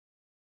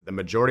The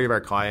majority of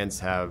our clients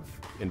have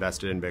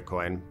invested in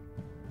Bitcoin,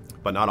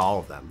 but not all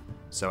of them.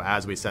 So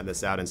as we sent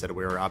this out and said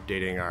we were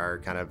updating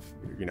our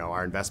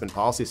our investment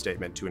policy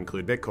statement to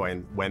include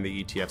Bitcoin when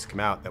the ETFs come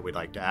out, that we'd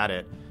like to add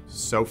it.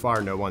 So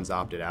far, no one's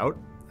opted out.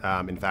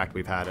 In fact,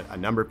 we've had a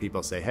number of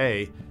people say,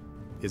 hey,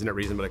 isn't it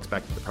reasonable to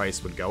expect that the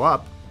price would go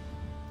up?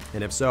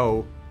 And if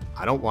so,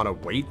 I don't want to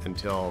wait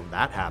until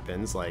that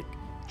happens.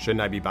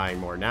 Shouldn't I be buying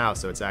more now?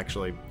 So it's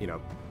actually,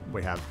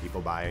 we have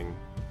people buying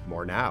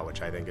more now,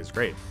 which I think is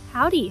great.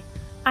 Howdy,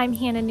 I'm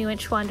Hannah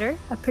Newinch-Wonder,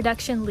 a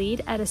production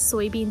lead at a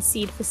soybean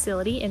seed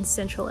facility in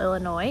Central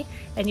Illinois,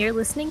 and you're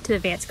listening to the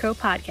Vance Crow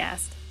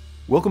Podcast.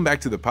 Welcome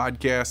back to the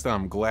podcast.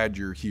 I'm glad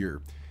you're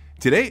here.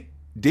 Today,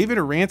 David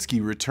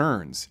Oransky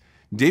returns.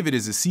 David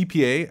is a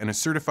CPA and a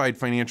certified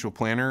financial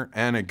planner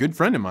and a good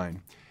friend of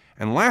mine.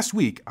 And last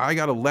week, I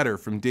got a letter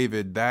from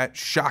David that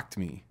shocked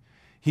me.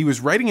 He was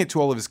writing it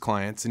to all of his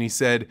clients, and he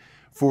said,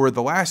 for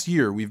the last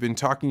year, we've been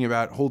talking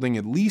about holding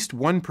at least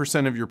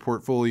 1% of your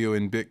portfolio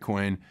in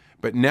Bitcoin,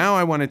 but now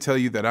I want to tell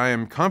you that I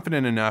am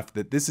confident enough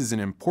that this is an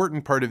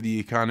important part of the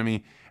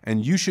economy,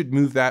 and you should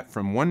move that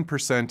from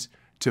 1%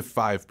 to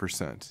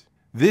 5%.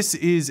 This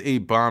is a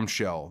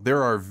bombshell.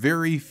 There are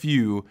very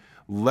few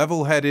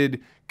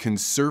level-headed,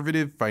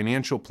 conservative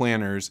financial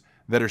planners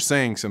that are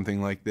saying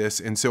something like this.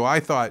 And so I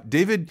thought,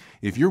 David,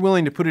 if you're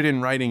willing to put it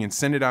in writing and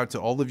send it out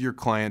to all of your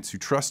clients who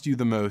trust you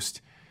the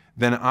most,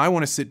 then I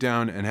want to sit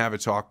down and have a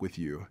talk with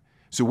you.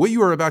 So what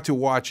you are about to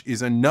watch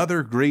is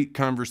another great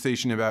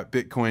conversation about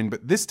Bitcoin,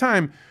 but this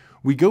time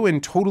we go in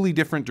totally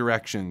different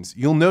directions.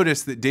 You'll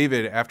notice that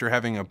David, after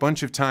having a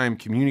bunch of time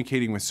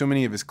communicating with so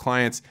many of his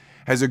clients,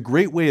 has a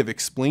great way of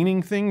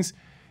explaining things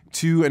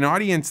to an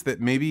audience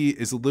that maybe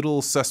is a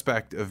little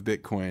suspect of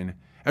Bitcoin.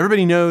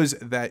 Everybody knows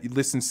that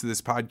listens to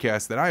this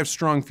podcast that I have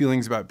strong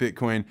feelings about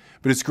Bitcoin,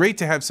 but it's great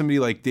to have somebody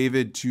like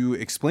David to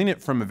explain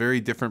it from a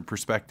very different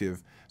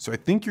perspective. So I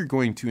think you're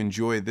going to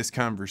enjoy this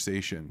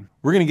conversation.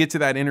 We're going to get to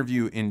that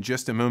interview in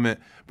just a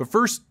moment, but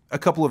first, a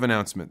couple of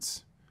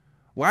announcements.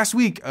 Last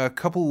week, a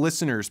couple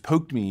listeners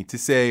poked me to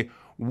say,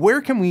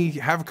 where can we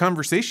have a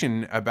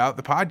conversation about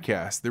the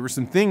podcast? There were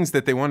some things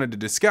that they wanted to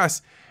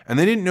discuss, and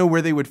they didn't know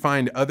where they would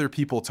find other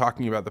people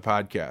talking about the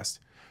podcast.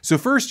 So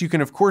first, you can,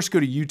 of course, go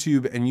to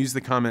YouTube and use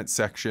the comments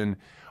section.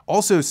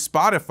 Also,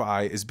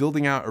 Spotify is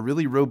building out a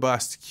really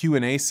robust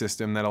Q&A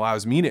system that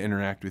allows me to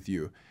interact with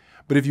you.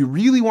 But if you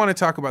really want to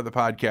talk about the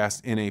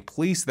podcast in a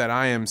place that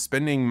I am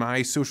spending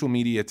my social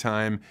media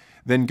time,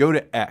 then go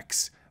to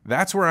X.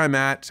 That's where I'm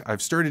at.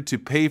 I've started to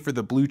pay for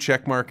the blue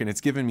check mark, and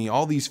it's given me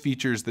all these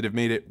features that have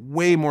made it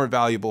way more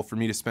valuable for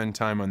me to spend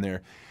time on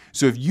there.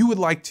 So if you would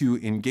like to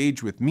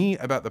engage with me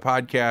about the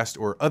podcast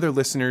or other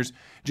listeners,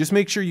 just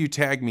make sure you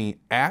tag me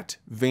at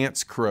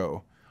Vance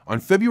Crow.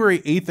 On February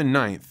 8th and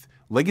 9th,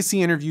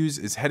 Legacy Interviews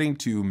is heading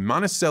to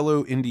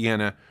Monticello,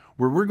 Indiana,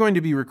 where we're going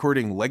to be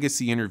recording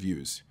Legacy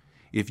Interviews.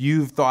 If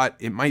you've thought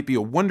it might be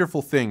a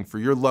wonderful thing for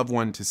your loved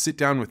one to sit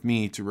down with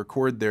me to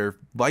record their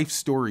life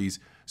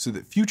stories so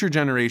that future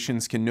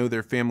generations can know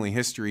their family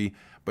history,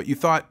 but you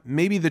thought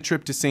maybe the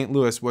trip to St.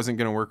 Louis wasn't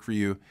going to work for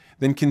you,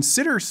 then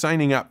consider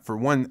signing up for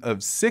one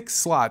of 6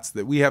 slots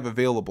that we have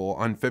available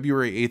on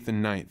February 8th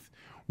and 9th.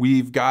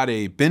 We've got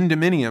a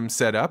bin-dominium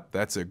set up.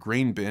 That's a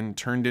grain bin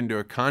turned into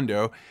a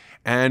condo.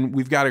 And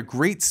we've got a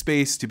great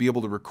space to be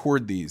able to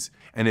record these.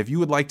 And if you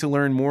would like to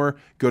learn more,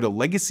 go to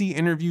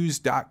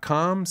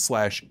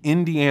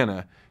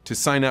legacyinterviews.com/Indiana to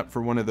sign up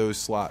for one of those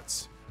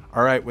slots.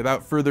 All right,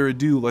 without further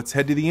ado, let's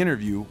head to the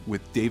interview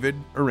with David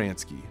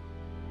Oransky.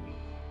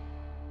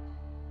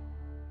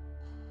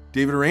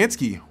 David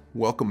Oransky,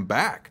 welcome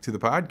back to the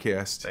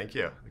podcast. Thank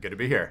you. Good to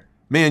be here.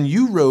 Man,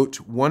 you wrote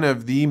one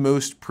of the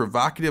most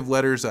provocative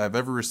letters I've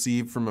ever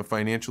received from a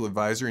financial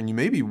advisor, and you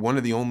may be one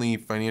of the only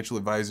financial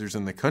advisors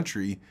in the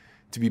country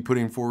to be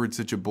putting forward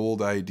such a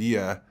bold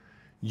idea.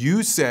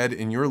 You said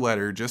in your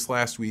letter just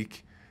last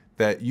week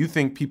that you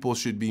think people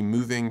should be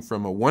moving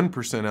from a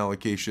 1%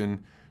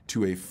 allocation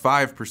to a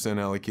 5%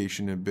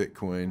 allocation in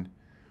Bitcoin.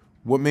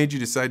 What made you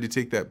decide to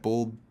take that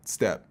bold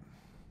step?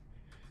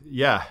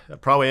 Yeah, I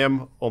probably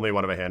am only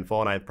one of a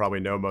handful, and I probably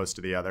know most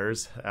of the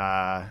others.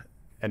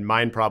 And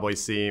mine probably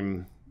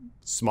seem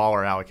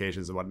smaller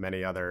allocations than what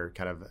many other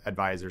kind of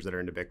advisors that are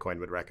into Bitcoin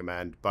would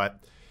recommend. But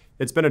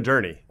it's been a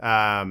journey.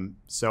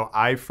 So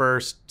I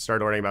first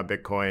started learning about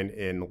Bitcoin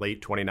in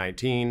late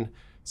 2019,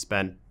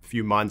 spent a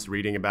few months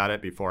reading about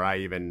it before I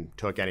even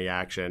took any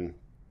action.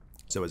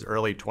 So it was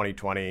early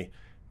 2020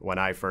 when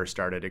I first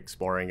started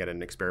exploring it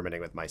and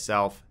experimenting with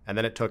myself. And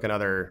then it took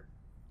another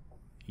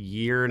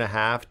year and a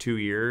half, 2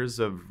 years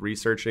of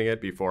researching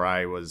it before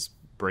I was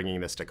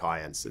bringing this to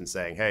clients and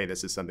saying, hey,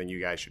 this is something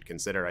you guys should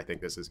consider. I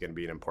think this is going to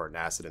be an important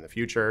asset in the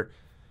future.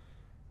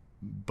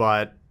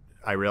 But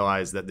I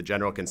realized that the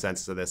general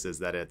consensus of this is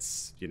that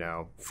it's,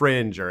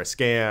 fringe or a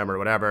scam or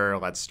whatever.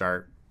 Let's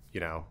start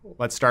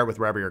with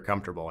wherever you're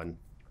comfortable. And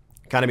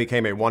kind of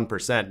became a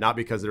 1%, not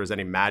because there was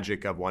any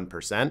magic of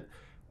 1%,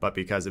 but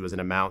because it was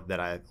an amount that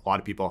a lot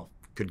of people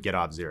could get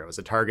off zero. It was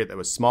a target that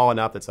was small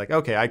enough that's like,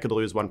 okay, I could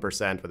lose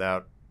 1%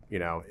 without,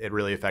 it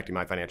really affecting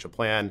my financial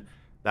plan.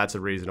 that's a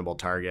reasonable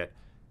target.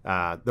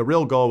 The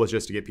real goal was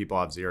just to get people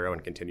off zero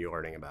and continue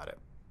learning about it.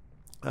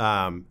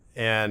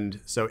 And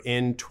so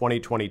in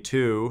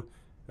 2022,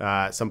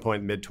 at some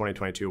point mid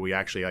 2022, we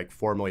actually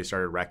formally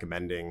started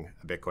recommending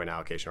a Bitcoin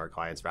allocation to our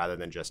clients rather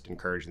than just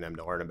encouraging them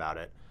to learn about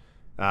it.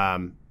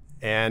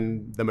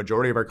 And the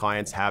majority of our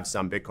clients have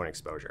some Bitcoin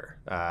exposure,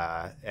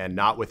 and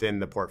not within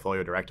the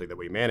portfolio directly that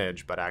we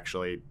manage, but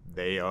actually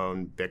they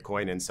own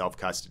Bitcoin in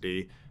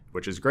self-custody,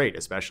 which is great,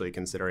 especially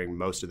considering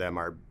most of them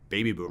are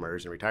baby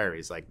boomers and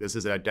retirees. This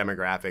is a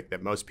demographic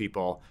that most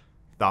people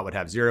thought would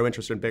have zero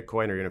interest in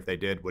Bitcoin, or even if they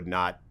did, would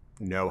not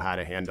know how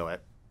to handle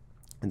it.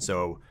 And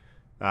so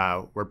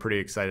we're pretty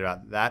excited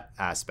about that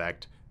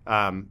aspect.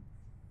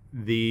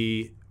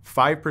 The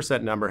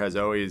 5% number has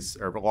always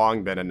or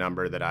long been a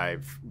number that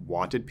I've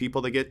wanted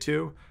people to get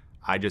to.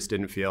 I just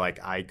didn't feel like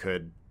I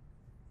could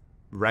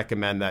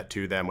recommend that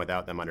to them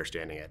without them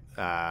understanding it.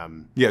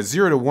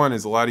 0 to 1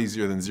 is a lot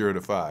easier than 0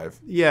 to 5.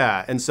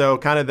 Yeah, and so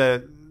kind of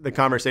the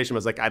conversation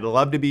was I'd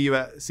love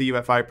to see you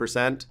at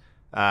 5%,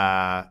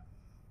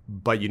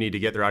 but you need to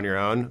get there on your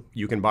own.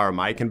 You can borrow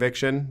my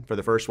conviction for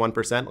the first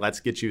 1%. Let's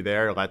get you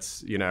there.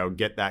 Let's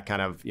get that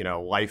kind of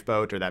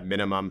lifeboat or that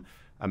minimum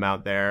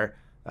amount there.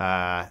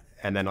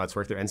 And then let's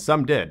work through. And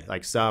some did.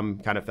 Some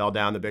kind of fell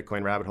down the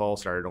Bitcoin rabbit hole,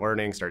 started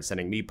learning, started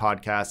sending me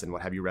podcasts and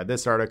what have you read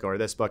this article or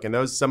this book.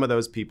 And some of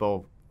those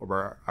people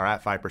are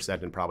at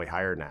 5% and probably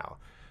higher now.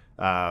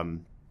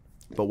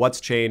 But what's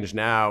changed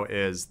now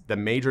is the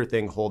major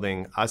thing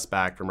holding us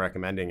back from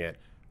recommending it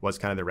was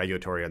kind of the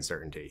regulatory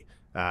uncertainty.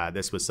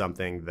 This was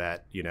something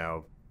that,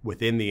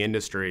 within the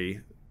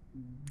industry,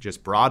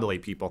 just broadly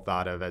people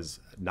thought of as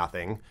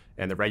nothing,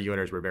 and the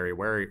regulators were very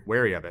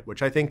wary of it,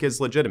 which I think is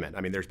legitimate.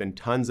 I mean, there's been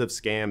tons of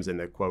scams in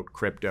the quote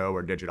crypto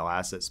or digital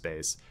asset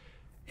space,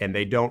 and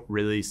they don't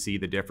really see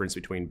the difference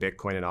between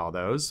Bitcoin and all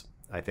those.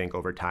 I think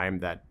over time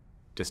that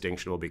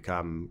distinction will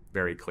become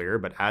very clear,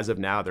 but as of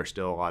now, there's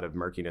still a lot of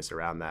murkiness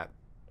around that.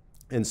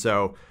 And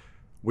so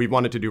we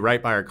wanted to do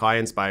right by our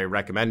clients by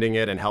recommending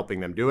it and helping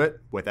them do it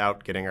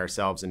without getting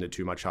ourselves into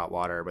too much hot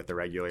water with the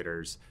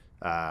regulators.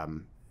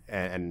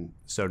 And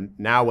so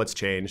now what's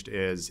changed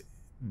is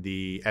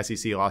the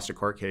SEC lost a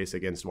court case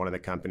against one of the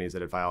companies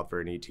that had filed for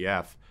an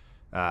ETF.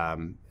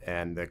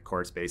 And the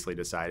courts basically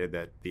decided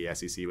that the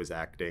SEC was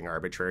acting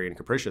arbitrary and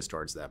capricious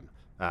towards them.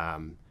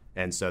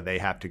 And so they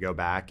have to go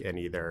back and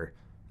either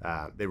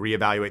they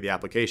reevaluate the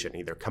application,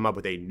 either come up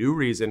with a new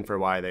reason for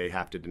why they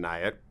have to deny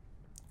it,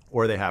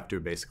 or they have to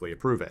basically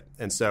approve it.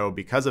 And so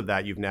because of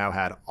that, you've now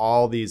had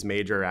all these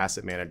major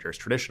asset managers,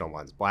 traditional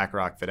ones,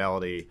 BlackRock,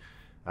 Fidelity,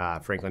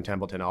 Franklin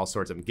Templeton, all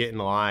sorts of them, get in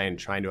line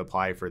trying to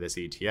apply for this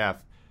ETF.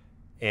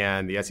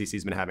 And the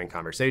SEC's been having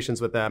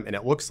conversations with them, and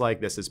it looks like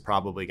this is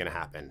probably going to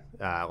happen.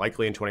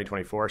 Likely in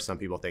 2024, some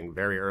people think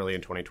very early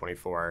in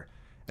 2024.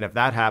 And if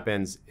that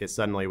happens,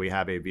 suddenly we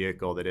have a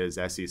vehicle that is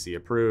SEC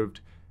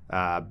approved.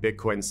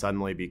 Bitcoin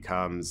suddenly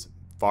becomes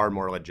far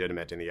more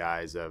legitimate in the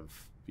eyes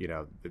of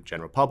the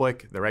general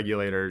public, the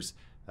regulators,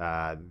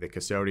 the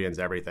custodians,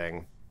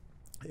 everything.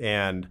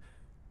 And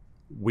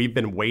we've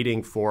been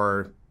waiting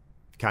for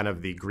kind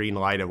of the green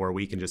light of where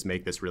we can just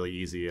make this really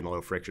easy and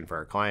low friction for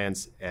our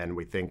clients. And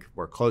we think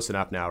we're close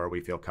enough now where we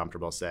feel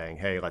comfortable saying,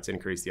 hey, let's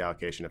increase the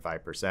allocation to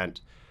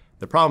 5%.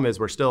 The problem is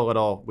we're still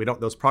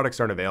those products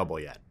aren't available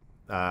yet.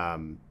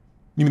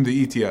 You mean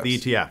the ETF? The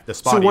ETF, the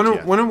spot ETF.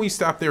 ETF. Why don't we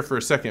stop there for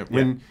a second?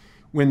 Yeah.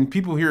 When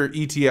people hear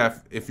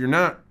ETF, if you're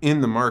not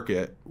in the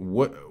market,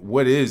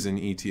 what is an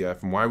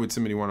ETF and why would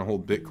somebody want to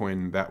hold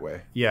Bitcoin that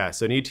way? Yeah,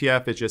 so an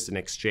ETF is just an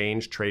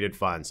exchange traded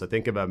fund. So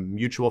think of a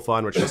mutual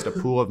fund, which is just a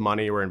pool of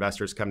money where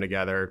investors come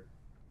together.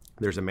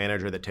 There's a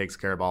manager that takes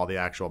care of all the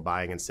actual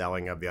buying and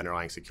selling of the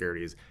underlying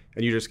securities.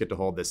 And you just get to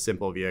hold this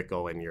simple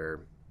vehicle in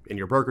your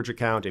brokerage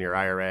account, in your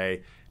IRA.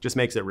 Just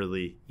makes it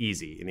really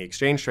easy. And the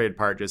exchange traded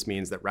part just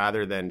means that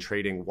rather than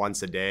trading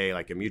once a day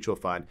like a mutual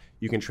fund,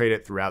 you can trade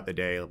it throughout the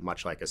day,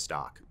 much like a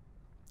stock.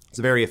 It's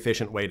a very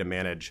efficient way to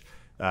manage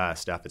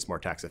stuff. It's more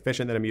tax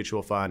efficient than a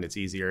mutual fund. It's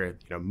easier.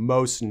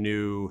 Most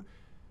new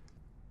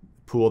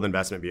pooled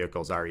investment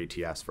vehicles are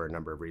ETFs for a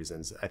number of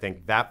reasons. I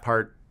think that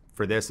part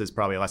for this is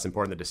probably less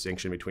important, the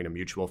distinction between a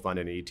mutual fund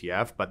and an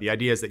ETF. But the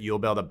idea is that you'll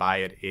be able to buy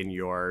it in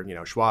your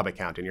Schwab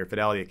account, in your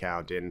Fidelity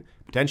account, and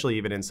potentially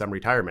even in some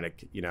retirement,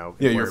 your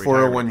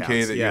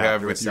 401k that you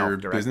have with your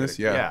business.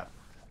 Yeah.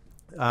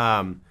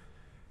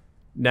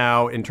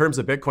 Now, in terms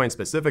of Bitcoin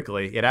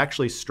specifically, it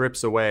actually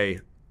strips away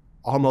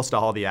almost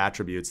all the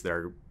attributes that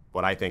are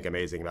what I think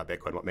amazing about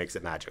Bitcoin, what makes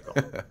it magical.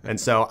 And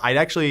so I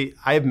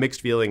have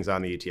mixed feelings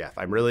on the ETF.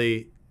 I'm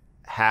really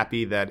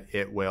happy that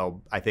it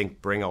will, I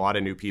think, bring a lot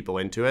of new people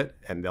into it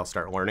and they'll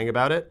start learning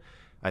about it.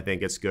 I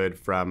think it's good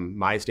from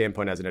my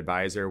standpoint as an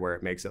advisor where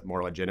it makes it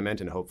more legitimate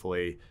and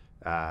hopefully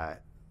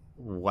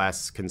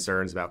less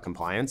concerns about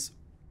compliance.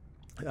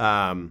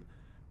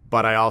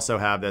 But I also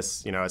have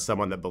this, as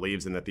someone that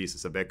believes in the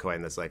thesis of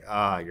Bitcoin, that's like,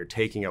 you're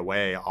taking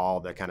away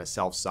all the kind of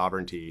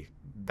self-sovereignty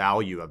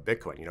value of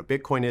Bitcoin.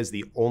 Bitcoin is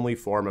the only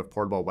form of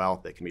portable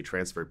wealth that can be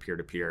transferred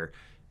peer-to-peer.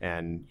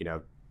 And,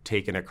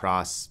 taken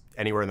across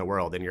anywhere in the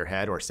world in your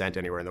head or sent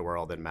anywhere in the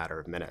world in a matter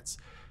of minutes.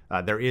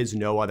 There is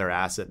no other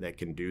asset that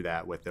can do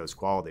that with those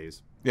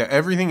qualities. Yeah,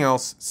 everything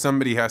else,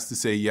 somebody has to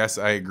say, yes,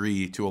 I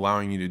agree to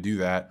allowing you to do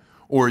that,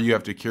 or you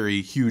have to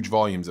carry huge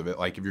volumes of it.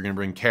 Like if you're going to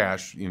bring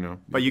cash,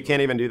 But you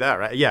can't even do that,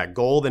 right? Yeah,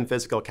 gold and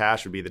physical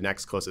cash would be the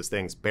next closest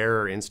things,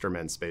 bearer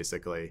instruments,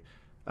 basically.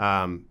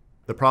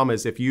 The problem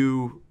is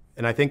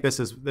and I think this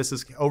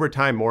is over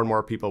time, more and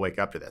more people wake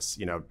up to this.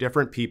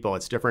 Different people,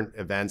 it's different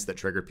events that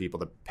trigger people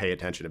to pay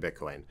attention to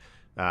Bitcoin.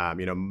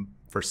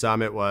 For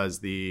some, it was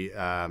the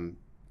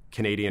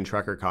Canadian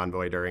trucker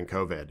convoy during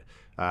COVID.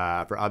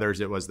 For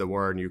others, it was the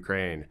war in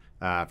Ukraine.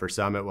 For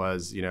some, it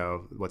was,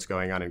 what's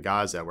going on in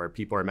Gaza, where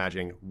people are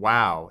imagining,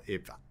 wow,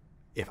 if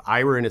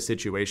I were in a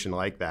situation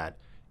like that,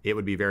 it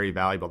would be very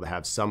valuable to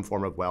have some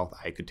form of wealth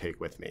I could take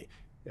with me.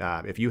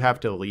 If you have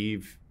to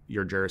leave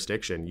your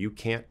jurisdiction, you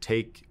can't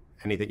take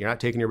anything. You're not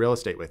taking your real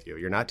estate with you.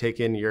 You're not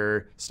taking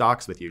your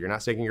stocks with you. You're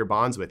not taking your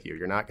bonds with you.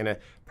 You're not going to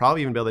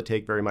probably even be able to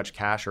take very much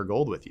cash or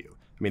gold with you.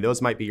 I mean,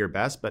 those might be your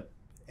best, but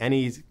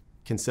any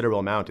considerable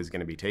amount is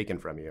going to be taken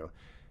from you.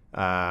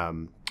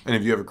 And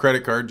if you have a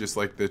credit card, just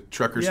like the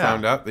truckers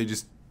found out, they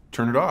just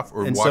turn it off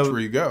or watch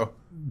where you go.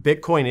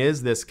 Bitcoin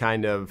is this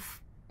kind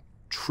of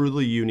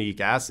truly unique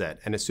asset.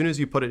 And as soon as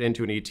you put it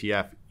into an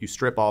ETF, you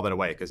strip all that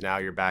away, because now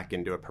you're back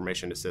into a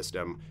permissioned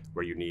system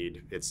where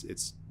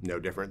it's no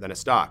different than a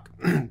stock.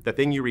 The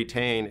thing you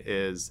retain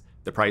is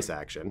the price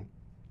action,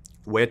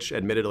 which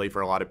admittedly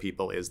for a lot of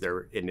people is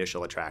their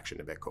initial attraction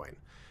to Bitcoin.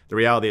 The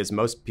reality is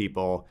most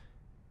people,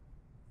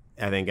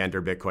 I think, enter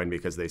Bitcoin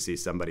because they see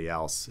somebody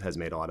else has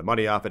made a lot of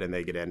money off it and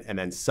they get in. And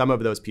then some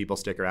of those people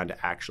stick around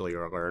to actually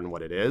learn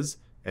what it is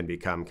and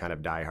become kind of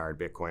diehard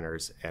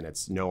Bitcoiners. And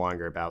it's no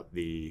longer about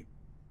the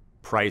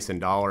price in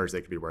dollars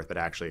they could be worth, but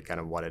actually kind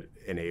of what it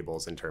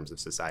enables in terms of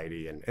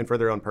society and for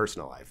their own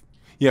personal life.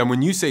 Yeah,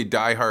 when you say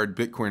diehard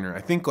Bitcoiner,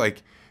 I think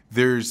like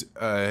there's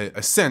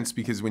a sense,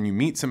 because when you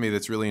meet somebody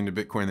that's really into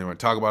Bitcoin, they want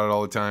to talk about it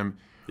all the time.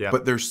 Yeah.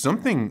 But there's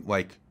something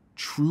like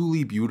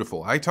truly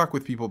beautiful. I talk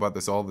with people about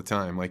this all the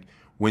time. Like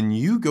when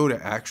you go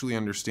to actually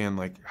understand,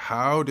 like,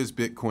 how does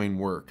Bitcoin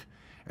work?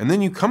 And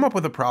then you come up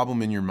with a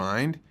problem in your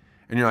mind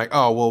and you're like,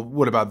 oh, well,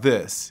 what about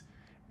this?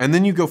 And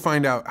then you go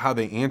find out how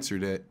they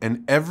answered it.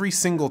 And every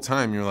single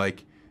time you're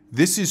like,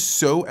 this is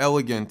so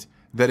elegant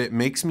that it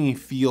makes me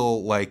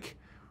feel like,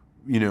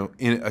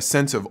 in a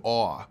sense of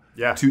awe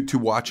to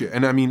watch it.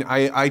 And I mean,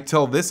 I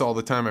tell this all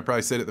the time. I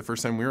probably said it the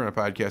first time we were on a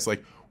podcast.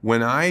 Like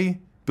when I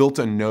built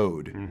a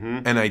node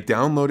and I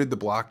downloaded the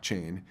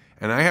blockchain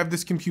and I have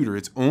this computer,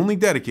 it's only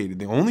dedicated.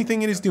 The only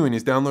thing it is doing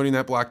is downloading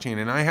that blockchain.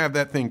 And I have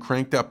that thing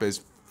cranked up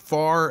as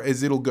far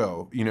as it'll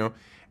go,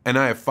 and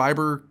I have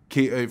fiber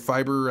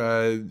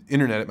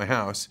internet at my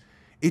house.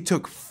 It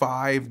took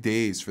 5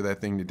 days for that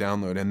thing to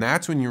download. And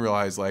that's when you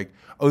realize, like,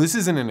 oh, this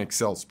isn't an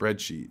Excel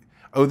spreadsheet.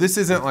 Oh, this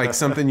isn't like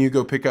something you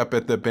go pick up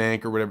at the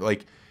bank or whatever.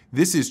 Like,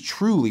 this is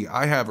truly,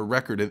 I have a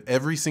record of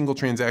every single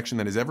transaction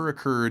that has ever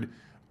occurred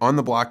on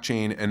the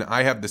blockchain, and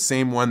I have the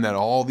same one that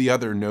all the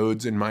other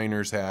nodes and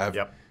miners have.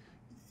 Yep.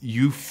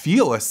 You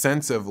feel a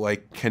sense of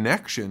like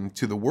connection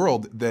to the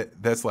world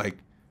that's like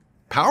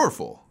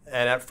powerful.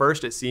 And at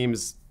first it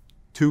seems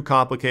too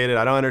complicated.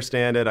 I don't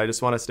understand it. I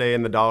just want to stay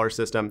in the dollar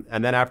system.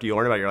 And then after you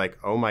learn about it, you're like,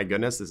 oh my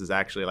goodness, this is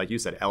actually, like you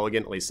said,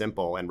 elegantly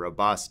simple and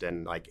robust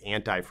and like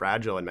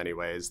anti-fragile in many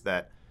ways,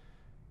 that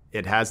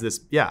it has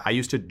this, I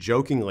used to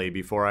jokingly,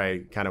 before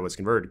I kind of was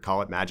converted,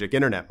 call it magic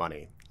internet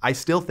money. I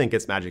still think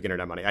it's magic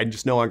internet money. I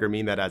just no longer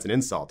mean that as an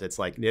insult. It's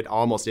like, it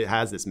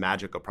has this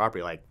magical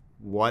property. Like,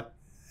 what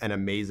an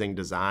amazing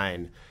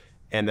design.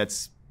 And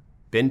that's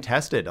been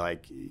tested.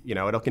 Like,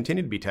 it'll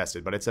continue to be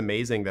tested, but it's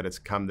amazing that it's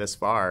come this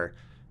far.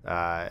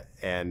 Well,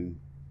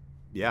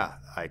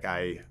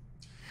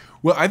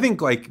 I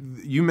think like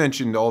you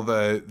mentioned all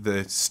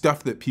the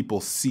stuff that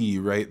people see,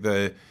 right?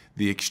 The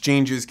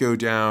exchanges go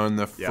down,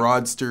 the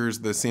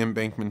fraudsters, the Sam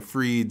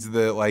Bankman-Frieds,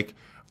 the like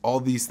all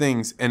these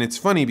things. And it's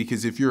funny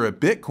because if you're a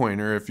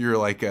Bitcoiner, if you're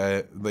like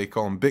they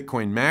call them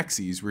Bitcoin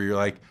maxis, where you're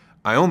like,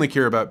 I only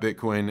care about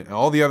Bitcoin,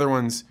 all the other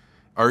ones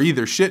are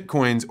either shit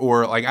coins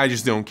or like I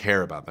just don't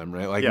care about them,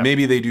 right? Like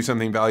maybe they do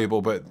something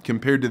valuable, but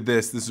compared to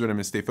this is what I'm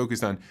going to stay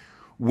focused on.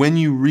 When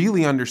you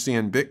really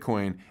understand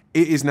Bitcoin,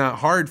 it is not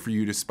hard for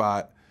you to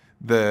spot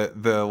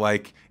the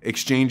like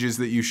exchanges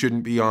that you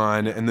shouldn't be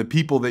on and the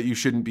people that you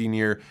shouldn't be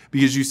near,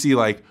 because you see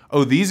like,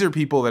 oh, these are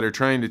people that are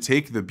trying to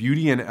take the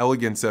beauty and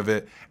elegance of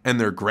it and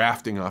they're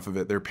grafting off of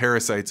it. They're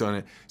parasites on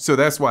it. So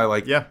that's why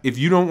like if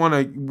you don't want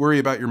to worry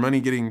about your money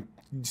getting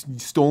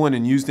stolen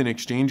and used in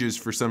exchanges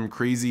for some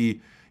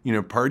crazy,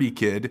 party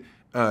kid,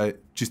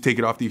 just take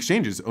it off the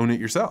exchanges, own it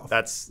yourself.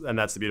 That's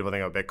the beautiful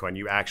thing about Bitcoin.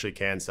 You actually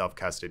can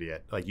self-custody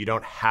it. Like, you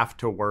don't have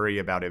to worry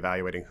about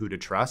evaluating who to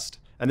trust.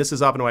 And this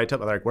is often what I tell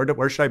people, like,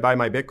 where should I buy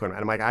my Bitcoin? And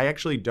I'm like, I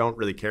actually don't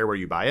really care where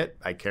you buy it.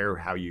 I care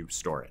how you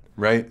store it.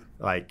 Right.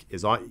 Like,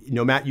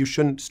 Matt, you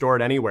shouldn't store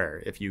it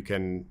anywhere. If you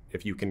can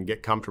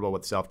get comfortable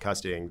with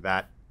self-custodying,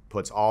 that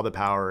puts all the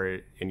power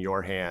in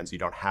your hands. You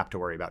don't have to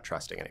worry about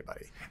trusting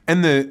anybody.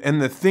 And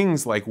the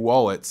things like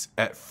wallets,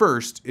 at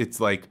first, it's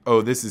like,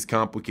 oh, this is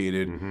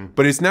complicated. Mm-hmm.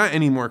 But it's not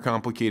any more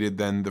complicated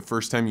than the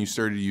first time you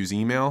started to use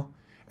email.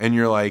 And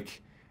you're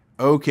like,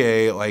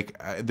 okay, like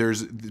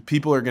there's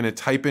people are going to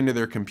type into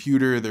their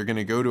computer. They're going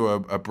to go to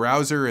a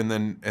browser and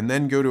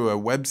then go to a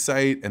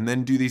website and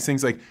then do these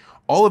things. Like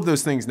all of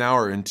those things now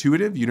are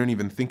intuitive. You don't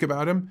even think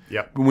about them.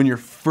 Yep. But when you're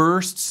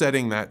first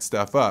setting that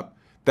stuff up,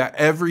 that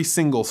every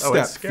single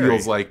step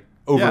feels like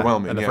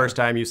overwhelming. And the first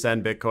time you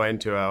send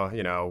Bitcoin to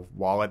a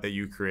wallet that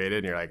you created,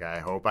 and you're like, I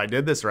hope I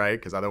did this right,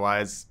 because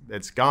otherwise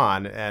it's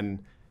gone.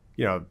 And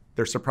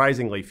there's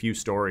surprisingly few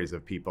stories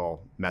of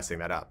people messing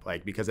that up,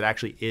 like because it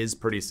actually is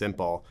pretty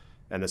simple,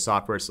 and the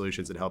software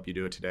solutions that help you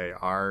do it today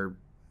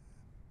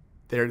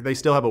they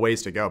still have a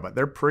ways to go, but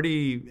they're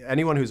pretty.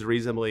 Anyone who's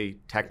reasonably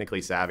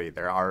technically savvy,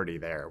 they're already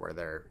there where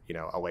they're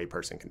a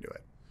layperson can do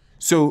it.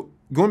 So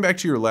going back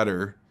to your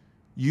letter.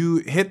 You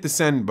hit the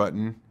send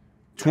button.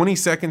 20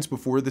 seconds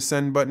before the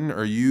send button,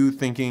 are you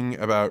thinking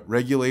about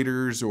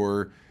regulators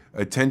or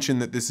attention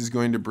that this is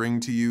going to bring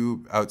to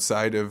you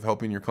outside of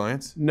helping your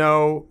clients?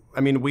 No.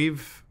 I mean,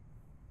 we've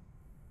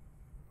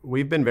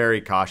been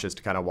very cautious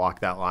to kind of walk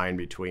that line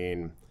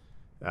between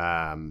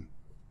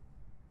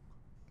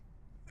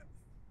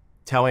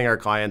telling our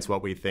clients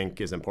what we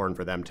think is important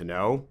for them to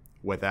know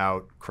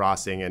without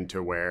crossing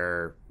into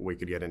where we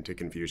could get into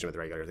confusion with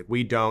regulators. Like,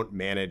 we don't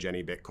manage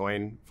any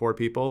Bitcoin for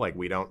people. Like,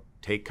 we don't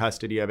take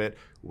custody of it.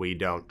 We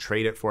don't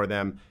trade it for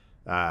them.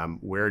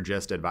 We're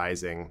just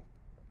advising.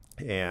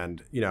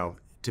 And,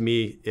 to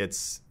me,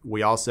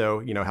 we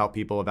also, help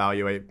people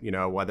evaluate,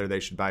 whether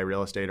they should buy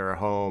real estate or a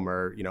home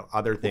or,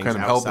 other things what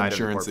kind of outside health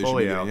insurance of the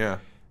portfolio. They should be getting, yeah.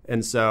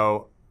 And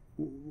so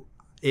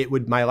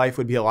my life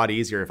would be a lot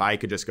easier if I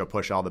could just go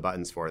push all the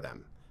buttons for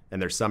them.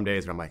 And there's some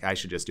days where I'm like, I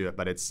should just do it,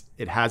 but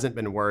it hasn't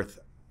been worth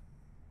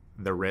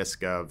the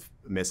risk of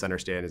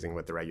misunderstanding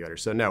with the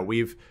regulators. So no,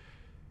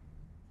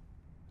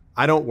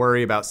 I don't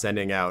worry about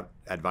sending out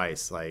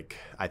advice. Like,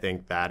 I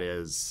think that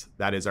is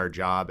our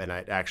job, and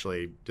it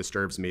actually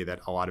disturbs me that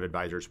a lot of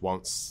advisors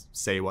won't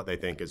say what they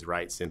think is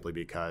right simply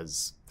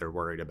because they're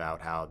worried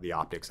about how the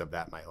optics of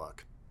that might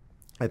look.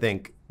 I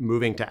think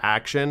moving to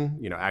action,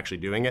 actually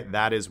doing it,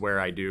 that is where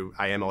I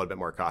am a little bit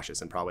more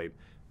cautious and probably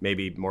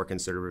maybe more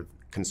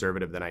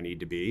conservative than I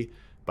need to be,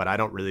 but I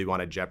don't really want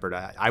to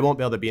jeopardize. I won't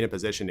be able to be in a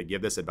position to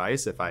give this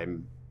advice if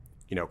I'm,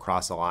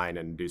 cross a line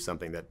and do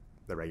something that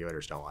the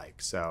regulators don't like.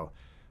 So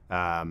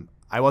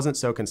I wasn't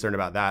so concerned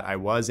about that. I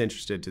was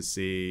interested to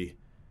see,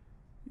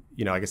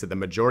 like I said, the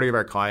majority of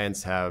our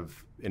clients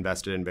have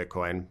invested in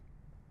Bitcoin,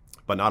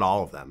 but not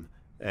all of them.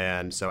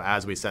 And so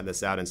as we sent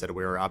this out and said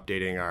we were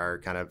updating our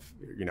kind of,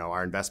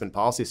 our investment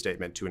policy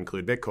statement to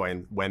include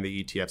Bitcoin when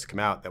the ETFs come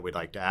out, that we'd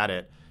like to add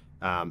it.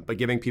 But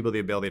giving people the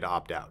ability to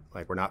opt out.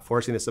 Like, we're not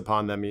forcing this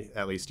upon them,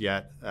 at least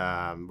yet.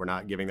 We're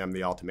not giving them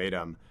the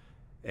ultimatum.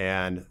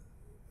 And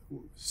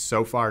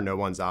so far, no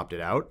one's opted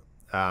out.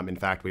 In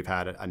fact, we've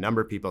had a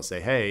number of people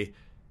say, hey,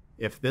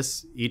 if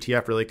this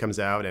ETF really comes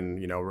out and,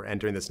 we're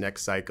entering this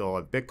next cycle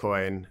of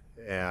Bitcoin,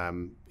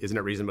 isn't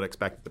it reasonable to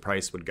expect that the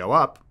price would go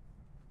up?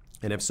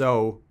 And if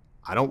so,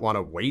 I don't want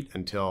to wait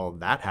until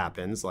that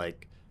happens.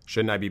 Like,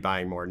 shouldn't I be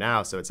buying more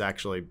now? So it's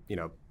actually,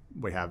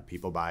 we have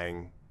people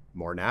buying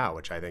more now,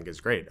 which I think is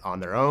great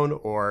on their own,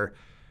 or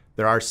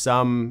there are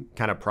some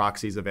kind of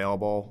proxies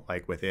available,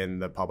 like within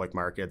the public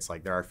markets.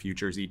 Like, there are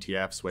futures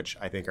ETFs, which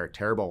I think are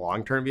terrible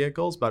long-term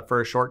vehicles, but for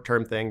a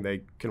short-term thing,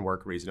 they can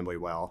work reasonably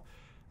well.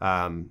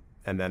 And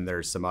then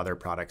there's some other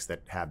products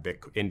that have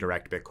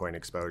indirect Bitcoin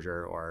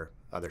exposure or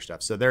other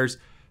stuff. So there's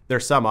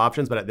some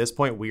options, but at this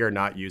point, we are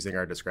not using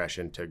our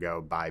discretion to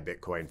go buy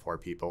Bitcoin for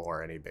people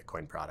or any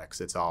Bitcoin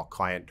products. It's all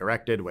client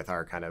directed with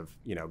our kind of,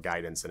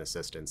 guidance and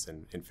assistance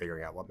in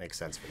figuring out what makes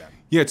sense for them.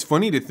 Yeah, it's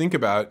funny to think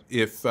about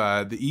if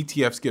the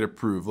ETFs get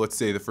approved, let's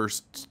say the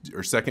first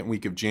or second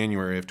week of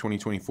January of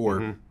 2024.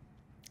 Mm-hmm.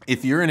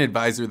 If you're an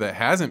advisor that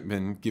hasn't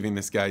been giving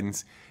this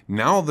guidance,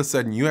 now all of a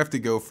sudden you have to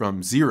go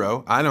from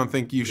zero, I don't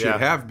think you should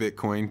have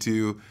Bitcoin,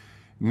 to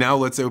now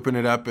let's open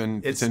it up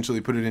and essentially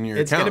put it in your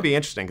account. It's going to be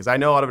interesting because I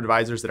know a lot of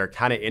advisors that are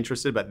kind of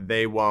interested, but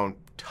they won't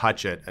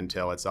touch it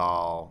until it's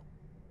all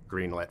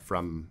greenlit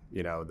from,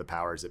 the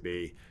powers that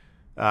be.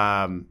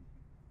 And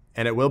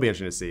it will be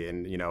interesting to see.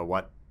 And,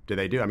 what do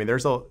they do? I mean,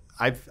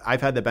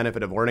 I've had the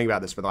benefit of learning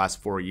about this for the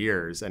last 4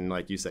 years. And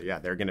like you said,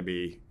 they're going to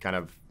be kind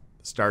of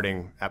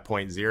starting at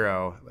point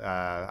zero.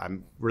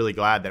 I'm really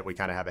glad that we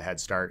kind of have a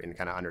head start in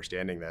kind of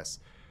understanding this.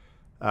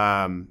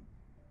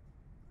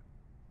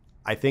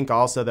 I think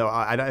also, though,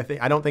 I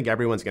don't think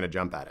everyone's going to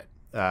jump at it.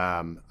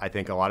 I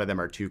think a lot of them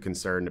are too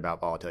concerned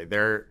about volatility.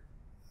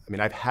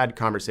 I've had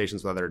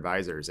conversations with other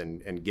advisors,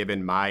 and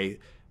given my,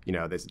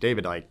 this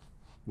David, like,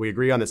 we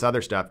agree on this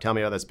other stuff. Tell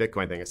me about this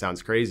Bitcoin thing. It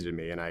sounds crazy to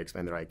me. And I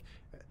explained, they're like,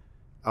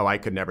 oh, I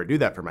could never do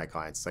that for my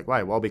clients. It's like,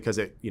 why? Well, because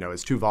it,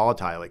 it's too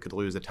volatile. It could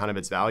lose a ton of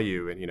its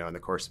value, in the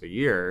course of a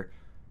year.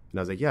 And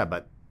I was like, yeah,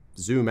 but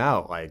zoom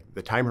out, like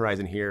the time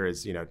horizon here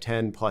is,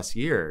 10 plus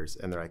years.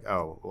 And they're like,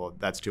 oh, well,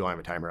 that's too long of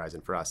a time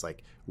horizon for us.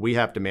 Like we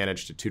have to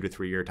manage to 2 to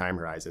 3 year time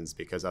horizons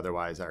because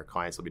otherwise our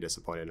clients will be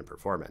disappointed in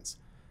performance.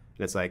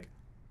 And it's like,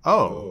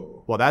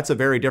 oh, well, that's a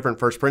very different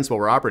first principle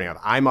we're operating off.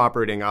 I'm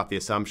operating off the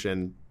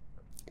assumption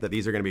that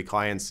these are going to be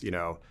clients,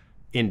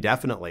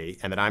 indefinitely,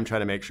 and that I'm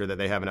trying to make sure that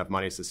they have enough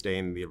money to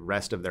sustain the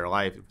rest of their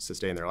life,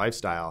 sustain their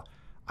lifestyle.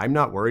 I'm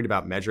not worried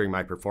about measuring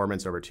my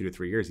performance over 2 to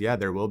 3 years. Yeah,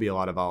 there will be a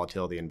lot of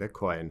volatility in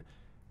Bitcoin.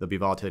 There'll be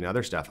volatility in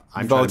other stuff.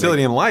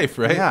 Volatility in life,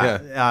 right?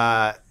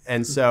 Yeah.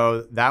 And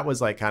so that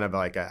was like kind of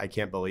like, I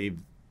can't believe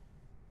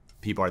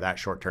people are that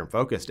short-term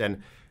focused.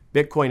 And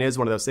Bitcoin is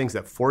one of those things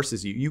that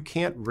forces you. You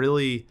can't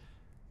really,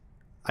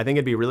 I think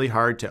it'd be really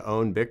hard to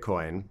own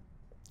Bitcoin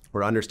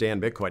or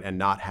understand Bitcoin and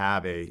not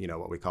have a,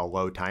 what we call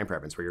low time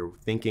preference, where you're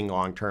thinking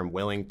long-term,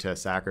 willing to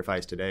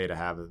sacrifice today to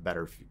have a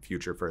better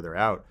future further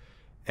out.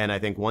 And I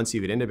think once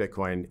you get into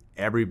Bitcoin,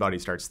 everybody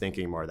starts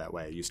thinking more that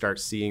way. You start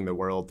seeing the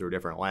world through a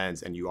different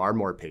lens and you are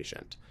more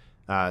patient.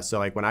 So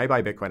like when I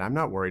buy Bitcoin, I'm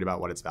not worried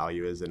about what its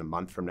value is in a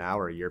month from now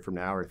or a year from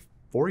now or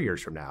 4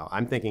 years from now.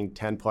 I'm thinking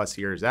 10 plus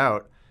years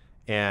out.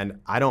 And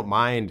I don't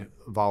mind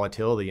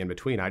volatility in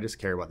between. I just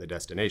care what the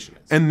destination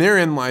is. And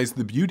therein lies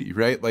the beauty,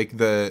 right? Like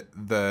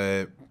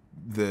the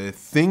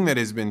thing that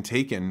has been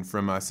taken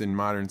from us in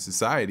modern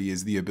society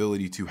is the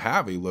ability to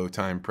have a low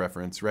time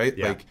preference, right?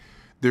 Yeah. Like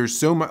there's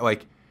so much,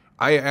 like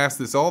I ask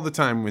this all the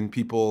time when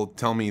people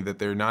tell me that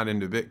they're not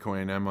into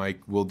Bitcoin. I'm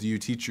like, well, do you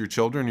teach your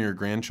children or your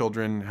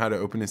grandchildren how to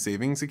open a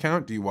savings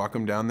account? Do you walk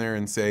them down there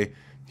and say,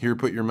 here,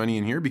 put your money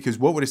in here? Because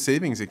what would a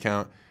savings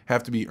account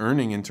have to be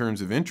earning in terms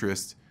of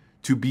interest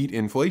to beat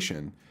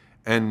inflation?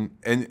 And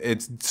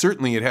it's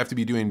certainly it'd have to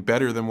be doing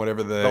better than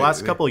whatever the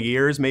last couple of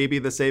years, maybe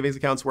the savings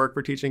accounts work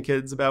for teaching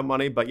kids about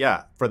money. But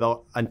yeah,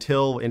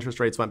 until interest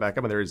rates went back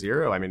up and they were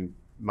zero. I mean,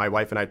 my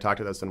wife and I talked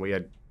about this when we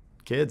had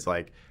kids.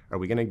 Like, are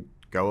we going to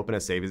go open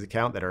a savings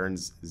account that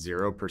earns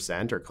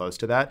 0% or close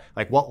to that?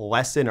 Like, what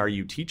lesson are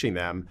you teaching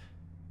them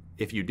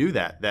if you do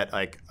that? That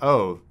like,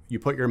 oh, you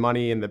put your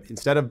money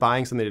instead of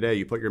buying something today,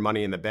 you put your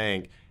money in the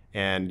bank,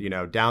 and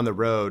down the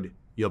road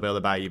you'll be able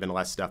to buy even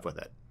less stuff with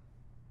it.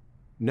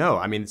 No,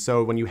 I mean,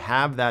 so when you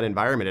have that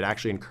environment, it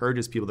actually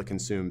encourages people to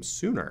consume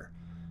sooner.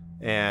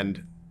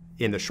 And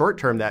in the short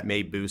term, that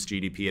may boost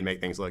GDP and make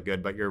things look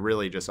good, but you're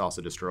really just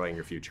also destroying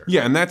your future.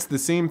 Yeah, and that's the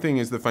same thing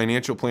as the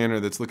financial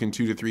planner that's looking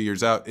 2 to 3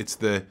 years out. It's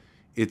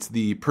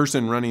the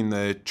person running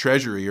the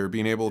treasury or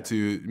being able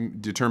to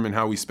determine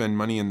how we spend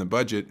money in the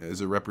budget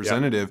as a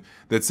representative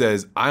that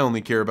says, I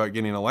only care about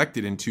getting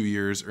elected in 2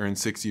 years or in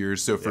 6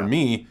 years. So for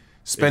me,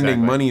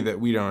 spending money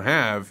that we don't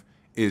have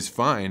is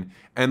fine.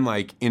 And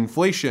like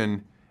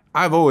inflation,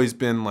 I've always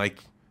been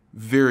like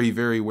very,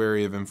 very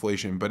wary of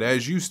inflation. But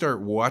as you start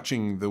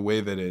watching the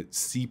way that it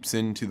seeps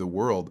into the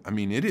world, I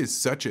mean, it is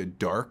such a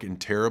dark and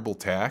terrible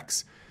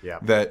tax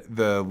that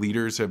the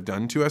leaders have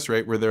done to us,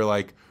 right? Where they're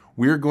like,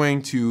 we're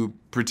going to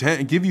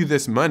give you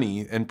this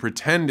money and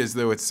pretend as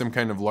though it's some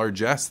kind of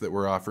largesse that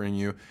we're offering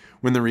you,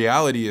 when the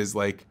reality is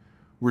like,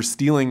 we're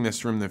stealing this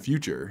from the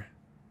future.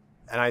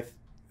 And I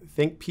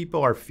think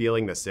people are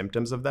feeling the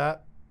symptoms of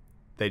that.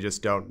 They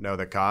just don't know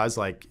the cause.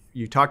 Like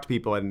you talk to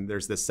people and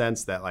there's this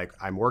sense that like,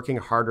 I'm working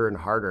harder and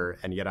harder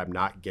and yet I'm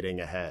not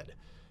getting ahead.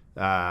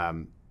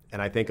 And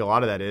I think a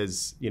lot of that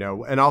is,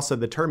 and also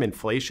the term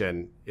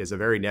inflation is a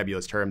very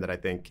nebulous term that I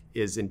think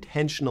is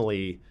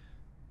intentionally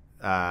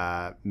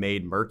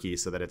made murky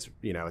so that it's,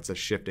 it's a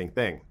shifting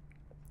thing.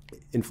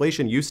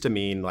 Inflation used to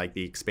mean like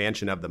the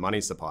expansion of the money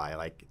supply,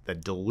 like the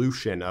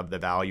dilution of the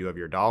value of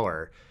your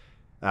dollar.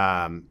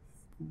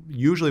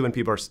 Usually when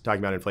people are talking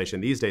about inflation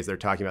these days, they're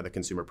talking about the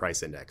consumer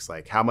price index.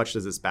 Like how much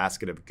does this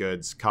basket of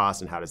goods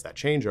cost and how does that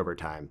change over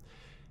time?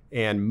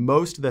 And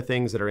most of the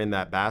things that are in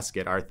that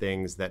basket are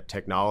things that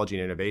technology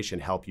and innovation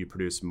help you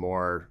produce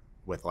more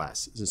with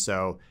less. And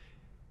so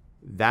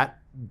that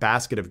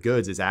basket of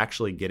goods is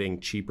actually getting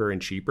cheaper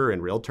and cheaper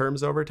in real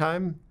terms over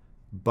time.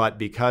 But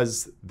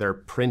because they're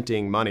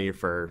printing money,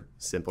 for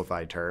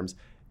simplified terms,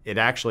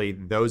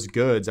 those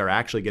goods are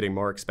actually getting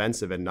more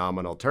expensive in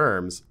nominal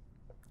terms.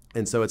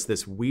 And so it's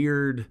this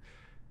weird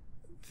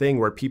thing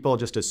where people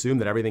just assume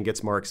that everything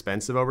gets more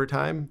expensive over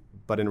time,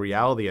 but in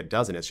reality it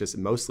doesn't. It's just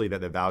mostly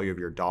that the value of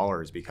your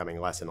dollar is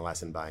becoming less and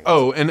less in buying.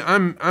 Oh, and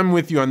I'm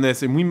with you on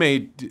this, and we may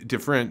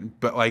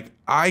different, but like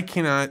I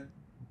cannot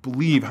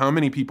believe how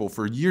many people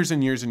for years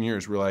and years and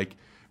years were like,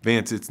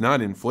 Vance, it's not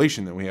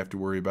inflation that we have to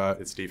worry about.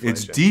 It's deflation.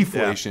 It's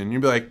deflation. Yeah.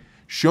 You'd be like,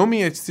 show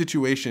me a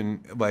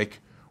situation like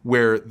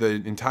where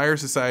the entire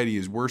society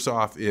is worse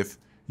off if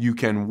you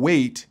can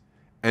wait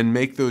and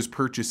make those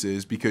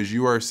purchases because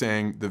you are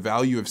saying the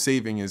value of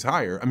saving is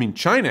higher. I mean,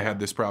 China had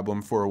this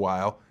problem for a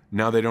while.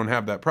 Now they don't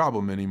have that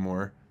problem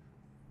anymore.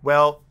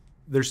 Well,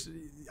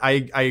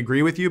 I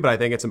agree with you, but I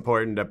think it's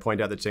important to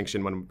point out the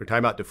distinction when we're talking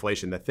about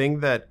deflation. The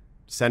thing that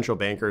central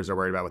bankers are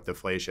worried about with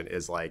deflation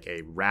is like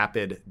a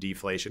rapid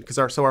deflation, because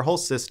our whole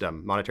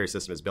system, monetary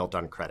system, is built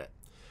on credit.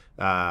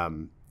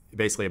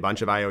 Basically, a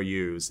bunch of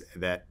IOUs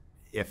that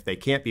if they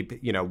can't be,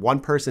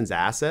 one person's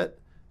asset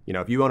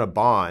If you own a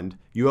bond,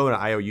 you own an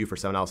IOU for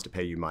someone else to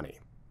pay you money.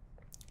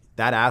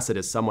 That asset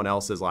is someone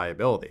else's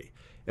liability.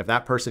 If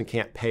that person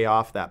can't pay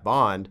off that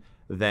bond,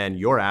 then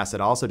your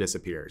asset also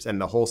disappears and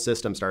the whole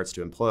system starts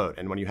to implode.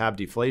 And when you have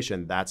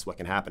deflation, that's what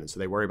can happen. So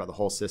they worry about the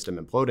whole system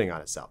imploding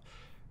on itself.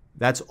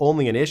 That's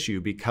only an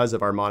issue because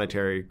of our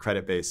monetary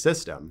credit-based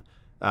system.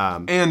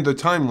 And the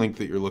time length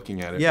that you're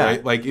looking at it, Yeah.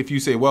 right? Like if you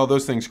say, well,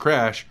 those things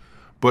crash,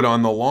 but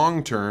on the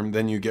long term,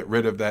 then you get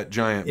rid of that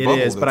giant It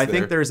bubble is, but I that's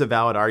think there. there's a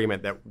valid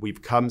argument that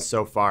we've come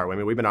so far. I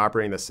mean, we've been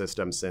operating the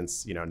system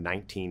since,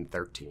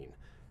 1913.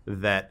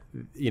 That,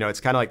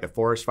 it's kind of like the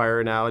forest fire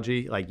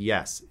analogy. Like,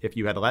 yes, if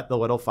you had let the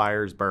little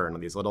fires burn,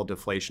 these little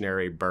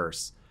deflationary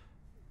bursts,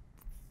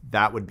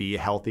 that would be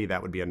healthy.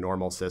 That would be a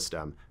normal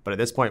system. But at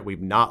this point,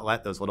 we've not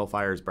let those little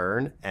fires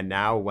burn. And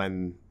now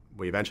when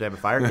we eventually have a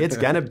fire, it's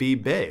going to be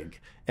big.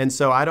 And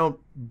so I don't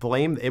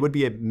blame, it would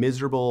be a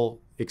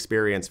miserable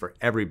experience for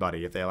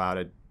everybody if they allowed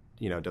a,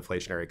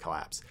 deflationary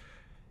collapse.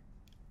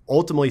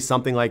 Ultimately,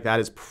 something like that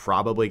is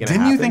probably going to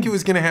happen. Didn't you think it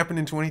was going to happen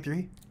in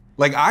 23?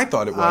 Like, I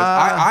thought it was.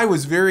 I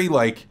was very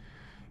like,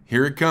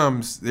 here it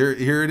comes.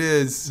 Here it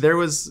is.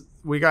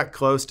 We got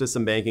close to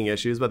some banking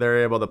issues, but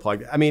they're able to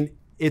plug. I mean,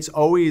 it's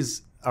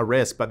always a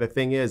risk, but the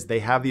thing is, they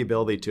have the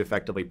ability to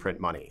effectively print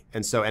money.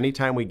 And so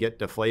anytime we get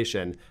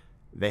deflation,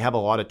 they have a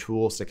lot of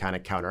tools to kind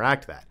of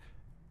counteract that,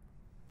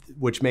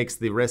 which makes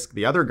the risk,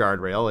 the other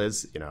guardrail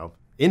is,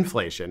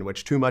 inflation,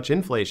 which too much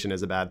inflation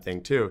is a bad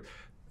thing too.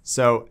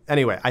 So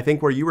anyway, I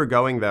think where you were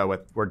going though,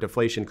 with where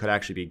deflation could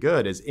actually be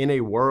good is in a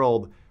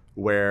world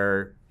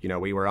where,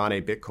 we were on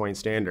a Bitcoin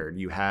standard.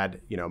 You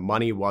had,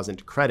 money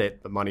wasn't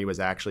credit, but money was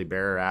actually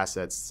bearer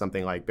assets,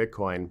 something like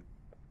Bitcoin.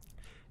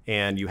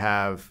 And you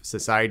have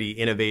society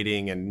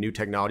innovating and new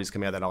technologies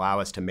coming out that allow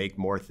us to make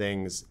more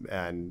things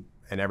and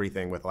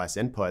everything with less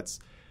inputs.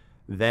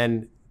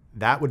 Then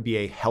that would be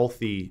a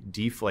healthy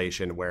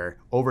deflation where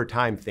over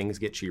time things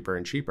get cheaper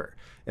and cheaper.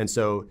 And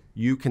so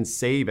you can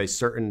save a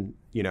certain,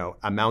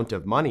 amount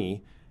of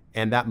money,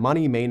 and that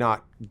money may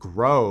not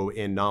grow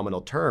in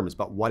nominal terms,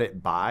 but what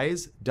it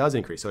buys does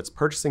increase. So its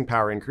purchasing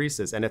power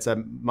increases, and it's a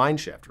mind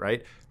shift,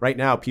 right? Right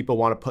now, people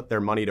want to put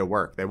their money to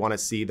work. They want to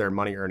see their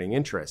money earning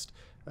interest.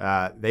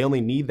 They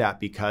only need that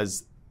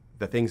because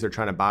the things they're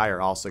trying to buy are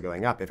also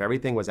going up. If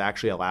everything was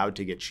actually allowed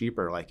to get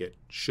cheaper like it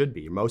should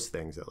be, most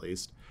things at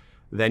least,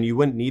 then you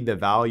wouldn't need the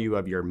value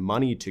of your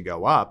money to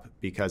go up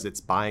because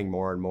it's buying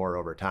more and more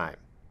over time.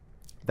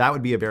 That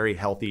would be a very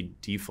healthy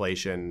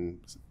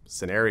deflation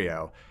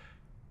scenario.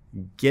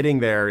 Getting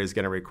there is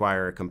going to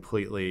require a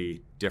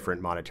completely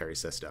different monetary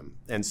system.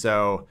 And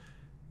so,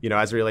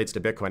 as it relates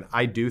to Bitcoin,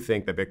 I do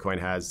think that Bitcoin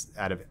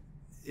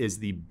is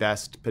the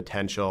best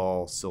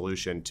potential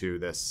solution to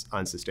this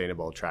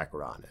unsustainable track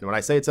we're on. And when I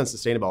say it's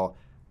unsustainable,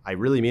 I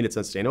really mean it's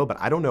unsustainable, but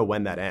I don't know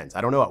when that ends.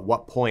 I don't know at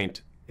what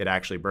point it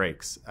actually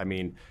breaks. I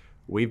mean,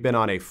 we've been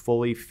on a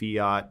fully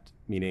fiat,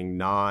 meaning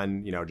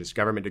just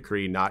government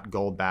decree, not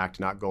gold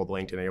backed, not gold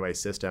linked in any way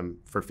system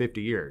for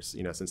 50 years,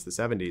 since the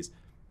 70s.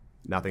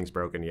 Nothing's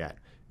broken yet.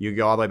 You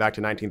go all the way back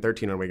to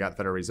 1913 when we got the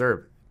Federal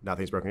Reserve.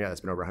 Nothing's broken yet. It's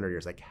been over 100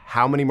 years. Like,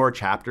 how many more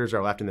chapters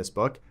are left in this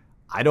book?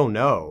 I don't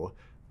know,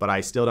 but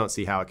I still don't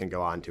see how it can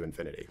go on to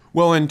infinity.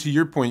 Well, and to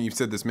your point, you've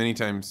said this many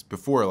times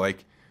before,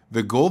 like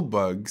the gold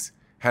bugs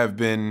have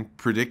been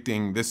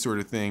predicting this sort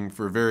of thing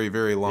for a very,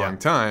 very long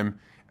time.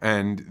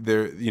 And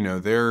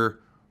their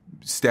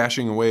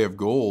stashing away of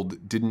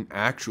gold didn't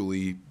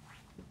actually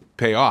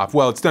pay off.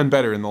 Well, it's done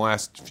better in the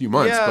last few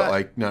months,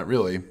 but not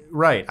really.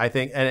 Right. I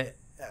think that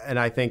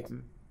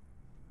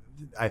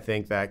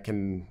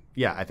can,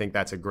 I think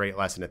that's a great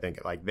lesson to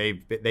think. Like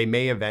they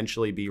may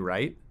eventually be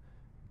right,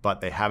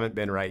 but they haven't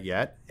been right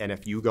yet. And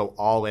if you go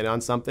all in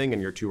on something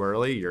and you're too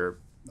early, you're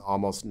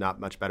almost not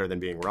much better than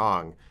being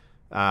wrong.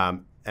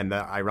 And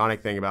the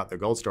ironic thing about the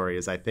gold story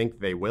is I think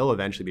they will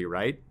eventually be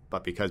right,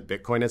 but because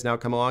Bitcoin has now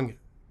come along,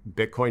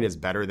 Bitcoin is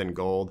better than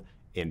gold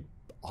in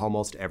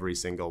almost every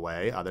single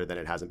way, other than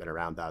it hasn't been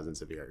around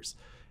thousands of years.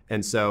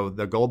 And so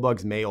the gold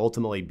bugs may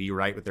ultimately be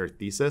right with their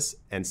thesis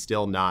and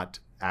still not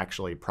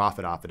actually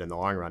profit off it in the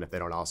long run if they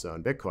don't also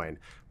own Bitcoin.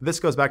 But this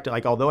goes back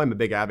to, although I'm a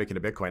big advocate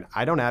of Bitcoin,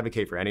 I don't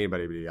advocate for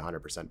anybody to be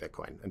 100%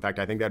 Bitcoin. In fact,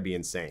 I think that'd be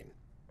insane.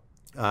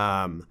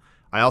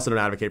 I also don't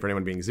advocate for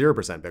anyone being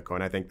 0%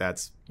 Bitcoin. I think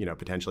that's,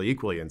 potentially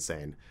equally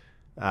insane.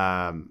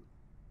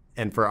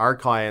 And for our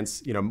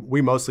clients,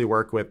 we mostly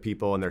work with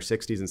people in their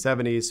 60s and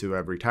 70s who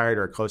have retired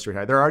or are close to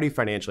retired. They're already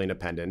financially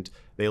independent.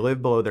 They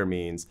live below their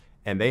means,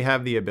 and they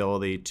have the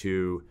ability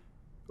to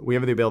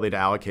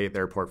allocate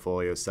their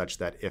portfolios such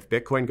that if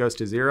Bitcoin goes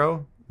to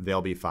zero,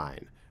 they'll be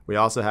fine. We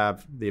also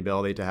have the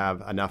ability to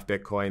have enough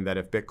Bitcoin that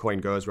if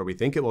Bitcoin goes where we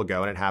think it will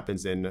go, and it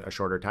happens in a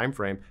shorter time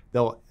frame,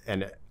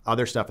 and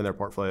other stuff in their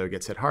portfolio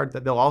gets hit hard,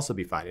 that they'll also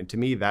be fine. And to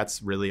me,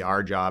 that's really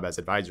our job as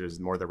advisors, is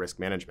more the risk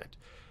management.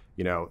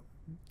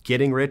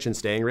 Getting rich and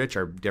staying rich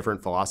are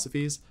different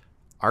philosophies.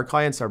 Our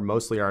clients are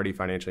mostly already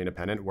financially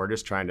independent. We're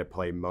just trying to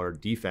play more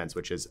defense,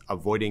 which is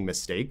avoiding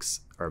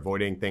mistakes or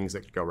avoiding things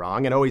that could go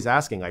wrong, and always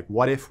asking,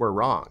 what if we're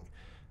wrong?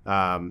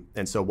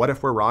 And so what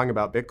if we're wrong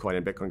about Bitcoin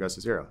and Bitcoin goes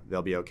to zero?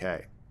 They'll be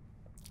okay.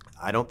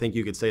 I don't think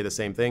you could say the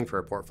same thing for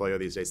a portfolio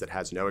these days that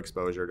has no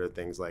exposure to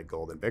things like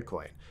gold and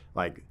Bitcoin.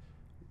 Like,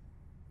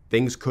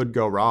 things could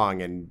go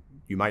wrong and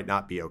you might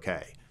not be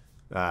okay.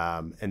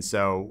 And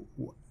so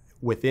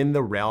within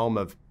the realm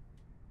of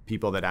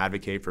people that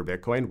advocate for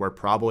Bitcoin, we're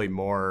probably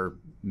more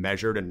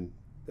measured and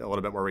a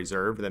little bit more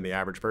reserved than the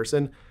average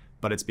person,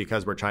 but it's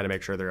because we're trying to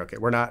make sure they're okay.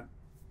 We're not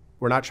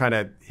trying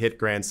to hit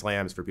grand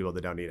slams for people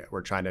that don't need it.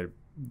 We're trying to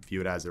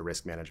view it as a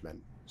risk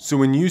management. So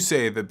when you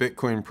say the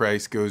Bitcoin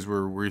price goes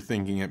where we're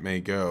thinking it may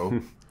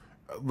go,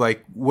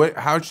 like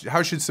how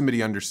should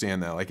somebody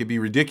understand that? Like, it'd be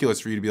ridiculous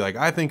for you to be like,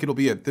 I think it'll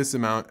be at this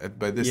amount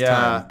by this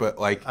time, but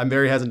like, I'm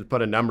very hesitant to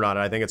put a number on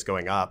it. I think it's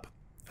going up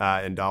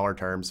in dollar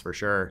terms for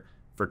sure,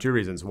 for two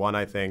reasons. One,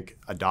 I think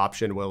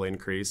adoption will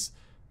increase.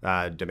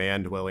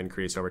 Demand will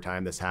increase over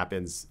time. This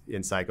happens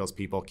in cycles.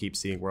 People keep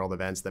seeing world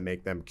events that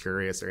make them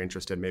curious or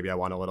interested. Maybe I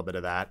want a little bit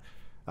of that.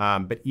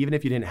 But even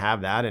if you didn't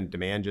have that and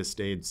demand just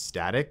stayed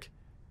static,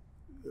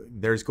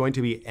 there's going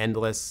to be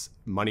endless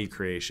money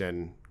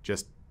creation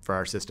just for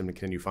our system to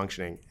continue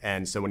functioning.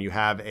 And so when you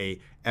have a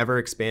ever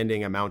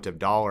expanding amount of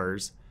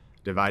dollars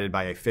divided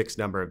by a fixed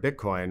number of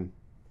Bitcoin,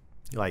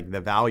 like,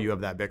 the value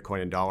of that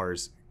Bitcoin in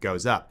dollars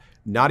goes up.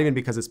 Not even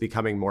because it's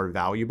becoming more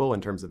valuable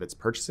in terms of its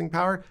purchasing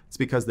power, it's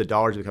because the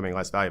dollars are becoming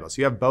less valuable.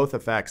 So you have both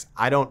effects.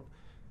 I don't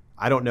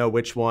know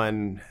which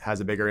one has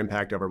a bigger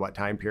impact over what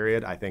time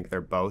period. I think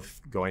they're both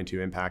going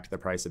to impact the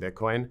price of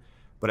Bitcoin.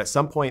 But at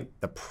some point,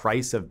 the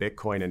price of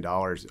Bitcoin in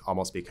dollars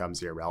almost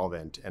becomes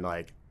irrelevant. And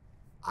like,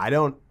 I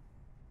don't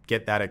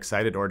get that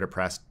excited or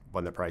depressed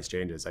when the price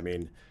changes. I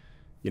mean,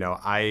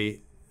 I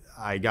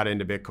got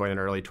into Bitcoin in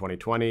early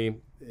 2020.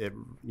 It,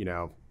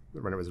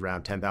 when it was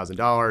around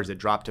 $10,000, it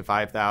dropped to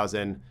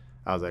 $5,000.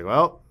 I was like,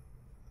 well,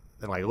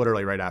 and like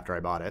literally right after I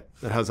bought it.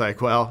 And I was like,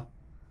 well,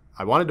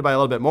 I wanted to buy a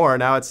little bit more.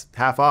 Now it's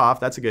half off.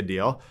 That's a good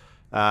deal.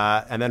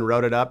 And then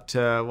wrote it up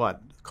to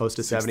what? Close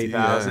to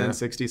 70,000,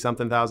 60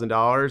 something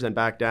 $1,000 and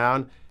back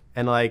down.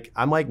 And like,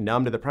 I'm like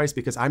numb to the price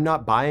because I'm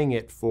not buying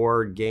it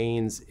for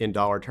gains in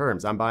dollar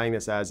terms. I'm buying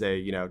this as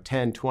a,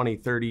 10, 20,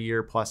 30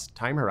 year plus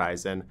time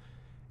horizon.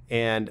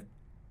 And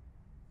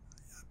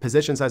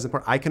position size is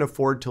important. I can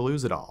afford to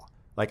lose it all.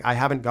 Like, I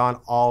haven't gone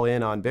all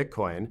in on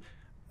Bitcoin,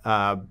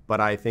 but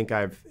I think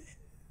I've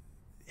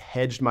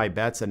hedged my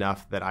bets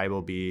enough that I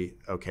will be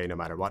okay no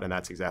matter what. And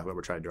that's exactly what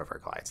we're trying to do for our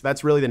clients.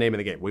 That's really the name of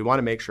the game. We want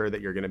to make sure that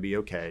you're going to be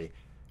okay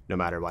no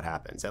matter what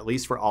happens, at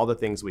least for all the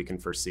things we can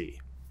foresee.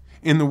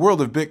 In the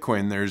world of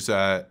Bitcoin, there's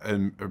a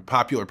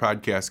popular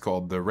podcast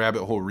called The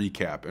Rabbit Hole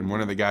Recap. And one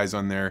of the guys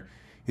on there,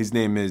 his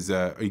name is,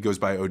 he goes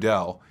by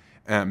Odell.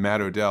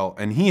 Matt Odell,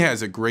 and he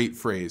has a great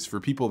phrase for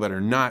people that are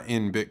not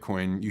in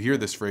Bitcoin. You hear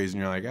this phrase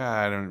and you're like,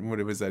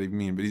 what does that even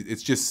mean? But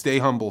it's just stay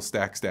humble,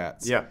 stack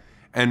stats. Yeah.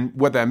 And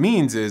what that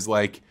means is,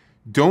 like,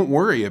 don't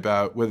worry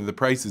about whether the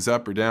price is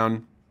up or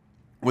down,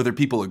 whether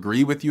people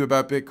agree with you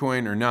about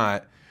Bitcoin or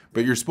not,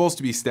 but you're supposed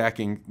to be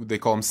stacking, they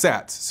call them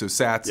sats. So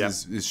sats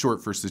is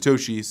short for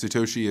Satoshi.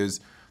 Satoshi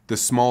is the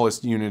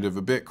smallest unit of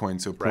a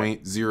Bitcoin. So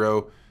 0.070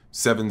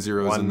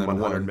 zeros and then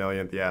 100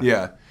 millionth. Yeah.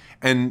 Yeah.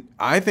 And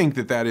I think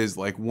that is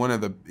like one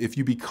of the, if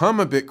you become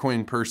a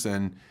Bitcoin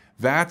person,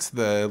 that's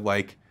the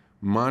like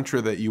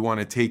mantra that you want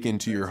to take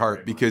into your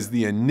heart, because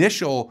the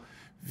initial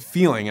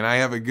feeling, and I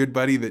have a good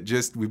buddy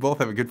that we both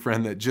have a good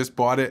friend that just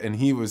bought it, and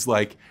he was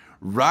like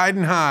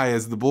riding high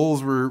as the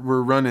bulls were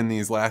running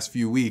these last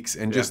few weeks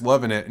and just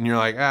loving it. And you're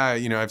like,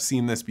 I've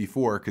seen this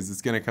before because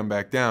it's going to come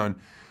back down.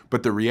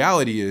 But the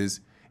reality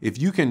is,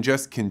 if you can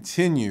just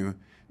continue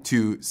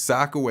to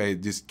sock away,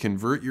 just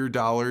convert your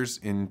dollars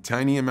in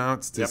tiny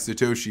amounts to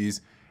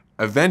Satoshis,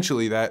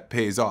 eventually that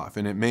pays off.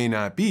 And it may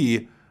not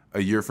be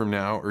a year from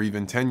now or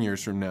even 10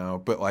 years from now,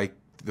 but like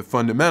the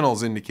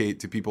fundamentals indicate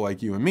to people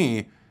like you and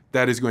me,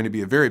 that is going to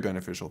be a very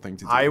beneficial thing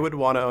to do. I would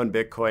want to own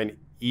Bitcoin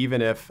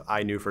even if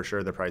I knew for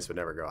sure the price would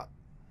never go up.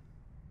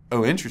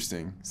 Oh,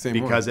 interesting.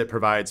 Because it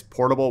provides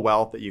portable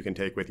wealth that you can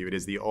take with you. It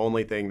is the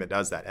only thing that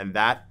does that. And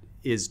that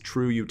is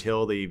true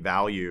utility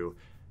value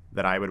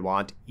that I would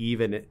want.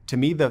 Even to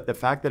me, the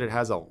fact that it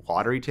has a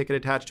lottery ticket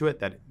attached to it,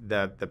 that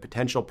the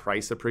potential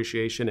price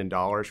appreciation in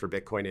dollars for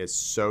Bitcoin is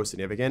so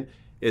significant,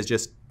 is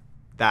just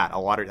that, a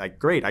lottery. Like,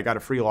 great, I got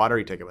a free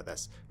lottery ticket with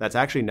this. That's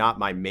actually not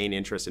my main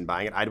interest in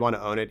buying it. I'd want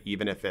to own it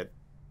even if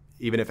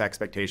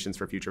expectations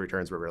for future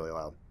returns were really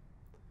low.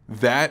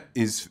 That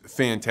is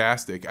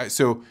fantastic.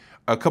 So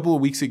a couple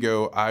of weeks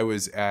ago, I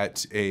was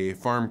at a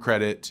farm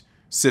credit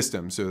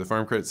system. So the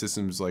Farm Credit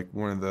System is like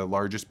one of the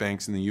largest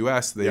banks in the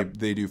U.S. They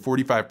do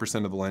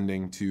 45% of the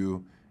lending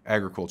to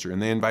agriculture.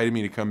 And they invited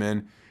me to come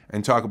in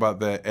and talk about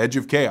the edge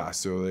of chaos.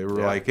 So they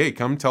were like, hey,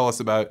 come tell us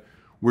about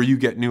where you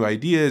get new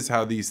ideas,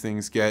 how these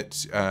things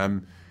get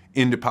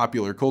into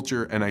popular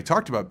culture. And I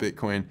talked about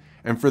Bitcoin.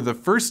 And for the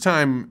first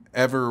time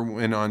ever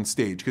when on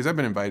stage, because I've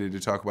been invited to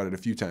talk about it a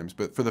few times,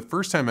 but for the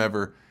first time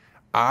ever,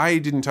 I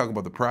didn't talk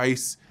about the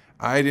price.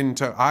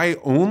 I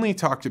only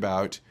talked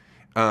about...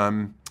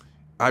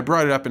 I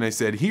brought it up and I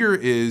said, here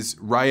is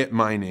Riot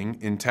Mining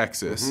in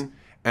Texas. Mm-hmm.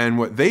 And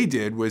what they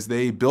did was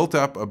they built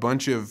up a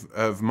bunch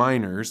of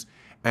miners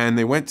And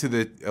they went to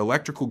the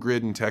electrical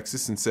grid in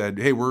Texas and said,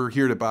 hey, we're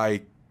here to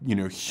buy,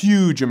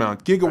 huge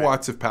amount,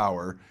 gigawatts of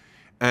power,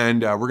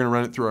 and we're going to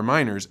run it through our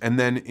miners. And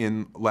then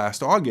in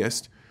last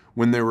August,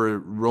 when there were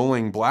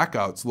rolling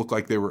blackouts, looked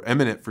like they were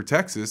imminent for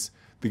Texas,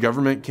 the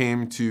government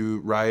came to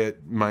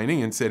Riot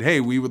Mining and said, hey,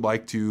 we would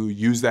like to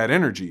use that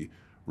energy.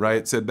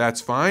 Riot said,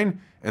 that's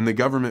fine. And the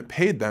government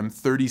paid them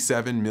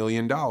 $37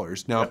 million.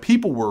 Now,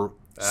 people were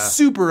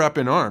super up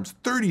in arms.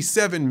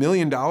 $37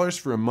 million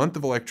for a month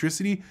of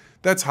electricity,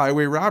 that's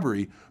highway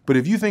robbery. But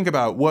if you think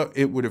about what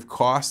it would have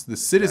cost the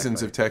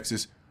citizens of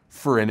Texas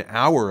for an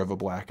hour of a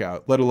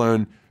blackout, let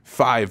alone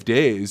 5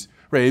 days,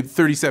 right?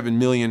 37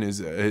 million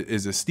is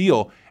a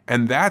steal.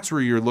 And that's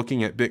where you're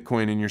looking at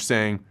Bitcoin and you're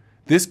saying,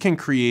 this can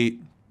create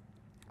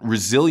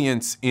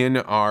resilience in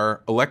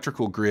our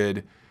electrical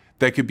grid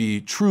that could be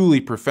truly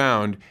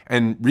profound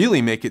and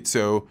really make it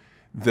so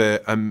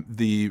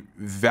the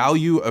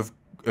value of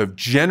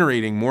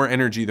generating more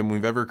energy than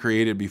we've ever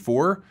created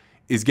before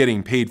is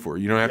getting paid for.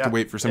 You don't have to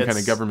wait for some kind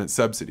of government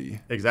subsidy.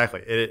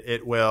 Exactly.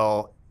 It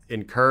will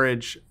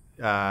encourage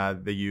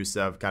the use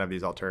of kind of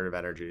these alternative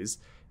energies.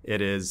 It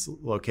is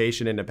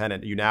location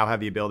independent. You now have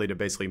the ability to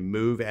basically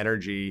move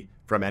energy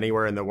from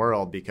anywhere in the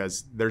world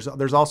because there's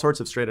all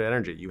sorts of straight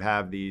energy. You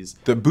have these.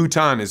 The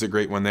Bhutan is a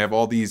great one. They have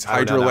all these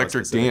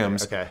hydroelectric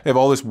dams. Okay. They have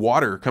all this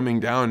water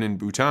coming down in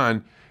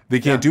Bhutan. They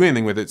can't do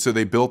anything with it, so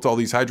they built all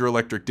these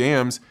hydroelectric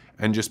dams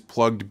and just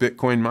plugged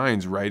Bitcoin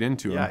mines right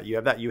into them. Yeah, you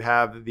have that. You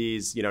have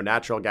these,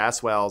 natural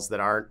gas wells that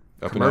aren't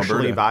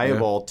commercially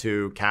viable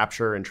to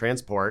capture and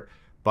transport,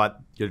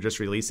 but you're just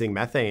releasing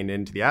methane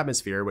into the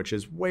atmosphere, which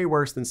is way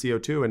worse than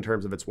CO2 in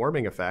terms of its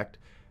warming effect.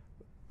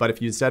 But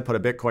if you instead put a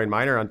Bitcoin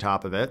miner on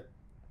top of it,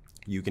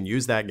 you can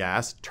use that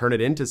gas, turn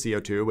it into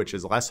CO2, which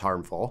is less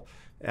harmful,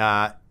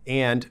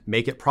 and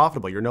make it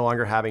profitable. You're no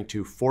longer having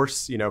to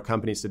force,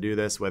 companies to do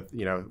this with,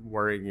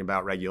 worrying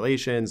about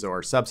regulations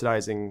or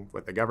subsidizing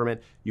with the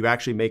government. You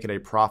actually make it a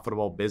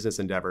profitable business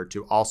endeavor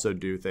to also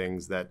do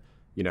things that,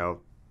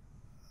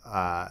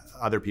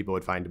 other people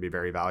would find to be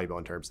very valuable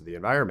in terms of the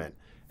environment.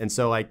 And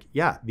so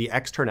the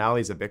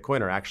externalities of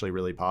Bitcoin are actually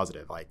really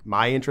positive. Like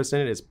my interest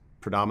in it is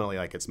predominantly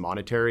its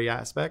monetary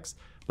aspects,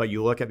 but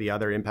you look at the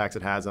other impacts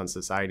it has on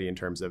society in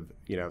terms of,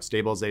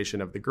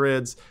 stabilization of the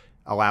grids,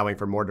 allowing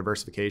for more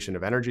diversification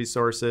of energy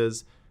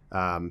sources,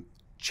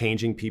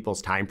 changing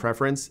people's time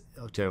preference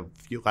to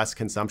less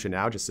consumption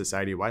now, just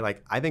society-wide.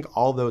 I think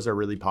all those are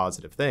really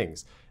positive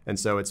things. And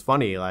so it's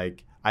funny,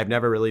 I've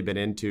never really been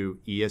into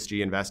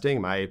ESG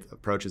investing. My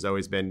approach has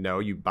always been, no,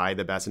 you buy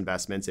the best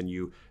investments and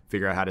you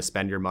figure out how to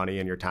spend your money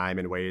and your time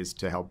in ways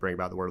to help bring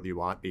about the world you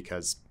want,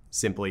 because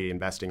simply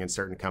investing in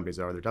certain companies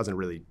or other doesn't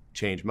really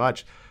change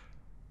much.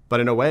 But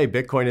in a way,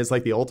 Bitcoin is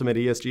like the ultimate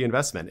ESG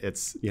investment.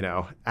 It's,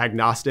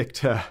 agnostic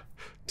to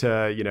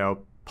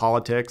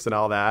politics and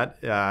all that.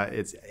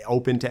 It's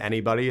open to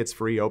anybody. It's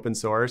free, open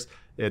source.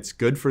 It's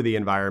good for the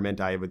environment,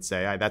 I would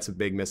say. That's a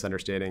big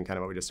misunderstanding, kind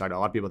of what we just talked about.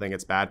 A lot of people think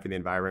it's bad for the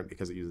environment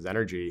because it uses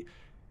energy.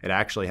 It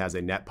actually has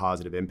a net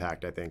positive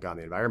impact, I think, on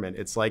the environment.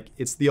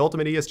 It's the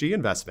ultimate ESG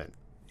investment.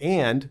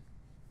 And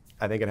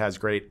I think it has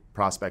great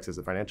prospects as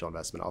a financial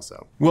investment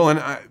also. Well,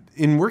 and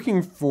in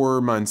working for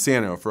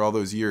Monsanto for all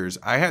those years,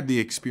 I had the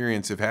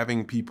experience of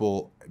having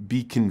people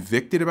be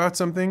convicted about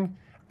something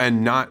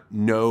and not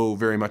know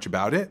very much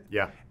about it.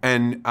 Yeah.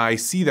 And I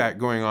see that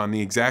going on, the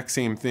exact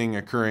same thing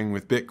occurring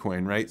with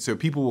Bitcoin, right? So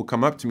people will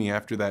come up to me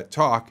after that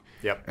talk,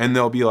 and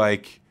they'll be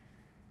like,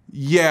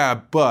 yeah,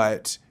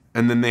 but,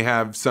 and then they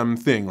have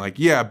something like,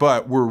 yeah,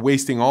 but we're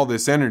wasting all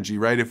this energy,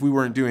 right? If we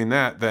weren't doing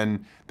that,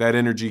 then that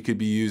energy could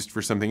be used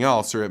for something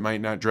else, or it might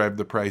not drive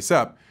the price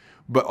up.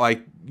 But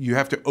you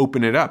have to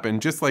open it up.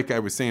 And just like I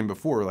was saying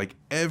before,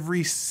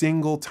 every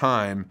single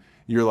time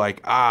you're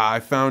like, I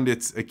found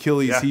its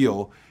Achilles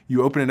heel,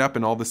 you open it up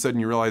and all of a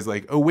sudden you realize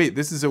oh wait,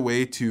 this is a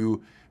way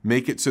to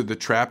make it so the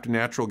trapped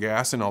natural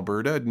gas in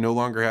Alberta no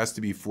longer has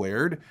to be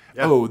flared.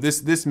 Yeah. Oh,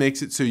 this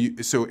makes it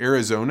so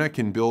Arizona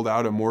can build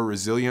out a more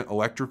resilient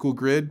electrical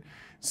grid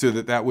so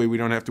that way we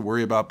don't have to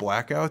worry about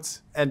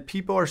blackouts. And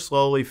people are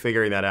slowly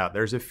figuring that out.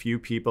 There's a few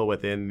people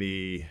within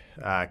the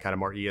kind of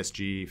more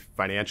ESG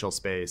financial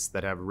space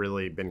that have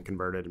really been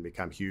converted and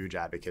become huge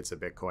advocates of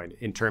Bitcoin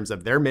in terms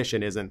of their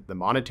mission isn't the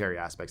monetary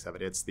aspects of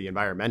it, it's the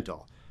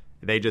environmental.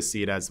 They just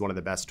see it as one of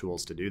the best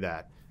tools to do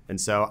that. And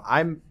so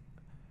I'm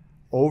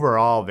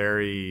overall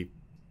very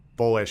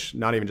bullish,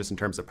 not even just in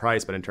terms of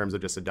price, but in terms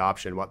of just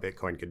adoption, what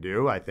Bitcoin could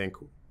do. I think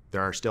there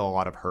are still a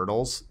lot of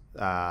hurdles.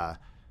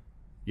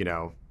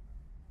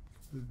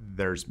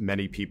 There's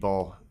many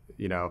people,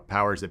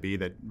 powers that be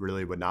that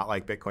really would not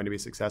like Bitcoin to be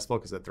successful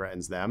because it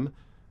threatens them.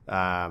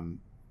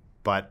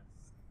 But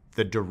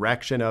the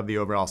direction of the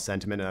overall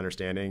sentiment and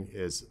understanding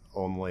is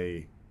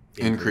only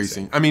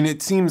increasing. I mean,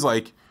 it seems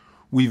like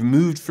we've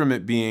moved from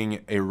it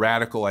being a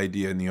radical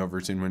idea in the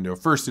Overton window,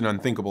 first an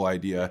unthinkable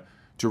idea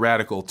to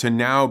radical, to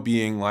now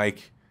being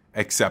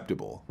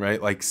acceptable,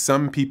 right?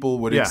 Some people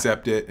would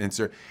accept it.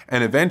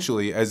 And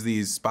eventually, as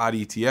these spot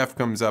ETF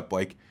comes up,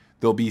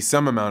 there'll be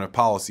some amount of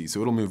policy.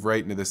 So it'll move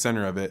right into the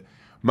center of it.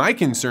 My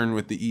concern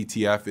with the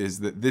ETF is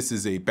that this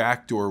is a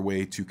backdoor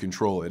way to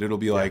control it. It'll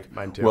be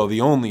mine too. well, the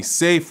only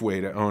safe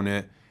way to own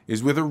it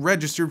is with a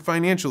registered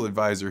financial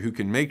advisor who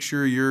can make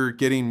sure you're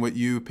getting what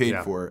you paid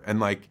for.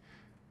 And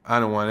I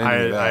don't want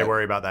any of that. I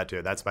worry about that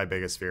too. That's my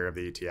biggest fear of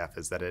the ETF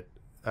is that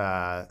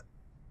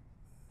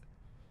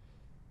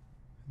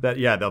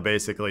they'll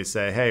basically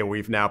say, hey,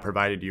 we've now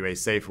provided you a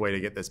safe way to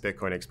get this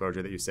Bitcoin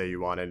exposure that you say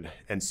you wanted.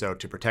 And so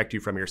to protect you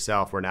from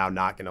yourself, we're now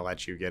not going to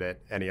let you get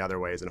it any other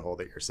ways and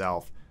hold it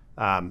yourself.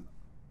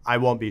 I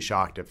won't be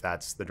shocked if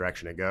that's the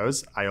direction it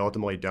goes. I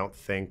ultimately don't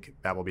think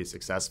that will be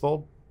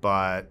successful,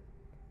 but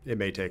it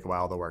may take a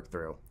while to work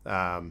through.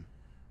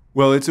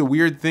 Well, it's a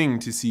weird thing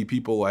to see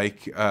people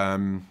like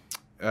Jamie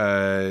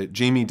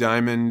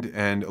Dimon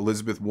and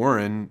Elizabeth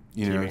Warren,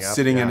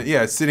 sitting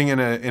in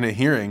a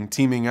hearing,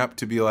 teaming up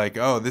to be like,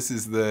 oh, this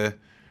is the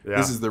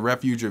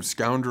refuge of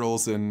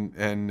scoundrels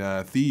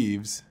and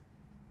thieves.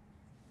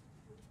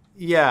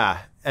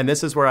 Yeah, and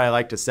this is where I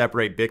like to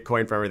separate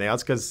Bitcoin from everything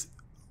else, because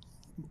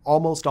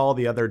almost all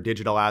the other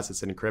digital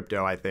assets in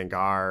crypto, I think,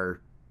 are.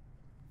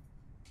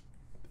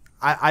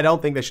 I don't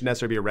think they should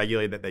necessarily be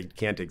regulated that they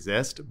can't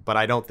exist, but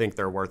I don't think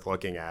they're worth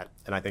looking at,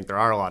 and I think there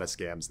are a lot of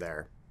scams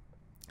there.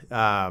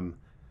 But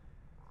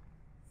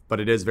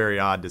it is very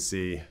odd to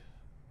see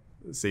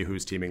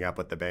who's teaming up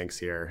with the banks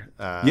here.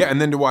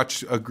 And then to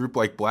watch a group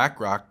like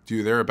BlackRock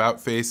do their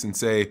about face and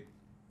say,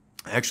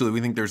 actually,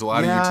 we think there's a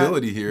lot of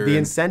utility here. The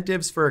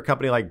incentives for a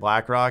company like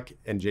BlackRock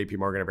and JP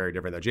Morgan are very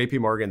different, though.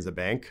 JP Morgan's a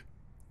bank.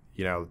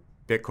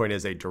 Bitcoin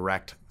is a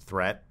direct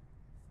threat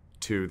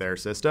to their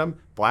system.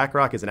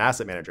 BlackRock is an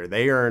asset manager.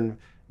 They earn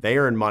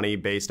money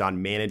based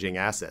on managing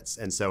assets.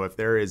 And so if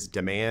there is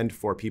demand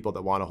for people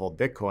that want to hold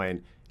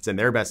Bitcoin, it's in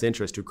their best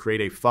interest to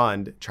create a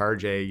fund,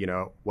 charge a,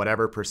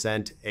 whatever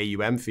percent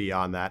AUM fee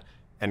on that,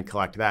 and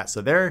collect that.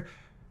 So they're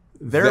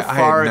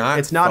far.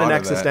 It's not an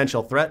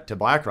existential threat to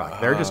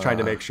BlackRock. They're just trying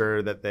to make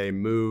sure that they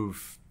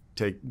move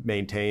to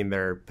maintain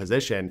their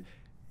position.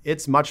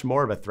 It's much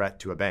more of a threat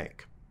to a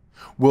bank.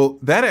 Well,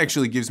 that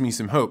actually gives me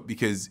some hope,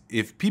 because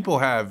if people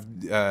have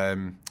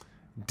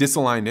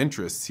disaligned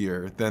interests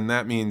here, then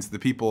that means the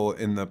people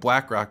in the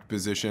BlackRock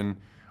position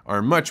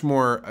are much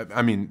more.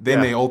 I mean, they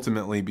may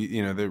ultimately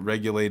be, they're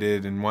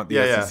regulated and want the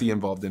SEC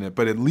involved in it,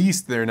 but at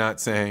least they're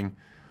not saying,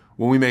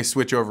 well, we may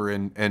switch over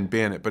and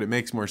ban it. But it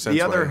makes more sense.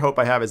 The other hope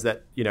I have is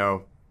that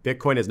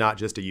Bitcoin is not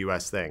just a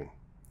U.S. thing,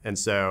 and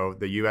so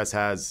the U.S.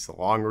 has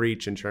long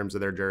reach in terms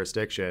of their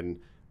jurisdiction.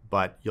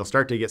 But you'll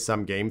start to get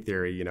some game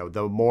theory.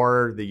 The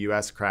more the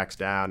U.S. cracks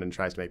down and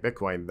tries to make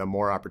Bitcoin, the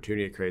more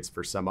opportunity it creates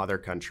for some other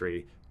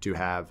country to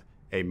have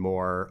a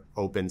more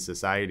open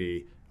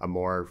society, a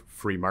more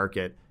free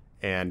market,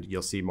 and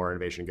you'll see more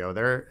innovation go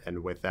there.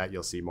 And with that,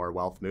 you'll see more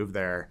wealth move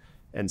there.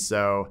 And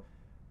so,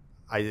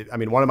 I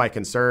mean, one of my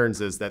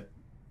concerns is that,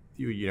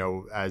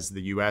 as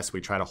the U.S.,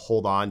 we try to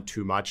hold on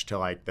too much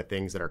to the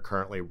things that are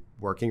currently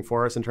working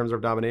for us in terms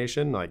of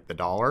domination, like the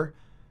dollar,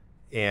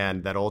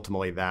 and that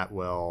ultimately that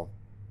will,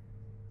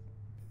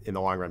 in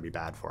the long run, be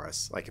bad for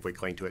us. If we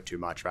cling to it too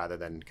much rather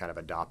than kind of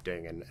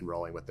adopting and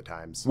rolling with the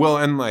times. Well,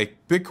 and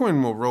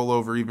Bitcoin will roll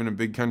over even a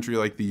big country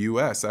like the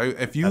U.S.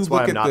 That's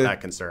why I'm not that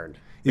concerned.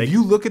 If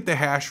you look at the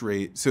hash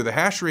rate, so the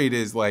hash rate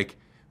is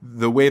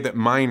the way that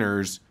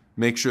miners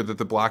make sure that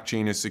the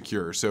blockchain is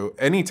secure. So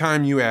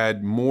anytime you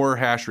add more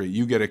hash rate,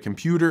 you get a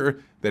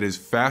computer that is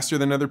faster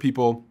than other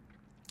people.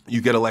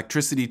 You get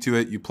electricity to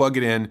it, you plug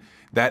it in,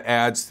 that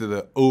adds to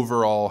the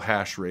overall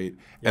hash rate.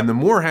 Yep. And the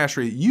more hash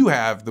rate you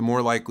have, the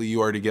more likely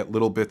you are to get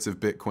little bits of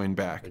Bitcoin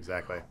back.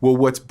 Exactly. Well,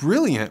 what's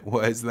brilliant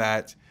was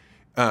that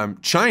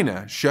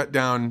China shut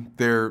down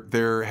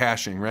their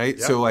hashing, right?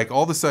 Yep. So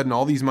all of a sudden,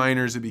 all these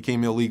miners, it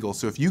became illegal.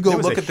 So if you go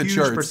look at the charts,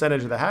 a huge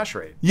percentage of the hash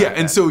rate. Yeah,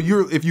 and so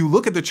if you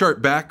look at the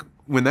chart back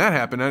when that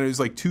happened, and it was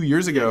 2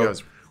 years ago, it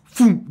goes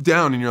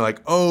down, and you're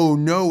like, oh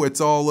no,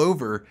 it's all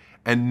over.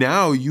 And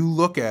now you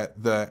look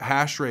at the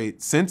hash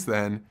rate since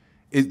then,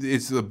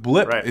 it's a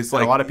blip. Right. It's a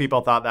lot of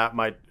people thought that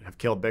might have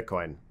killed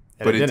Bitcoin,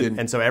 but it didn't.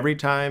 And so every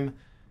time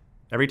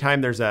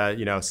there's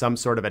some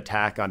sort of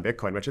attack on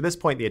Bitcoin, which at this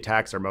point the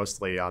attacks are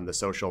mostly on the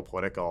social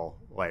political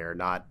layer,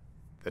 not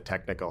the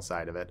technical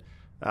side of it,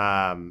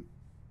 and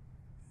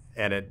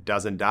it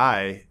doesn't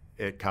die,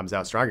 it comes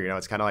out stronger.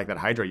 It's kind of like that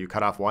Hydra. You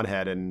cut off one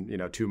head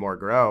and two more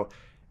grow.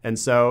 And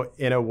so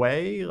in a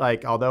way,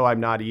 although I'm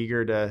not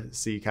eager to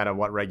see kind of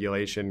what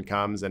regulation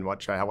comes and what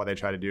they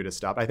try to do to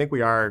stop, I think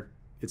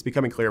it's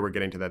becoming clear we're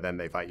getting to the then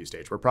they fight you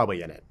stage. We're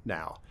probably in it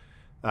now.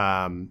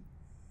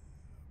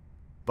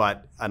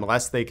 But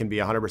unless they can be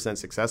 100%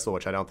 successful,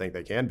 which I don't think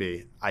they can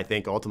be, I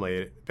think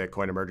ultimately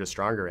Bitcoin emerges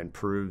stronger and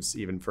proves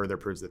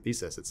the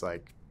thesis. It's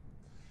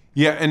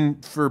yeah,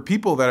 and for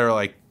people that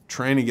are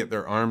trying to get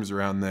their arms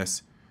around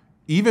this,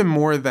 even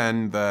more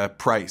than the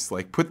price,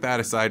 put that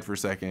aside for a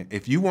second.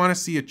 If you want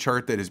to see a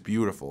chart that is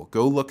beautiful,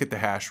 go look at the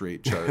hash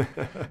rate chart.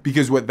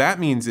 Because what that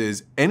means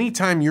is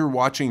anytime you're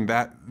watching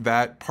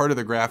that part of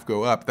the graph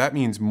go up, that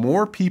means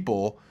more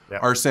people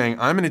are saying,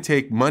 I'm going to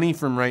take money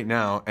from right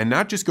now and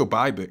not just go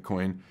buy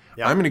Bitcoin.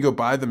 I'm going to go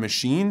buy the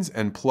machines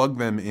and plug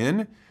them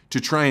in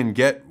to try and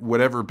get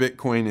whatever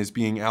Bitcoin is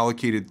being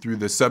allocated through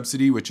the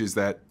subsidy, which is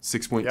that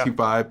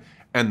 6.25,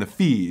 and the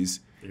fees.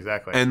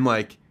 Exactly. And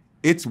like,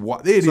 there's two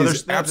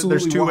ways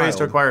to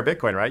wild. acquire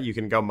Bitcoin, right? You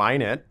can go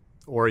mine it,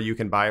 or you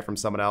can buy it from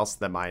someone else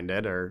that mined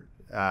it,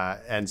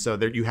 and so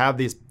there you have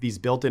these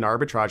built-in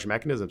arbitrage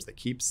mechanisms that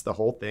keeps the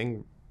whole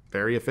thing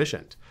very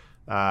efficient.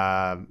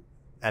 And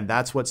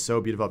that's what's so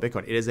beautiful about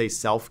Bitcoin. It is a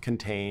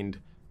self-contained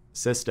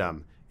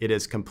system. It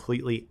is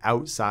completely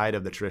outside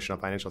of the traditional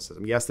financial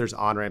system. Yes, there's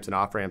on-ramps and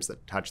off-ramps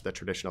that touch the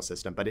traditional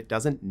system, but it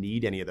doesn't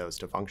need any of those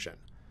to function.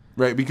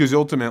 Right, because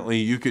ultimately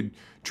you could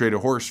trade a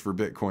horse for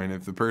Bitcoin.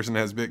 If the person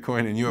has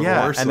Bitcoin and you have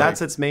a horse. And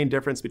that's its main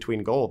difference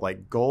between gold.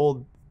 Like,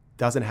 gold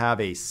doesn't have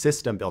a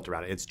system built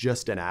around it. It's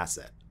just an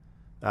asset.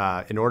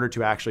 In order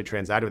to actually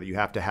transact with it, you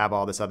have to have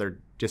all this other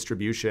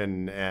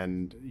distribution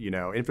and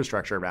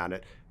infrastructure around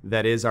it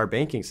that is our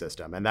banking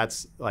system. And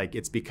that's like,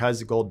 it's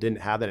because gold didn't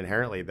have that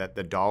inherently that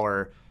the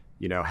dollar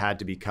had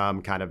to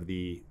become kind of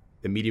the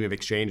medium of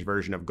exchange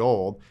version of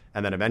gold.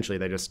 And then eventually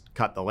they just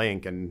cut the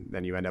link, and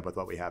then you end up with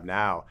what we have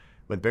now.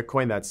 With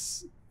Bitcoin,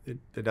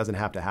 it doesn't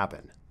have to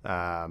happen.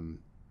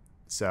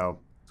 So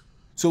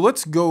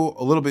let's go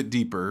a little bit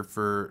deeper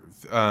for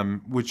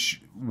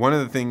which one of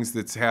the things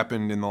that's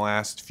happened in the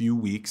last few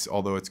weeks,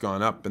 although it's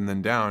gone up and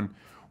then down,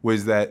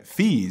 was that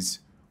fees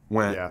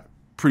went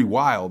pretty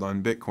wild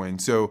on Bitcoin.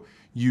 So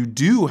you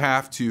do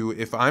have to,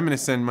 if I'm going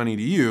to send money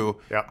to you,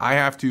 I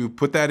have to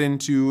put that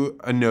into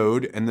a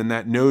node, and then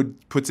that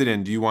node puts it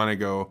in. Do you want to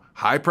go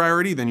high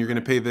priority? Then you're going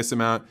to pay this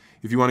amount.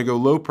 If you want to go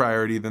low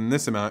priority, then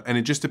this amount. And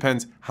it just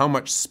depends how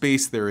much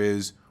space there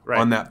is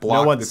on that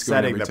block. No one's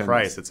setting the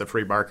price. It's a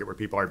free market where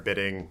people are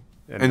bidding.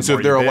 And so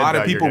there are a lot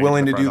of people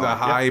willing to do the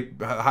high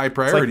priority.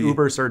 It's like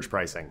Uber surge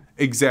pricing.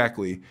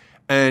 Exactly.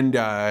 And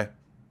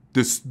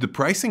the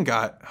pricing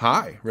got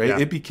high, right? Yeah.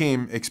 It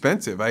became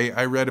expensive.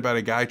 I read about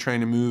a guy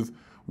trying to move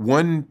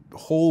one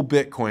whole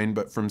Bitcoin,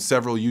 but from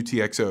several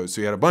UTXOs.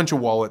 So he had a bunch of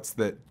wallets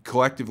that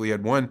collectively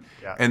had one,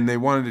 and they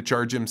wanted to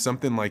charge him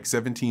something like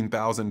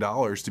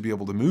 $17,000 to be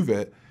able to move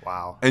it.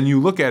 Wow. And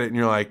you look at it and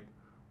you're like,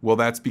 well,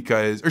 that's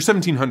because, or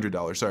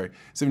 $1,700, sorry,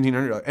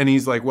 $1,700. And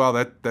he's like, well,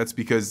 that's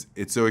because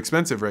it's so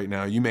expensive right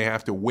now. You may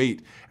have to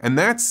wait. And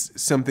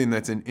that's something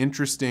that's an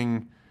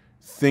interesting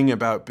thing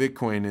about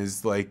Bitcoin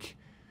is like,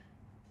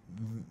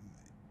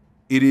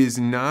 it is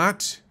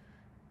not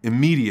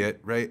immediate,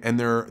 right? And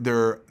there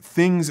are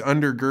things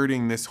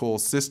undergirding this whole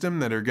system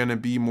that are going to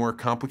be more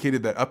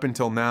complicated that up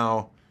until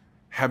now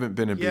haven't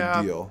been a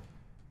big deal.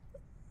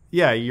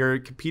 Yeah, you're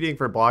competing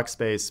for block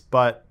space,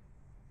 but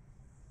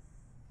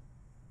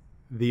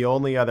the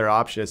only other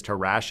option is to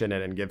ration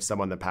it and give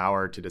someone the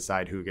power to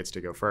decide who gets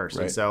to go first.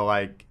 Right. And so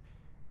like,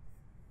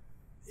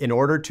 in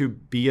order to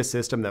be a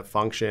system that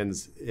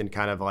functions in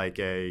kind of like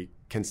a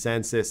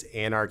consensus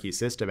anarchy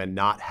system and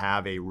not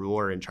have a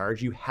ruler in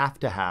charge, you have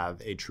to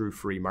have a true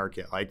free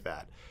market like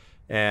that.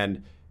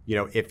 And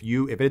if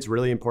it's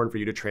really important for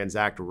you to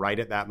transact right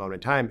at that moment in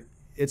time,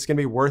 it's going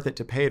to be worth it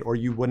to pay it, or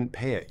you wouldn't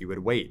pay it. You would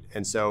wait.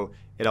 And so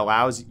it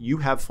allows you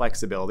have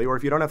flexibility, or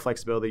if you don't have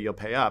flexibility, you'll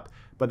pay up.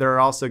 But there are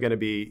also going to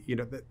be,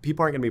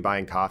 people aren't going to be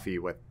buying coffee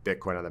with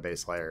Bitcoin on the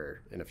base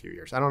layer in a few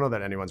years. I don't know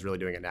that anyone's really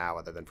doing it now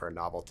other than for a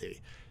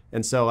novelty.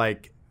 And so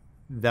like,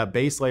 the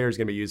base layer is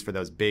going to be used for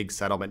those big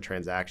settlement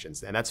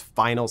transactions. And that's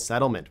final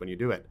settlement when you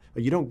do it.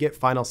 But you don't get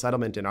final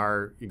settlement in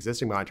our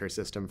existing monetary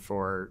system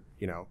for,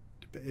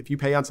 if you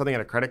pay on something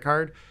on a credit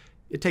card,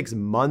 it takes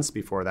months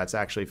before that's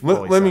actually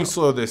fully Let me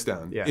slow this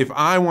down. Yeah. If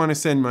I want to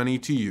send money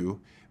to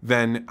you,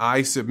 then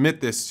I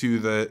submit this to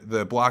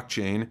the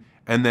blockchain.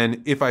 And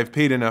then if I've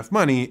paid enough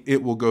money,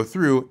 it will go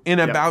through in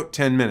about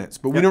 10 minutes.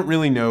 But we don't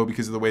really know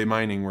because of the way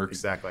mining works.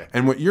 Exactly.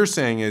 And what you're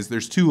saying is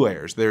there's two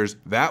layers. There's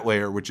that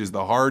layer, which is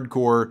the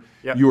hardcore,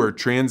 you are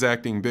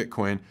transacting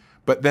Bitcoin.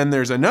 But then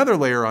there's another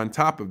layer on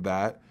top of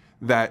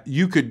that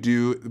you could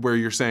do where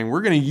you're saying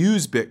we're going to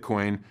use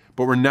Bitcoin,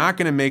 but we're not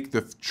going to make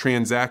the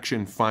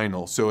transaction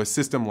final. So a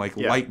system like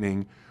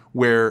Lightning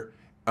where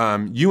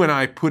you and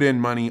I put in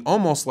money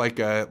almost like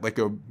a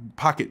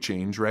pocket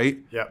change, right?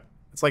 Yep.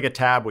 It's like a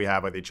tab we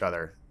have with each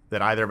other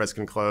that either of us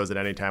can close at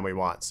any time we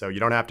want. So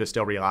you don't have to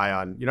still you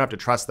don't have to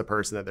trust the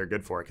person that they're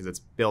good for because it's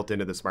built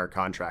into the smart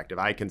contract. If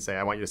I can say,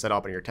 I want you to set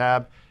up on your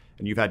tab,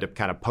 and you've had to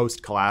kind of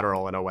post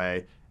collateral in a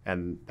way,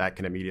 and that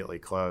can immediately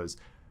close.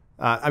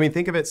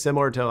 Think of it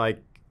similar to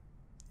like,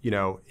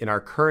 in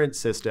our current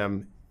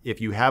system, if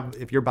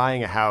you're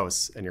buying a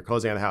house and you're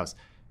closing on the house,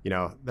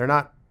 they're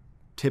not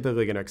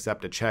typically going to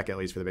accept a check, at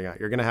least for the big amount.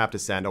 You're going to have to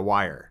send a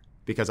wire.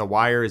 Because a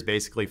wire is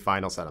basically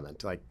final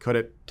settlement. Like, could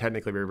it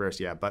technically be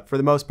reversed? Yeah, but for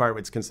the most part,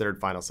 it's considered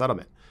final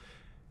settlement.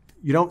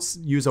 You don't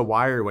use a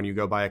wire when you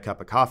go buy a cup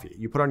of coffee.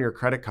 You put on your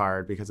credit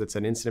card because it's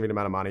an insignificant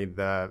amount of money.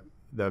 The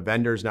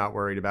vendor's not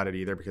worried about it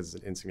either because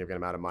it's an insignificant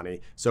amount of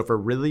money. So for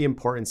really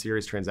important,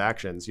 serious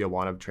transactions, you'll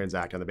want to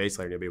transact on the base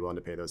layer and you'll be willing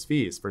to pay those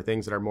fees. For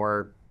things that are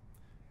more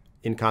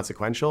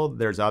inconsequential,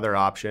 there's other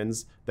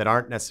options that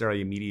aren't necessarily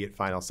immediate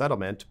final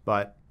settlement,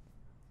 but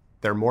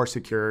they're more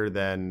secure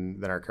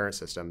than our current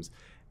systems.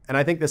 And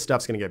I think this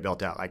stuff's going to get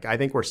built out. Like, I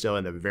think we're still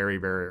in the very,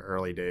 very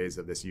early days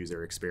of this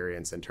user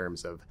experience in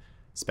terms of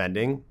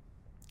spending.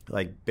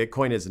 Like,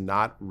 Bitcoin is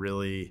not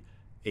really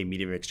a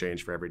medium of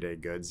exchange for everyday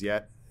goods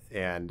yet,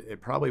 and it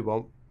probably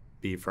won't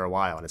be for a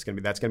while. And that's going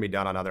to be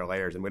done on other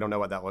layers, and we don't know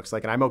what that looks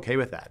like. And I'm okay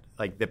with that.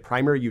 Like, the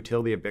primary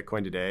utility of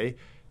Bitcoin today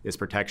is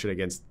protection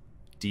against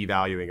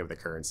devaluing of the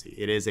currency.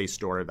 It is a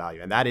store of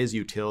value, and that is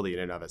utility in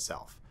and of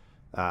itself.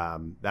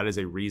 That is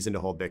a reason to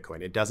hold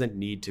Bitcoin. It doesn't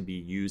need to be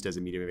used as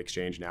a medium of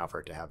exchange now for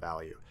it to have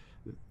value.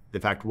 The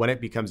fact when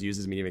it becomes used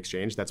as a medium of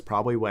exchange, that's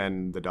probably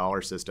when the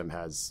dollar system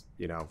has,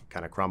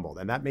 kind of crumbled,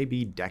 and that may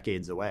be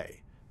decades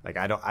away. Like,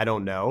 I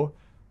don't know.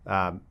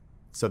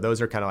 So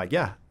those are kind of like,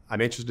 yeah,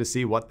 I'm interested to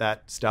see what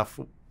that stuff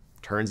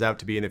turns out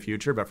to be in the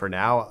future. But for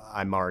now,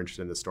 I'm more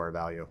interested in the store of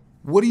value.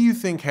 What do you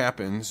think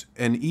happens?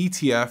 An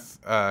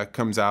ETF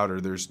comes out,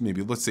 or there's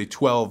maybe, let's say,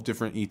 12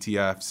 different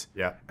ETFs.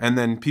 Yeah. And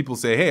then people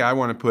say, hey, I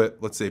want to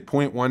put, let's say,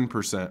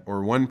 0.1%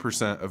 or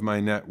 1% of my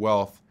net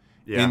wealth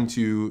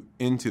into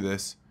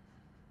this.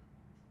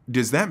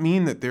 Does that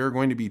mean that they're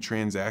going to be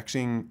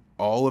transacting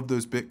all of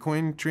those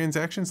Bitcoin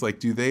transactions? Like,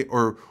 do they,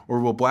 or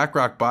will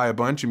BlackRock buy a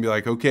bunch and be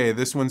like, okay,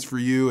 this one's for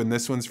you and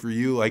this one's for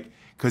you? Like,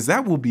 because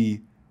that will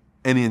be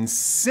an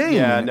insane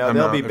amount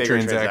there'll be of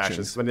bigger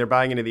transactions. When they're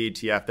buying into the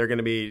ETF, they're going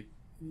to be,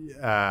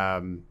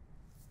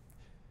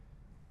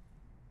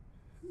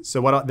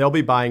 they'll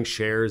be buying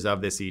shares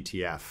of this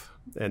ETF.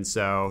 And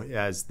so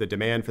as the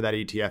demand for that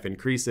ETF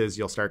increases,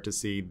 you'll start to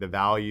see the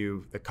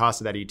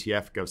cost of that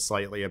ETF go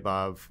slightly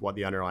above what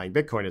the underlying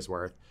Bitcoin is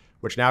worth,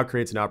 which now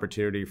creates an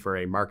opportunity for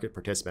a market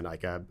participant,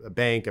 like a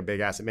bank, a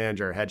big asset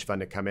manager, a hedge fund,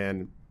 to come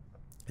in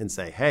and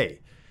say, hey,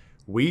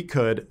 we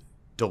could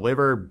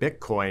deliver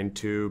Bitcoin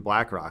to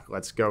BlackRock.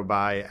 Let's go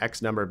buy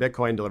X number of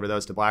Bitcoin, deliver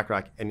those to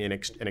BlackRock, and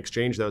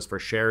exchange those for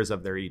shares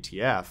of their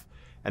ETF.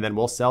 And then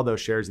we'll sell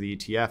those shares of the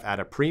ETF at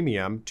a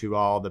premium to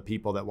all the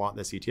people that want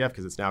this ETF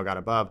because it's now got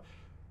above,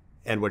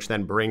 and which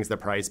then brings the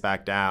price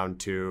back down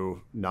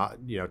to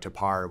to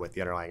par with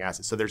the underlying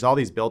assets. So there's all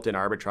these built-in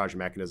arbitrage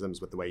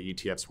mechanisms with the way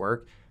ETFs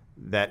work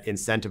that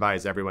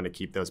incentivize everyone to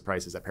keep those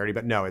prices at parity.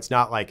 But no, it's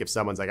not like if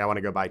someone's like, I want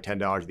to go buy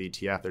 $10 of the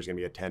ETF, there's going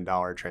to be a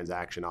 $10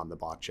 transaction on the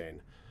blockchain.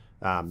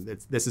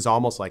 This is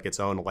almost like its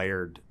own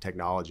layered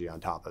technology on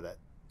top of it.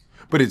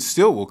 But it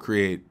still will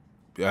create,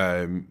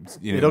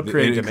 it'll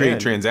create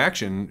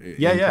transaction.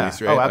 Yeah.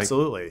 Increase, right? Oh,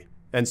 absolutely.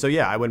 And so,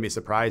 I wouldn't be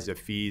surprised if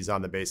fees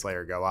on the base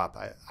layer go up.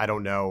 I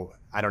don't know.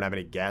 I don't have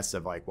any guess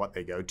of like what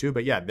they go to,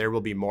 but there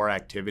will be more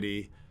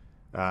activity.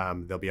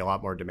 There'll be a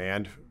lot more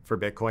demand for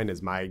Bitcoin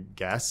is my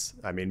guess.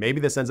 I mean, maybe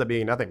this ends up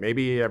being nothing.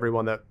 Maybe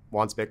everyone that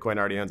wants Bitcoin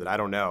already owns it. I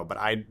don't know. But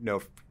I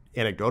know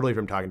anecdotally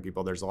from talking to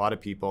people, there's a lot of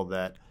people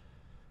that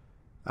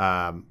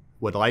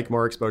would like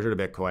more exposure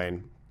to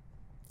Bitcoin.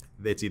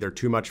 It's either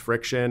too much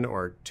friction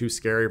or too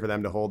scary for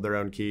them to hold their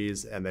own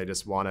keys, and they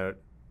just want to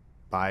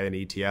buy an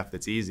ETF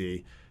that's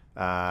easy.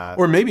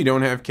 Or maybe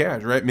don't have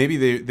cash, right?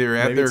 Maybe they're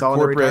at their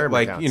corporate,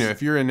 like accounts.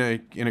 If you're in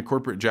a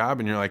corporate job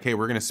and you're like, hey,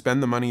 we're going to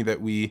spend the money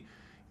that we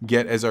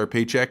get as our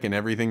paycheck, and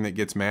everything that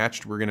gets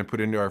matched, we're going to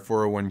put into our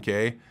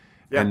 401k.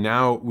 Yeah. And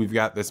now we've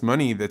got this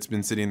money that's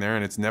been sitting there,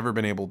 and it's never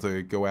been able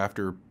to go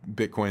after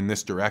Bitcoin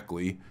this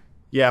directly.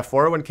 Yeah,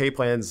 401k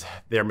plans,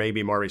 there may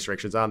be more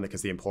restrictions on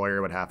because the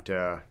employer would have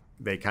to,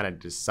 they kind of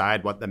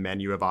decide what the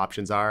menu of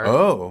options are.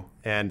 Oh.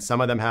 And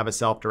some of them have a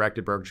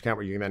self-directed brokerage account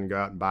where you can then go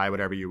out and buy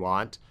whatever you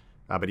want.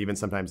 But even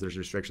sometimes there's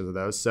restrictions of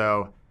those.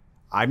 So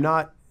I'm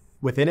not,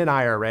 within an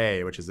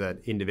IRA, which is an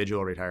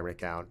individual retirement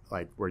account,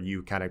 like where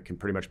you kind of can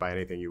pretty much buy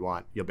anything you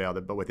want, you'll be able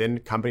to, but within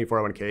company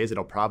 401ks,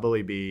 it'll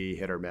probably be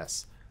hit or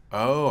miss.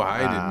 Oh, I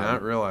did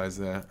not realize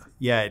that.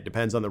 Yeah, it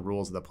depends on the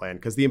rules of the plan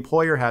because the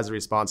employer has a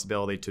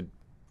responsibility to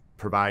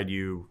provide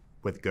you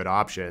with good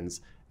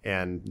options,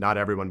 and not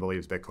everyone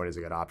believes Bitcoin is a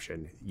good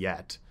option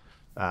yet.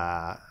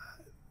 And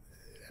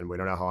we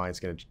don't know how long it's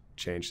going to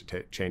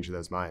change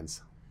those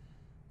minds.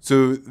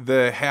 So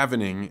the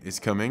halvening is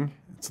coming.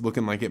 It's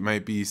looking like it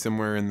might be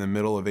somewhere in the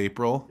middle of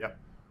April. Yep.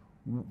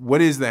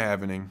 What is the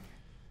halvening?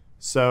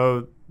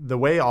 So the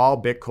way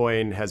all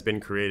Bitcoin has been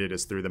created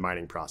is through the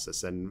mining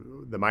process. And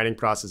the mining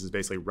process is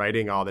basically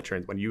writing all the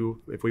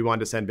if we wanted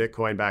to send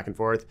Bitcoin back and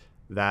forth,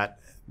 that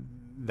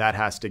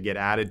has to get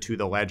added to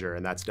the ledger,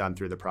 and that's done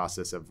through the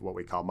process of what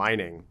we call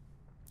mining.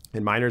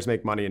 And miners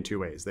make money in two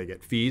ways. They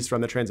get fees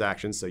from the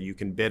transactions, so you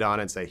can bid on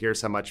and say,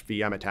 here's how much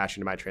fee I'm attaching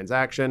to my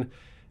transaction,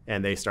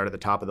 and they start at the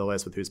top of the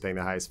list with who's paying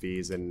the highest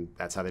fees, and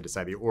that's how they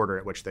decide the order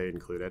at which they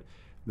include it.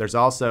 There's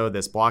also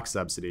this block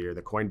subsidy, or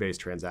the Coinbase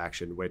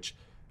transaction, which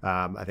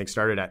I think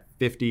started at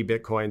 50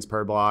 Bitcoins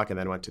per block and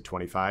then went to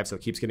 25. So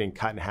it keeps getting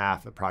cut in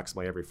half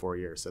approximately every 4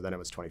 years. So then it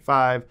was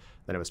 25,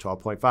 then it was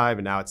 12.5,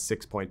 and now it's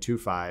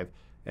 6.25.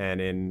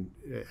 And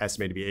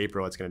estimated to be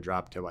April, it's going to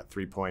drop to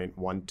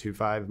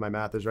 3.125, if my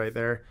math is right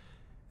there.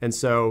 And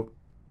so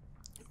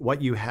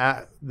what you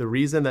have, the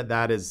reason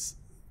that is,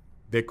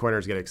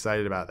 Bitcoiners get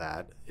excited about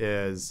that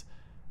is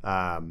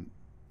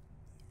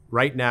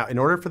right now, in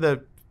order for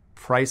the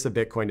price of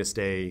Bitcoin to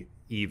stay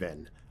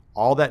even,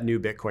 all that new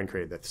Bitcoin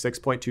created, the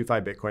 6.25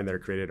 Bitcoin that are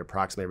created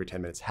approximately every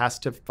 10 minutes, has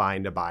to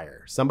find a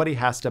buyer. Somebody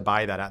has to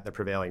buy that at the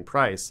prevailing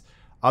price.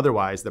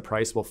 Otherwise, the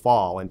price will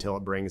fall until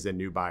it brings in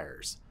new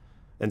buyers.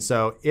 And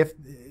so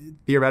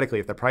theoretically,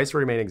 if the price will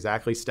remain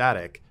exactly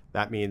static,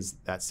 that means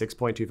that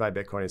 6.25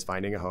 Bitcoin is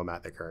finding a home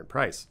at the current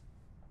price.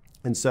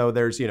 And so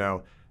there's,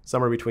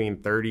 somewhere between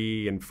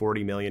 $30 and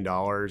 $40 million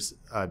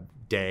a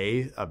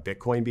day of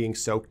Bitcoin being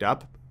soaked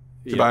up.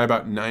 To buy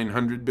about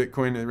 900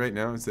 Bitcoin right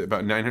now? Is it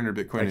about 900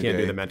 Bitcoin a day? I can't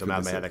do the mental math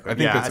in my head. I think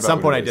that's at some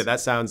point I did.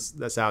 That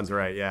sounds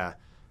right, yeah.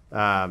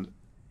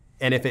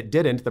 And if it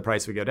didn't, the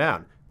price would go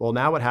down. Well,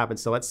 now what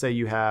happens? So let's say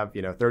you have,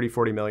 $30,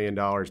 $40 million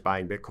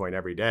buying Bitcoin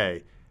every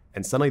day,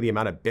 and suddenly the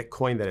amount of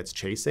Bitcoin that it's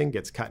chasing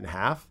gets cut in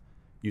half.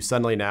 You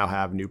suddenly now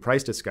have new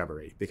price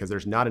discovery because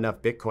there's not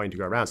enough Bitcoin to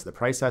go around. So the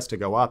price has to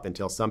go up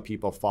until some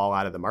people fall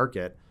out of the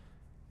market.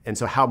 And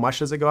so how much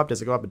does it go up?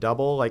 Does it go up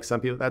double? Like some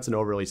people, that's an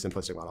overly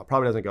simplistic model. It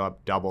probably doesn't go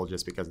up double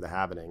just because of the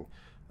halvening.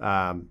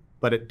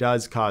 But it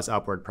does cause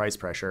upward price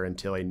pressure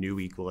until a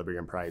new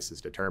equilibrium price is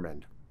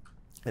determined.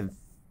 And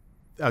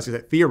I was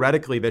going to say,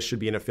 theoretically, this should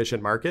be an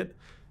efficient market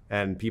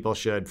and people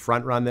should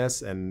front run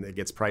this and it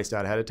gets priced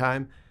out ahead of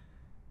time.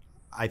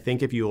 I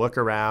think if you look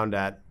around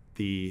at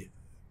the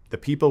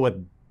people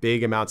with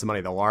big amounts of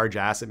money, the large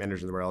asset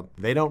managers in the world,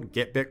 they don't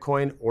get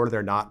Bitcoin or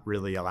they're not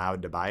really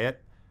allowed to buy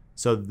it.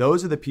 So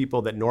those are the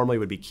people that normally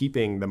would be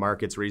keeping the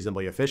markets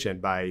reasonably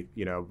efficient by,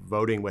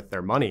 voting with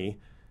their money.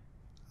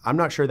 I'm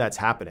not sure that's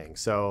happening.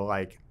 So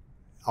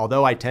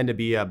although I tend to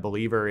be a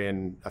believer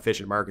in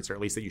efficient markets, or at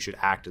least that you should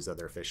act as though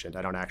they're efficient,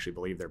 I don't actually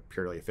believe they're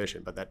purely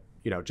efficient, but that,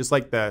 just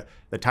like the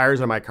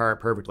tires on my car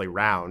aren't perfectly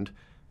round,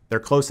 they're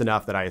close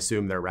enough that I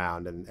assume they're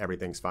round and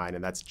everything's fine.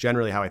 And that's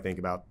generally how I think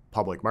about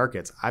public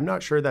markets. I'm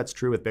not sure that's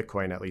true with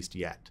Bitcoin, at least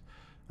yet.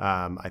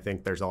 I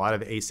think there's a lot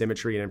of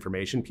asymmetry in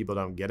information. People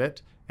don't get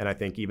it. And I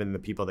think even the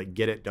people that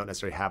get it don't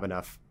necessarily have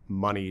enough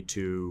money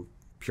to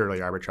purely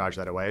arbitrage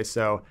that away.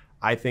 So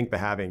I think the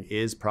halving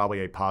is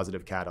probably a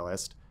positive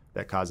catalyst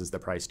that causes the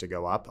price to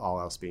go up, all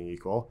else being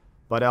equal.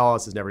 But all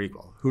else is never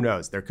equal. Who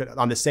knows? There could,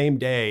 on the same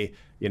day,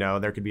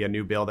 there could be a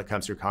new bill that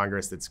comes through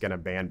Congress that's going to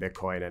ban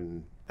Bitcoin,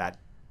 and that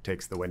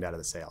takes the wind out of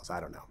the sails. I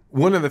don't know.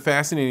 One of the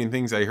fascinating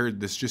things I heard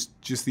this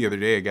just the other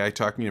day, a guy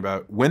talking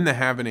about when the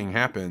halvening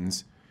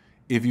happens,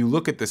 if you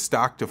look at the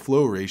stock to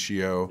flow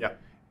ratio,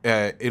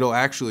 it'll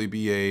actually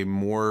be a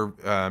more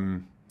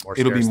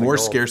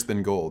scarce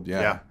than gold.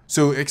 Yeah.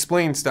 So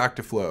explain stock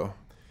to flow.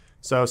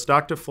 So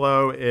stock to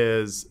flow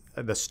is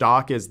the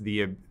stock is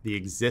the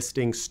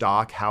existing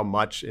stock, how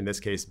much, in this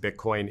case,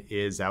 Bitcoin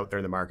is out there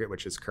in the market,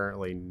 which is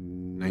currently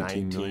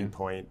 19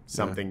 point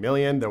something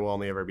million. There will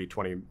only ever be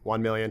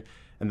 21 million.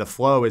 And the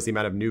flow is the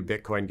amount of new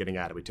Bitcoin getting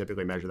added. We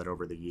typically measure that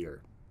over the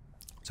year.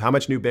 So how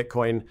much new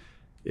Bitcoin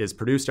is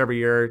produced every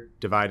year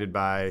divided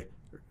by,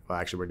 well,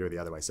 actually we're doing it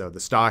the other way. So the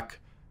stock,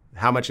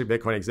 how much of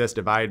Bitcoin exists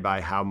divided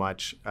by how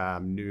much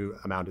new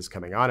amount is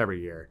coming on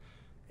every year.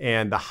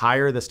 And the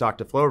higher the stock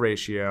to flow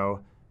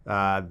ratio,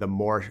 the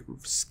more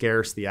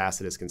scarce the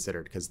asset is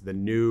considered, because the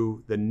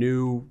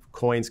new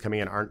coins coming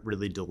in aren't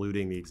really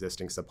diluting the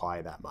existing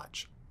supply that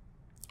much.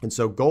 And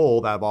so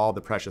gold, out of all the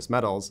precious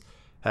metals,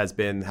 had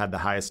the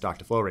highest stock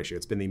to flow ratio.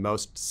 It's been the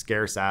most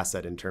scarce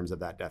asset in terms of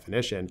that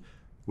definition,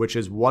 which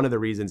is one of the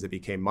reasons it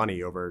became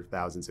money over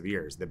thousands of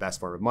years, the best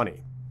form of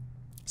money.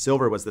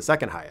 Silver was the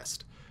second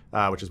highest,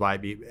 which is why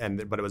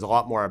but it was a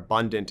lot more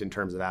abundant in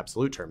terms of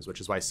absolute terms,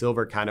 which is why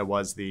silver kind of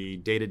was the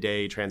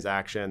day-to-day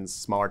transactions,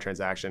 smaller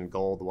transaction.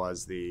 Gold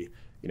was the,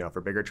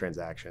 for bigger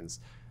transactions.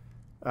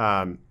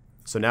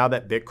 So now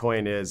that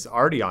Bitcoin is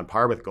already on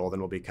par with gold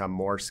and will become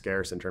more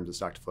scarce in terms of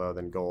stock to flow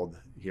than gold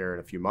here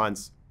in a few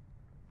months,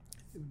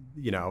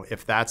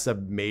 if that's a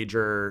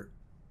major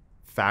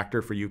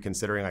factor for you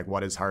considering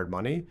what is hard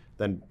money,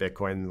 then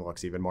Bitcoin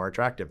looks even more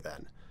attractive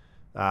then.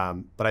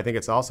 But I think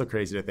it's also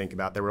crazy to think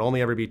about there will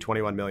only ever be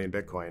 21 million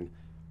Bitcoin.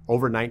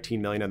 Over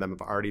 19 million of them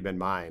have already been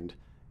mined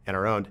and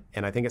are owned.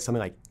 And I think it's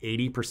something like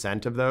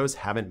 80% of those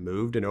haven't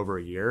moved in over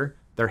a year.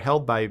 They're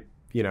held by,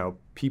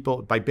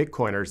 people, by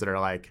Bitcoiners that are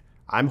like,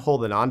 I'm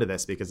holding on to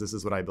this because this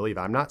is what I believe.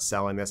 I'm not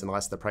selling this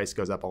unless the price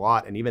goes up a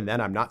lot. And even then,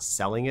 I'm not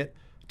selling it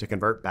to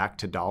convert back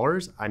to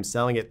dollars. I'm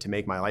selling it to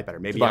make my life better.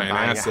 Maybe I'm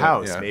buying a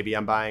house. Yeah. Maybe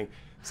I'm buying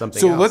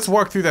something else. So let's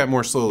walk through that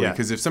more slowly,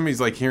 because if somebody's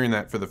hearing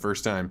that for the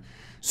first time.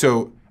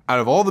 So out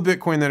of all the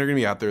Bitcoin that are going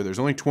to be out there, there's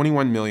only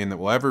 21 million that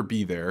will ever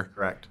be there.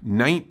 Correct.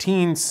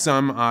 19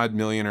 some odd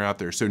million are out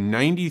there. So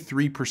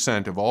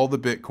 93% of all the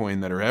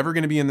Bitcoin that are ever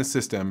going to be in the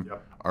system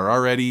are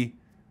already,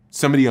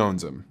 somebody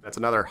owns them. That's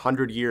another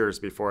 100 years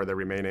before the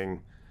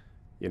remaining,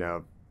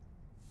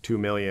 2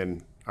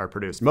 million are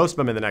produced. Most of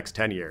them in the next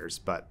 10 years,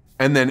 but.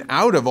 And then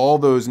out of all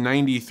those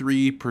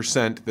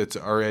 93% that's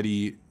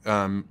already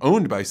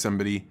owned by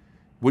somebody,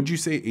 would you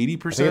say 80%?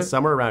 I think it's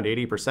somewhere around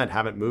 80%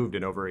 haven't moved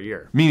in over a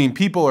year. Meaning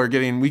people are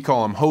getting, we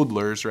call them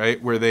hodlers,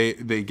 right? Where they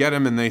get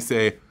them and they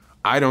say,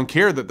 I don't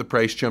care that the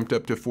price jumped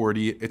up to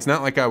 40. It's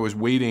not like I was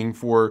waiting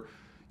for,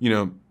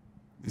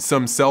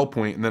 some sell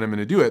point and then I'm going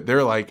to do it.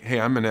 They're like, hey,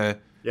 I'm going to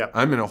Yep.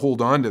 I'm going to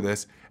hold on to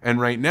this. And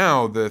right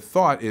now, the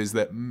thought is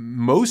that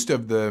most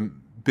of the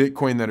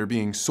Bitcoin that are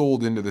being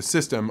sold into the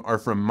system are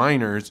from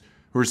miners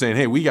who are saying,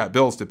 hey, we got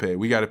bills to pay.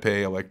 We got to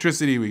pay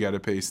electricity. We got to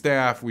pay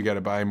staff. We got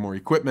to buy more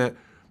equipment.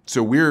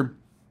 So we're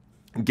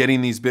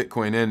getting these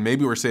Bitcoin in.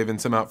 Maybe we're saving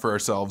some out for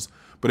ourselves.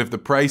 But if the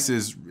price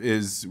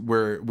is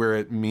where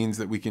it means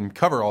that we can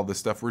cover all this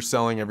stuff, we're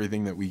selling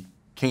everything that we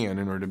can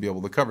in order to be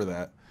able to cover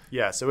that.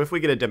 Yeah, so if we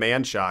get a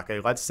demand shock,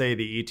 let's say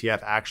the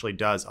ETF actually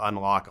does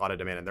unlock a lot of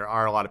demand, and there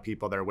are a lot of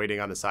people that are waiting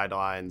on the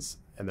sidelines,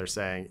 and they're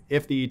saying,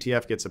 if the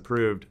ETF gets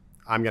approved,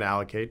 I'm going to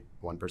allocate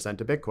 1%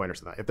 to Bitcoin or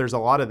something. If there's a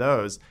lot of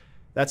those,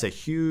 that's a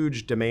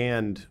huge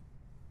demand,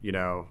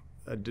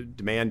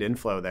 demand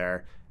inflow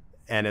there,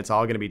 and it's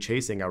all going to be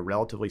chasing a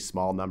relatively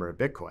small number of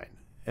Bitcoin.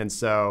 And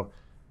so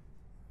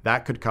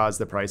that could cause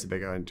the price of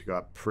Bitcoin to go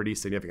up pretty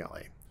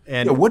significantly.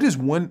 And what is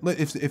one,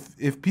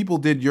 if people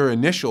did your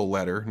initial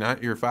letter,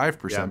 not your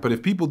 5%, but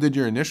if people did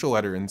your initial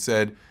letter and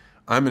said,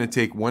 I'm going to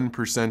take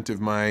 1% of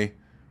my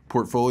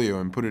portfolio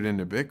and put it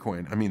into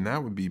Bitcoin, I mean,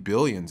 that would be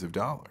billions of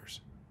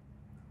dollars.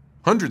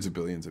 Hundreds of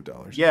billions of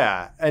dollars.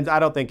 Yeah, and I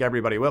don't think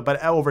everybody will.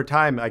 But over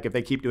time, like if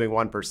they keep doing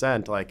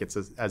 1%, like it's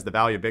as the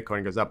value of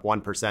Bitcoin goes up,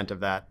 1% of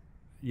that,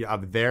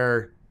 of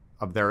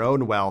their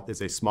own wealth is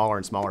a smaller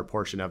and smaller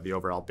portion of the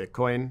overall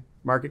Bitcoin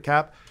market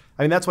cap.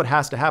 I mean, that's what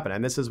has to happen.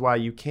 And this is why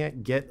you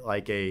can't get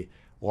like a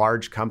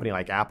large company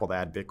like Apple to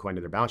add Bitcoin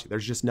to their balance sheet.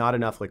 There's just not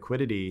enough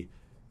liquidity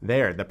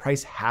there. The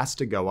price has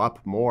to go up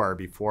more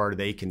before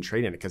they can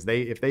trade in it. Because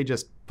if they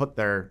just put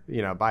their,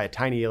 buy a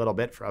tiny little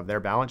bit of their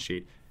balance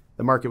sheet,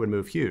 the market would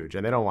move huge.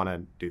 And they don't want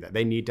to do that.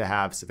 They need to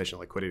have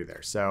sufficient liquidity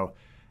there. So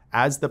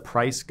as the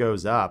price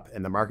goes up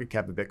and the market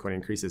cap of Bitcoin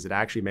increases, it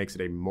actually makes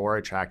it a more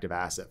attractive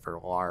asset for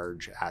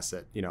large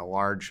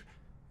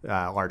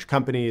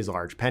companies,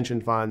 large pension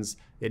funds.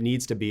 It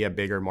needs to be a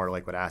bigger, more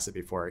liquid asset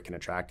before it can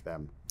attract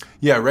them.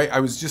 Yeah, right. I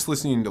was just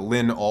listening to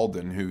Lynn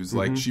Alden, who's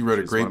like, she wrote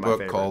a great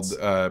book called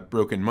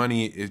Broken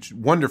Money. It's a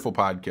wonderful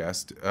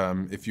podcast.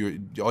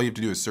 All you have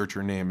to do is search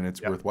her name and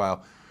it's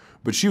worthwhile.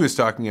 But she was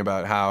talking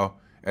about how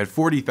at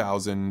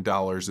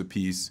 $40,000 a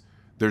piece,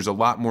 there's a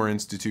lot more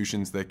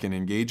institutions that can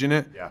engage in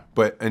it. Yeah.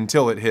 But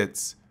until it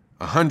hits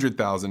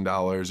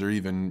 $100,000 or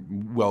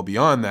even well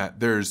beyond that,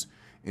 there's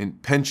in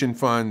pension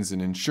funds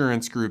and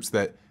insurance groups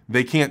that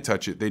they can't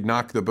touch it. They'd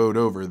knock the boat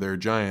over. They're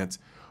giants.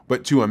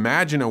 But to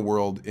imagine a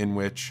world in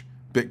which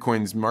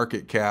Bitcoin's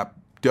market cap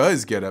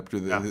does get up to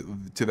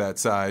that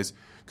size,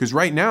 because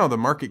right now the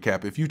market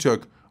cap, if you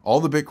took all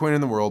the Bitcoin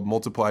in the world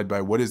multiplied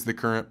by what is the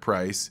current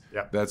price,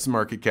 that's the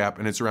market cap,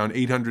 and it's around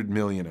 800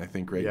 million, I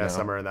think, right now. Yeah,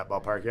 somewhere in that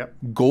ballpark,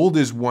 Gold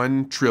is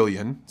 1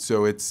 trillion,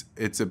 so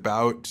it's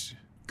about...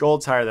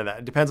 Gold's higher than that.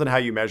 It depends on how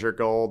you measure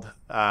gold.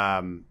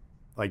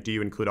 Like, do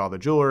you include all the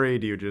jewelry?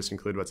 Do you just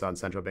include what's on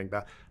central bank?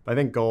 But I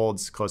think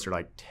gold's closer to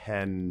like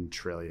 10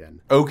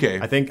 trillion. Okay.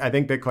 I think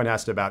Bitcoin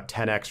has to about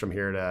 10x from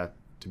here to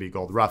be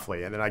gold,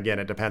 roughly. And then again,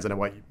 it depends on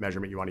what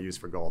measurement you want to use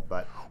for gold.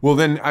 But well,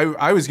 then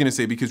I was going to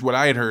say, because what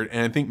I had heard,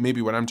 and I think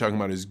maybe what I'm talking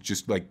about is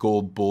just like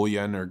gold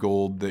bullion or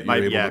gold that you're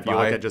able to buy. If you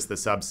look at just the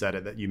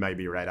subset, that you might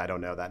be right. I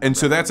don't know that. And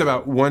so that's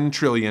about 1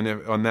 trillion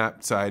on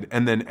that side.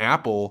 And then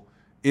Apple,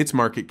 its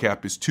market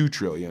cap is 2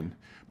 trillion.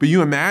 But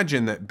you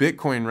imagine that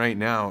Bitcoin right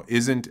now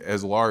isn't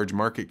as large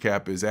market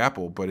cap as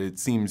Apple, but it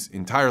seems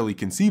entirely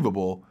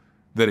conceivable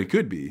that it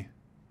could be.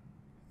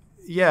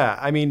 Yeah,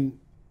 I mean,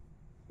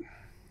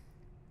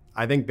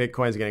 I think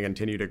Bitcoin is going to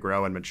continue to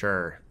grow and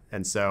mature.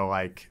 And so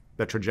like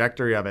the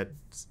trajectory of it,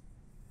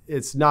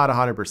 it's not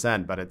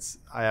 100%, but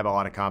I have a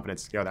lot of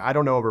confidence to go there. I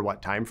don't know over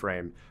what time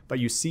frame, but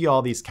you see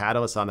all these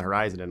catalysts on the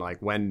horizon, and like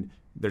when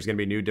there's going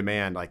to be new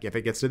demand, like if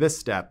it gets to this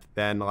step,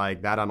 then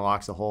like that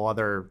unlocks a whole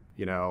other,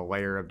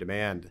 layer of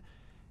demand.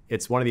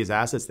 It's one of these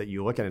assets that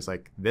you look at and it's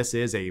like, this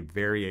is a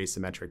very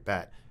asymmetric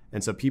bet.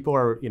 And so people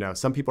are,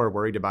 some people are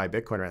worried to buy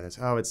Bitcoin around this.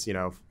 Oh, it's,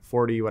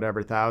 40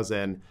 whatever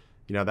thousand,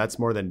 that's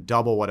more than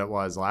double what it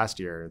was last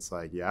year. It's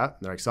like, yeah. And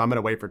they're like, so I'm going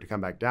to wait for it to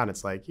come back down.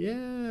 It's like,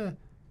 yeah,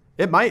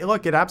 it might.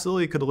 Look, it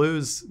absolutely could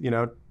lose,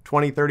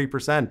 20,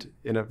 30%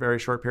 in a very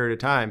short period of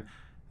time.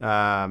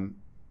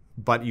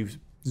 But you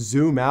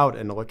zoom out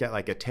and look at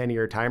like a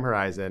 10-year time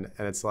horizon,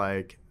 and it's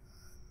like,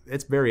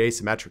 it's very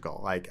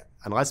asymmetrical. Like,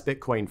 unless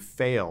Bitcoin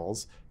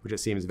fails, which it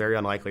seems very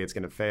unlikely it's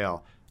going to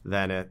fail,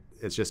 then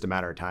it's just a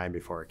matter of time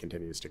before it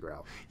continues to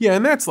grow. Yeah,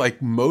 and that's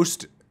like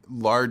most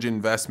large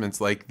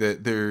investments, like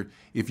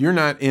if you're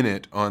not in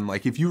it on,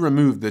 like, if you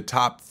remove the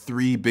top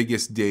 3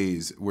 biggest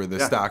days where the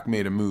stock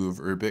made a move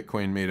or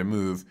Bitcoin made a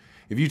move,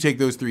 if you take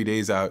those 3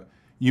 days out,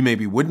 you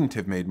maybe wouldn't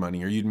have made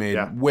money, or you'd made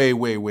way,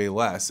 way, way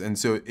less. And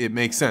so it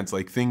makes sense.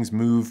 Like, things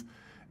move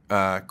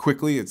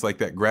quickly. It's like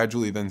that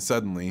gradually, then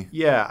suddenly.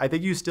 Yeah, I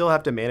think you still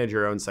have to manage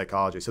your own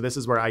psychology. So this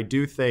is where I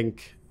do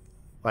think,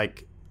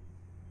 like,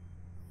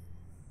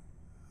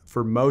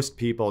 for most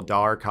people,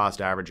 dollar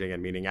cost averaging,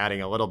 and meaning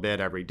adding a little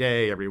bit every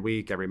day, every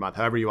week, every month,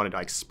 however you want to do,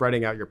 like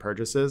spreading out your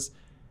purchases,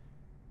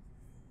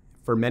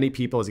 for many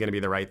people is going to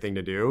be the right thing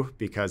to do,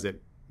 because it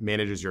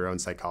manages your own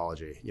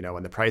psychology.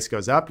 When the price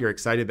goes up, you're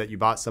excited that you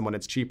bought someone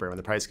that's cheaper. When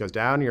the price goes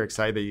down, you're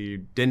excited that you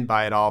didn't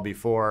buy it all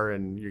before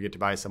and you get to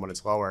buy someone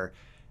that's lower.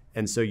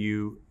 And so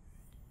you're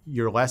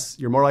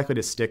more likely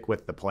to stick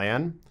with the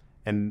plan.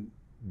 And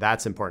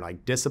that's important.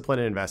 Like discipline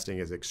in investing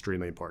is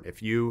extremely important.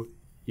 If you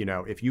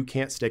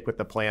can't stick with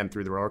the plan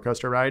through the roller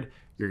coaster ride,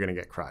 you're going to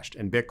get crushed.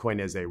 And Bitcoin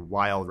is a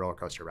wild roller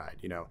coaster ride.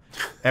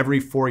 Every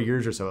 4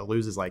 years or so, it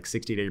loses like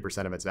 60 to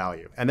 80% of its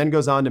value and then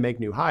goes on to make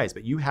new highs.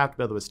 But you have to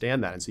be able to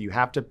withstand that. And so you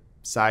have to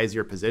size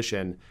your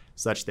position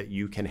such that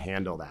you can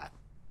handle that.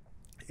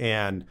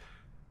 And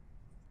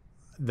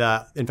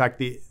in fact,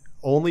 the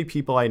only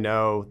people I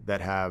know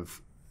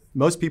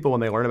most people,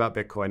 when they learn about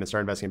Bitcoin and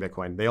start investing in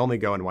Bitcoin, they only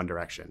go in one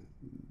direction.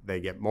 They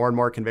get more and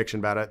more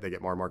conviction about it. They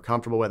get more and more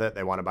comfortable with it.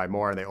 They want to buy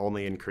more, and they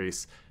only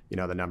increase,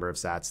 the number of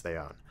sats they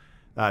own.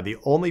 The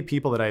only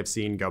people that I've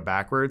seen go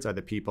backwards are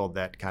the people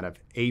that kind of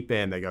ape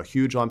in. They go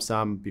huge lump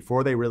sum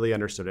before they really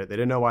understood it. They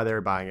didn't know why they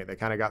were buying it. They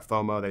kind of got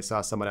FOMO. They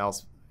saw someone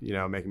else,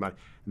 making money,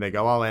 and they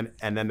go all in,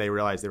 and then they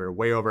realize they were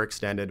way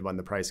overextended. When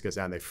the price goes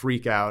down, they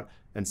freak out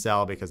and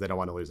sell because they don't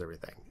want to lose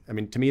everything. I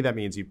mean, to me, that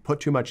means you put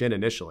too much in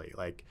initially.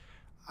 Like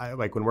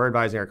when we're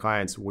advising our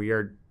clients, we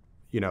are,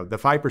 the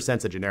 5%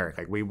 is a generic.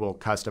 Like we will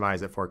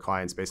customize it for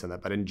clients based on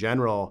that. But in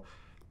general,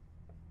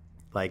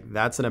 like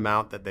that's an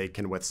amount that they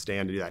can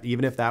withstand to do that.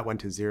 Even if that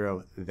went to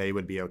zero, they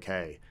would be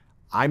okay.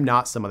 I'm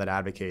not someone that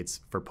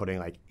advocates for putting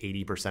like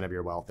 80% of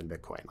your wealth in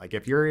Bitcoin. Like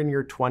if you're in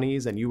your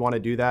 20s and you want to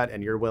do that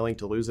and you're willing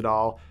to lose it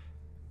all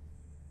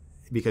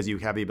because you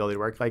have the ability to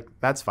work, like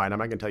that's fine. I'm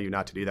not going to tell you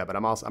not to do that, but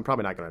I'm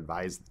probably not going to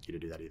advise you to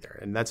do that either.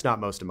 And that's not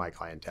most of my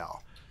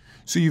clientele.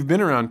 So you've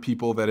been around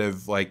people that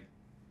have like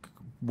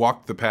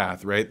walked the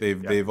path, right?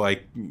 They've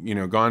like,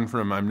 gone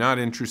from I'm not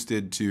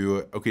interested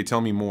to, okay,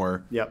 tell me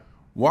more. Yep.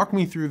 Walk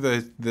me through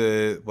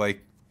the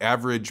like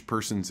average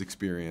person's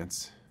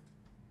experience.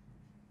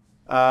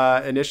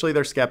 Initially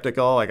they're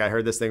skeptical. Like I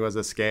heard this thing was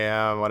a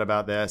scam. What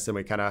about this? And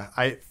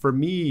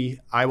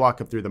I walk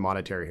them through the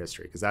monetary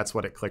history because that's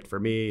what it clicked for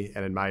me.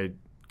 And in my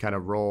kind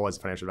of role as a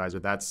financial advisor,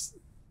 that's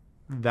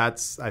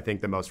I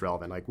think the most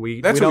relevant. Like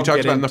that's what we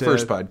talked about in the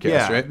first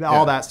podcast, right?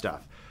 All that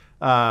stuff.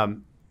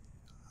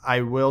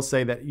 I will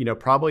say that,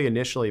 probably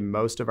initially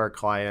most of our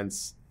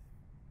clients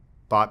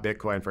bought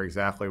Bitcoin for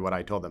exactly what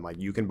I told them. Like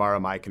you can borrow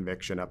my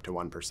conviction up to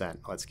 1%.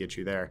 Let's get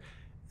you there.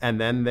 And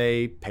then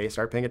they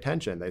start paying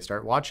attention. They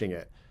start watching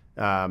it.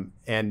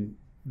 And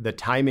the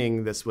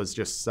timing, this was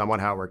just somewhat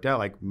how it worked out.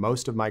 Like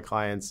most of my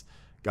clients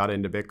got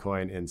into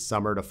Bitcoin in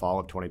summer to fall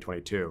of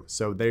 2022.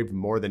 So they've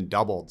more than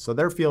doubled. So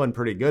they're feeling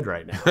pretty good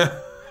right now,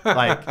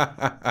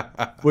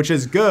 which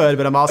is good.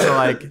 But I'm also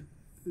like,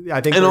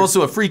 I think, and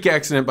also a freak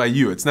accident by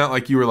you. It's not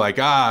like you were like,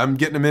 I'm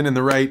getting them in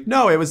the right.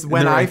 No, it was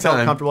when I felt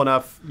comfortable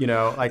enough.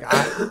 Like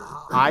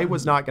I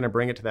was not going to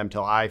bring it to them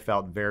till I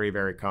felt very,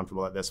 very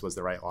comfortable that this was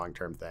the right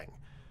long-term thing.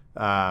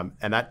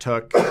 And that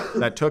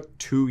took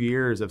 2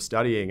 years of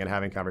studying and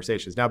having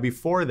conversations. Now,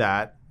 before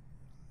that,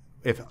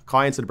 if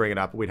clients would bring it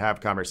up, we'd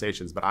have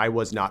conversations, but I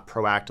was not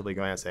proactively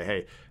going to say,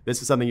 hey,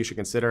 this is something you should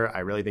consider.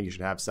 I really think you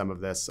should have some of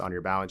this on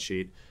your balance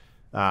sheet.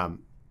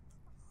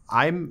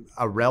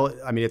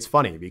 It's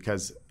funny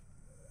because,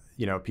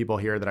 people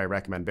hear that I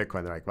recommend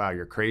Bitcoin. They're like, wow,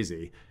 you're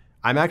crazy.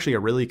 I'm actually a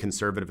really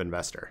conservative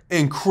investor.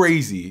 And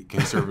crazy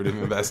conservative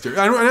investor.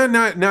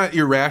 Not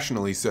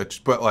irrationally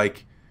such, but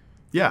like,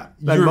 yeah.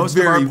 Most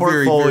of our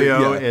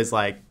portfolio is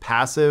like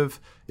passive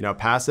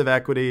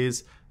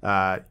equities,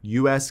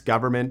 U.S.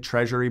 government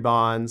treasury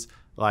bonds.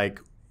 Like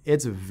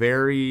it's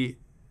very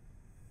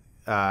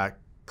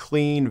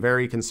clean,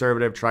 very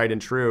conservative, tried and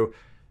true.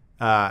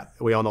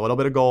 We own a little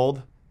bit of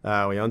gold.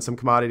 We own some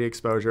commodity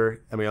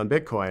exposure, and we own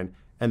Bitcoin.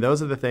 And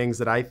those are the things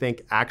that I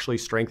think actually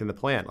strengthen the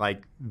plan.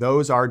 Like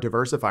those are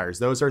diversifiers.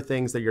 Those are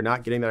things that you're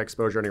not getting that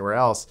exposure anywhere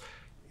else.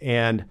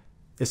 And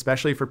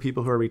especially for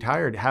people who are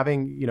retired,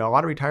 having, a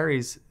lot of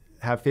retirees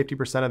have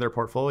 50% of their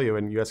portfolio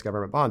in U.S.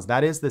 government bonds.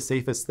 That is the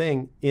safest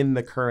thing in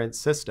the current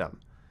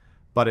system.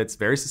 But it's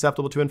very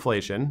susceptible to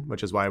inflation,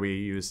 which is why we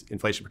use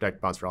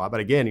inflation-protected bonds for a lot. But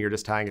again, you're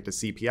just tying it to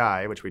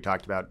CPI, which we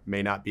talked about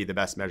may not be the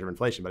best measure of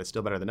inflation, but it's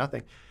still better than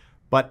nothing.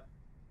 But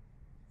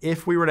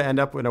if we were to end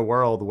up in a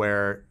world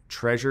where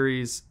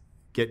treasuries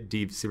get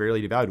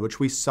severely devalued, which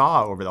we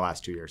saw over the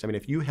last 2 years. I mean,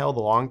 if you held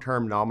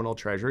long-term nominal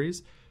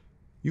treasuries,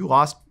 you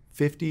lost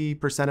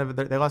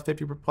 50% they lost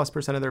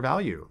 50+% of their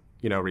value,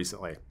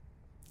 recently.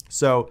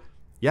 So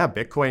yeah,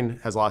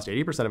 Bitcoin has lost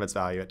 80% of its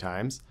value at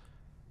times.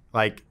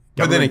 Like,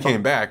 but then it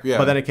came back. Yeah.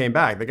 But then it came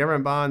back. The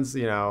government bonds,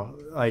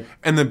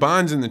 and the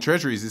bonds and the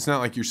treasuries, it's not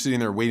like you're sitting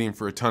there waiting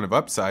for a ton of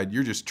upside.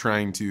 You're just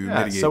trying to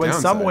mitigate so downside.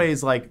 In some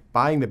ways, like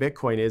buying the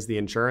Bitcoin is the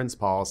insurance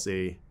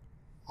policy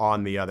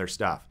on the other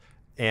stuff.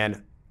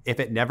 And if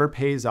it never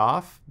pays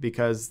off,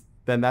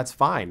 then that's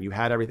fine. You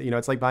had everything.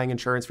 It's like buying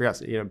insurance for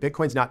us.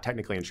 Bitcoin's not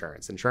technically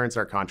insurance. Insurance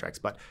are contracts,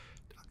 but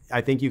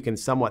I think you can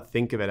somewhat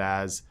think of it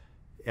as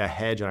a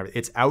hedge on everything.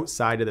 It's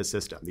outside of the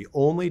system. The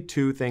only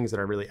two things that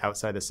are really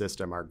outside the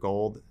system are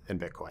gold and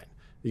Bitcoin.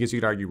 Because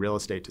you could argue real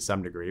estate to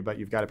some degree, but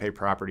you've got to pay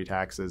property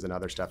taxes and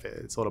other stuff.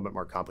 It's a little bit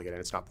more complicated.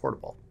 It's not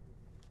portable.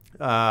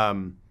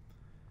 Well,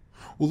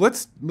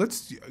 let's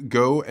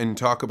go and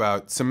talk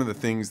about some of the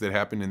things that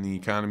happened in the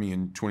economy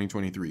in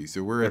 2023.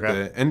 So we're at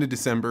the end of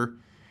December,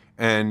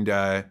 and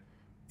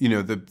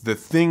the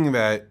thing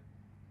that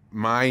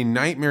my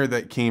nightmare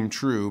that came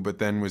true, but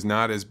then was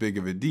not as big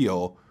of a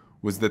deal,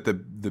 was that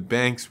the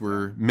banks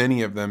were,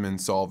 many of them,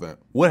 insolvent.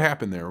 What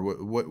happened there?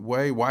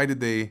 Why did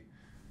they?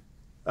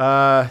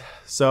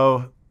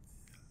 So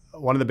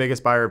one of the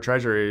biggest buyer of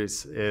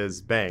treasuries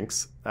is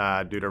banks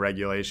due to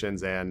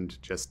regulations and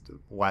just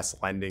less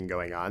lending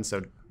going on.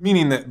 So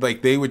meaning that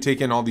like they would take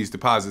in all these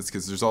deposits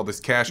because there's all this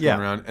cash going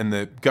around, and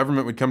the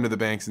government would come to the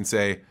banks and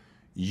say,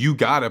 you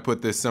got to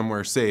put this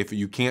somewhere safe.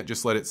 You can't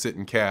just let it sit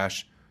in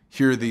cash.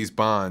 Here are these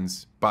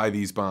bonds. Buy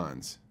these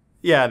bonds.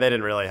 Yeah, they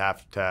didn't really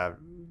have to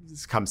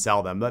come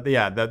sell them. But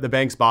yeah, the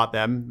banks bought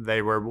them.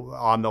 They were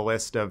on the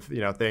list of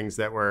things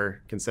that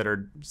were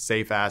considered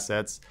safe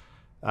assets.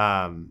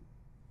 And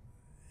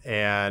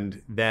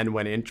then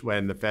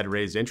when the Fed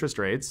raised interest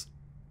rates,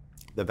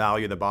 the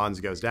value of the bonds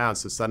goes down.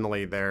 So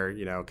suddenly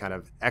their kind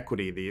of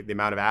equity, the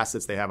amount of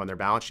assets they have on their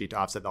balance sheet to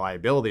offset the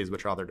liabilities,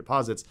 which are all their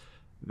deposits,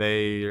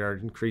 they are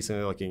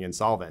increasingly looking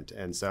insolvent.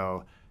 And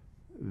so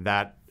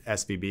that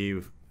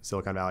SVB,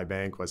 Silicon Valley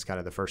Bank, was kind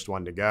of the first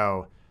one to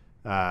go.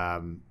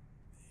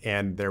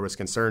 And there was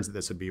concerns that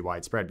this would be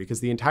widespread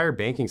because the entire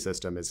banking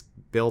system is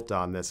built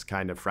on this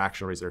kind of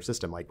fractional reserve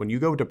system. Like when you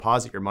go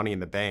deposit your money in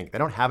the bank, they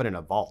don't have it in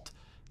a vault.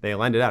 They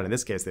lend it out. In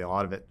this case, a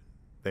lot of it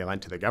they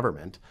lent to the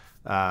government.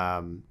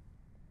 And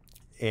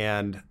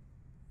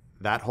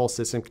that whole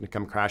system can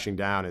come crashing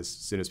down as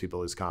soon as people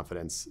lose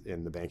confidence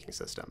in the banking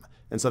system.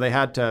 And so they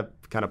had to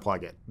kind of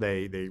plug it.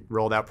 They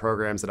rolled out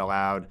programs that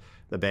allowed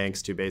the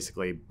banks to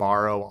basically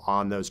borrow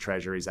on those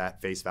treasuries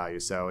at face value.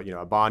 So,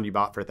 a bond you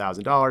bought for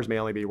 $1,000 may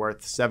only be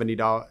worth $70.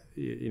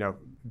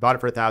 Bought it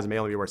for $1,000 may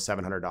only be worth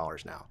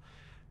 $700 now.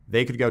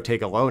 They could go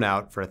take a loan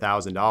out for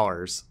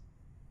 $1,000,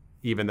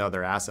 even though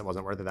their asset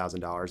wasn't worth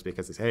 $1,000,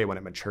 because they say, hey, when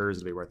it matures,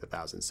 it'll be worth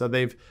 $1,000. So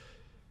the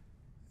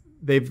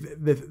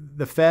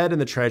Fed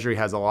and the Treasury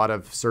has a lot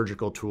of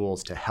surgical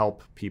tools to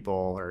help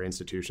people or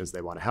institutions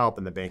they want to help,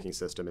 and the banking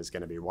system is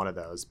going to be one of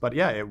those. But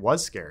yeah, it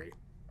was scary.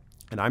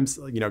 And I'm,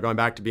 going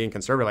back to being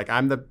conservative, like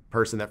I'm the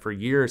person that for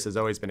years has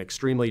always been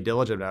extremely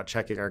diligent about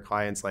checking our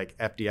clients, like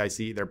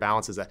FDIC, their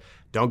balances, that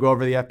don't go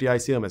over the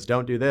FDIC limits,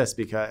 don't do this,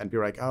 and people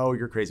are like, oh,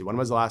 you're crazy. When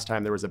was the last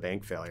time there was a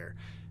bank failure?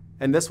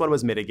 And this one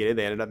was mitigated.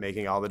 They ended up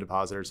making all the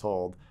depositors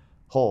whole,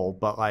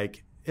 but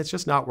like, it's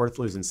just not worth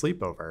losing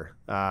sleep over.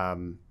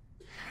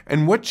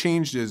 And what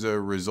changed as a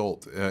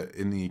result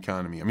in the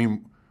economy? I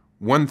mean,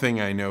 one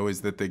thing I know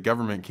is that the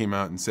government came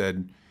out and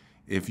said,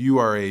 if you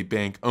are a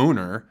bank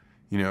owner,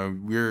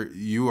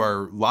 you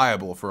are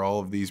liable for all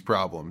of these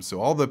problems. So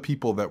all the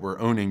people that were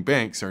owning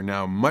banks are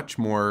now much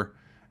more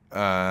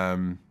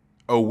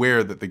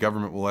aware that the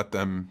government will let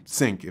them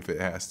sink if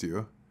it has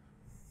to.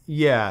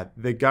 Yeah,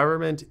 the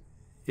government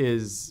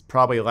is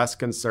probably less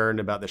concerned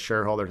about the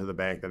shareholders of the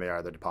bank than they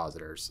are the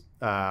depositors,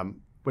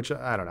 which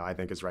I don't know, I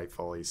think is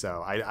rightfully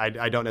so.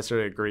 I don't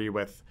necessarily agree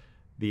with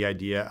the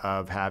idea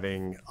of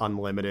having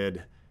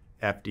unlimited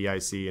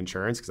FDIC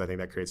insurance because I think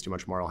that creates too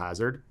much moral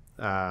hazard.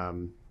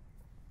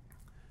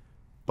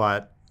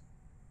 But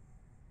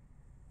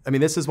I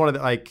mean, this is one of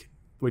the, like,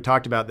 we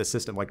talked about this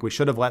system, like we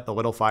should have let the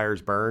little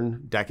fires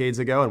burn decades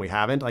ago and we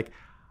haven't. Like,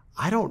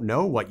 I don't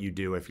know what you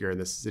do if you're in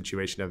this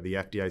situation of the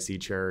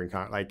FDIC chair and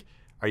like,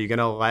 are you going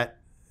to let,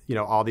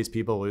 all these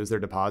people lose their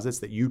deposits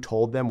that you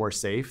told them were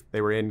safe?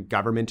 They were in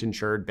government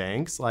insured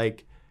banks.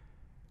 Like,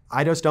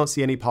 I just don't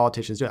see any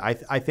politicians do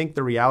it. I think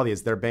the reality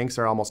is their banks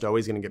are almost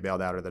always going to get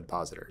bailed out of the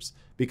depositors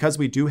because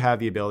we do have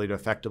the ability to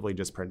effectively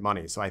just print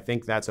money. So I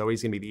think that's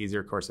always going to be the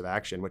easier course of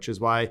action, which is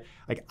why,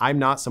 like, I'm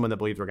not someone that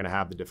believes we're going to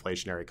have the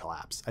deflationary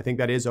collapse. I think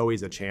that is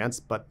always a chance,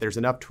 but there's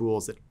enough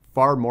tools that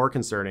far more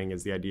concerning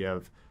is the idea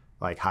of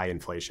like high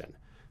inflation.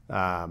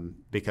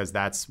 Because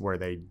that's where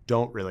they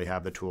don't really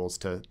have the tools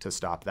to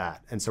stop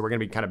that. And so we're going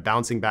to be kind of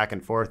bouncing back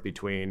and forth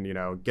between,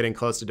 getting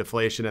close to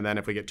deflation. And then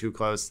if we get too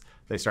close,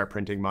 they start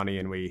printing money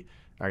and we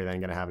are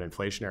then going to have an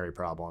inflationary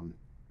problem.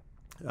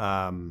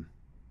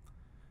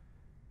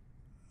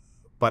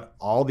 But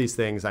all these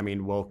things,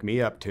 woke me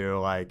up to,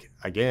 like,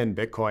 again,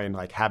 Bitcoin,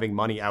 like having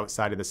money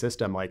outside of the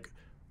system. Like,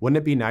 wouldn't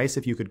it be nice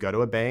if you could go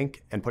to a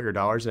bank and put your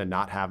dollars in and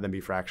not have them be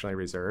fractionally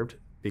reserved?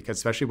 Because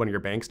especially when your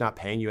bank's not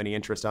paying you any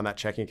interest on that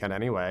checking account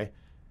anyway,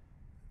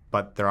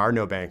 but there are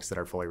no banks that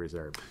are fully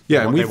reserved.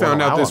 Yeah, and we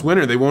found out this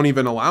winter they won't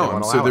even allow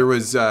them. So there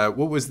was,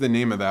 what was the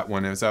name of that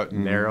one? It was out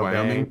in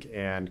Wyoming. Bank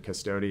and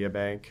Custodia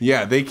Bank.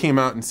 Yeah, they came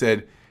out and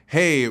said,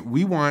 hey,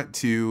 we want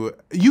to,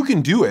 you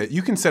can do it.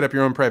 You can set up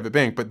your own private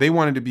bank, but they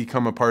wanted to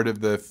become a part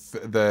of the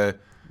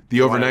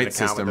overnight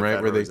system,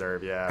 right? Where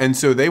Reserve, yeah. And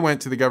so they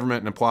went to the government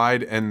and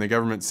applied, and the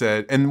government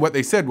said, and what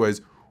they said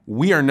was,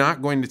 we are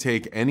not going to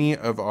take any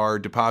of our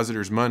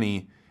depositors'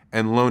 money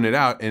and loan it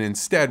out, and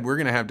instead we're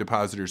going to have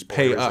depositors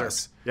pay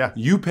us. Yeah.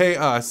 You pay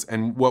us,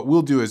 and what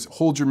we'll do is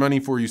hold your money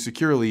for you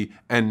securely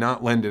and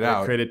not lend it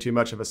out. Created too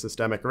much of a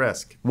systemic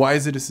risk. Why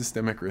is it a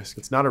systemic risk?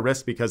 It's not a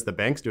risk because the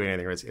bank's doing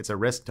anything. It's a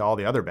risk to all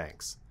the other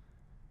banks.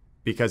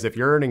 Because if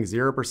you're earning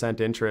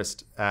 0%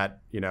 interest at,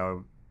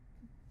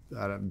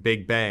 at a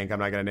big bank, I'm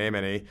not going to name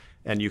any,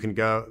 and you can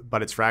go,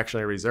 but it's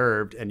fractionally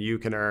reserved, and you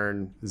can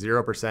earn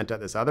 0% at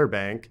this other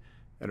bank,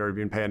 or you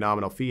can pay a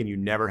nominal fee, and you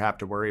never have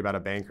to worry about a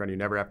bank run, you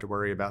never have to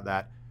worry about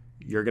that.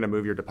 You're going to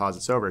move your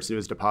deposits over. As soon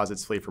as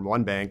deposits flee from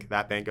one bank,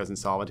 that bank goes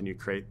insolvent, and you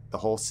create the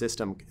whole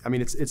system. I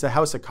mean, it's a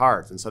house of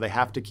cards, and so they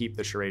have to keep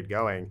the charade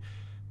going.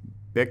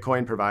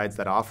 Bitcoin provides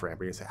that off-ramp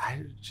where you say,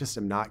 I just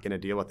am not going to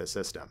deal with the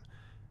system.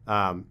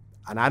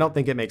 And I don't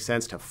think it makes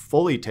sense to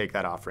fully take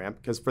that off-ramp,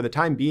 because for the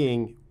time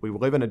being, we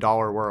live in a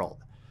dollar world.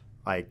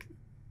 Like,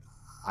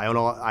 I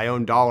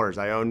own dollars,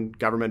 I own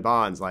government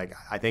bonds. Like,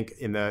 I think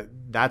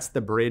that's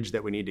the bridge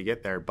that we need to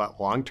get there. But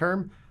long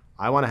term,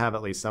 I want to have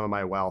at least some of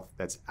my wealth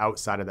that's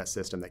outside of that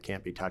system that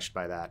can't be touched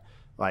by that.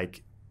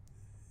 Like,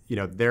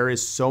 there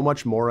is so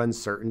much more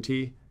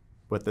uncertainty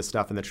with the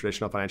stuff in the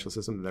traditional financial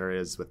system than there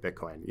is with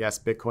Bitcoin. Yes,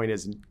 Bitcoin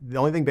is, the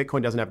only thing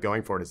Bitcoin doesn't have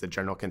going for it is the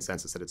general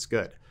consensus that it's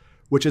good,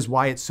 which is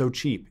why it's so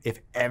cheap. If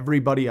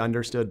everybody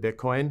understood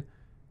Bitcoin,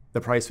 the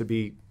price would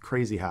be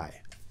crazy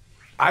high.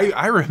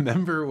 I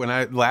remember when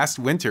last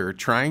spring,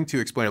 trying to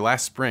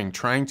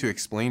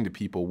explain to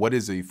people what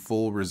is a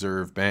full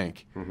reserve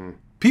bank. Mm-hmm.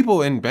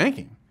 People in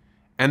banking,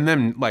 and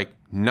them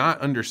not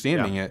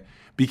understanding it,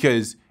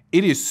 because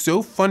it is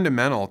so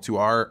fundamental to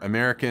our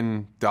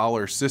American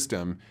dollar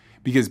system.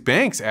 Because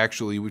banks,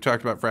 actually, we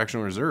talked about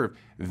fractional reserve,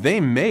 they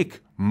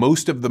make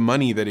most of the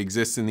money that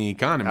exists in the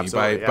economy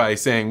by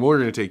saying, well, we're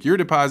going to take your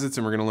deposits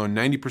and we're going to loan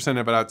 90%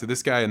 of it out to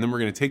this guy, and then we're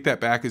going to take that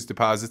back as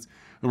deposits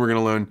and we're going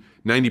to loan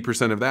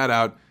 90% of that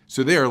out.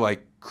 So they are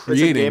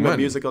creating it's a game money. Of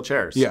musical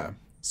chairs. Yeah.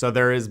 So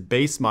there is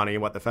base money,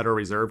 what the Federal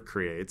Reserve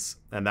creates,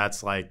 and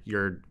that's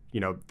your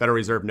Federal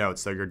Reserve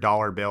notes, so your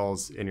dollar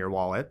bills in your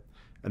wallet.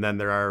 And then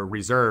there are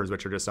reserves,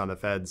 which are just on the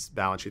Fed's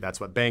balance sheet. That's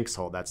what banks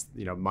hold. That's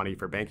money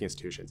for banking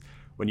institutions.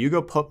 When you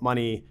go put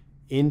money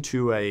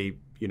into a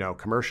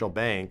commercial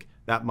bank,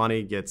 that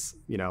money gets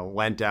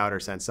lent out or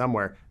sent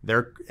somewhere.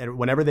 And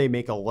whenever they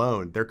make a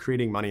loan, they're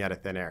creating money out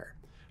of thin air.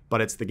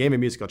 But it's the game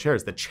of musical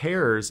chairs. The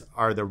chairs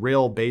are the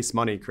real base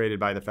money created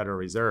by the Federal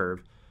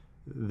Reserve.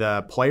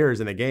 The players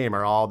in the game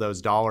are all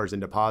those dollars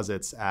and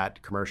deposits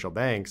at commercial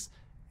banks.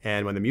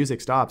 And when the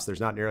music stops,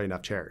 there's not nearly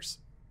enough chairs.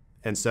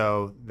 And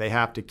so they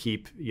have to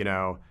keep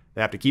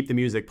the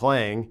music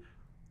playing,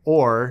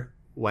 or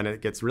when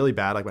it gets really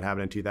bad, like what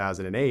happened in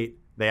 2008,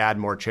 they add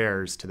more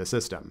chairs to the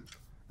system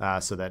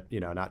so that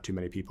not too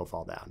many people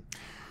fall down.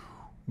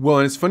 Well,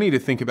 and it's funny to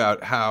think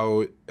about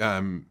how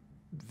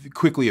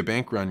quickly a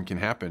bank run can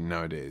happen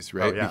nowadays,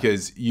 right? Oh, yeah.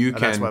 Because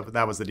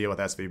that was the deal with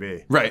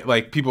SVB.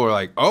 Right. People are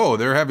like, oh,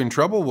 they're having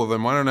trouble. Well,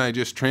 then why don't I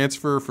just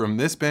transfer from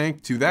this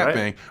bank to that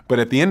bank? But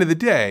at the end of the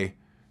day,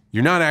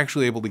 you're not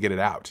actually able to get it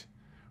out.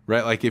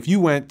 Right? If you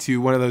went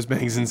to one of those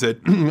banks and said,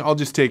 I'll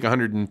just take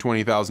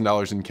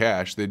 $120,000 in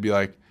cash, they'd be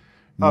like,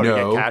 no.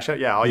 To get cash out?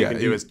 Yeah, all you can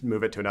do is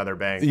move it to another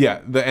bank.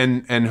 Yeah,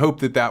 and hope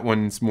that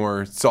one's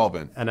more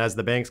solvent. And as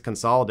the banks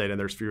consolidate and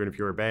there's fewer and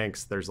fewer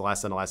banks, there's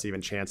less and less even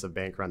chance of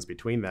bank runs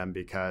between them,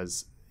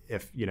 because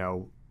if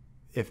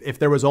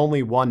there was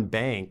only one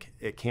bank,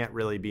 it can't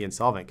really be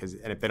insolvent,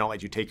 and if they don't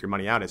let you take your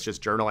money out, it's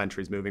just journal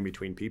entries moving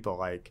between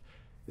people.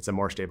 It's a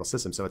more stable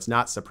system. So it's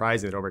not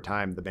surprising that over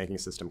time the banking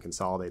system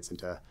consolidates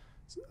into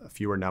a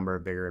fewer number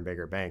of bigger and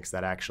bigger banks.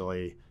 That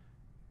actually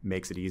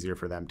makes it easier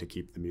for them to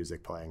keep the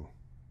music playing.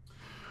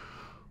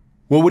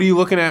 Well, what are you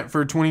looking at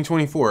for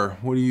 2024?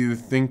 What do you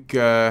think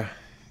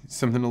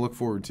something to look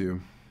forward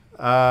to?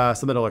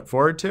 Something to look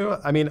forward to?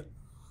 I mean,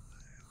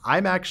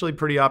 I'm actually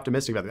pretty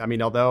optimistic about it. I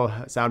mean, although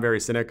I sound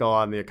very cynical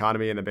on the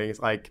economy and the banks,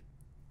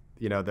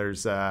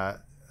 there's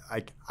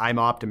I'm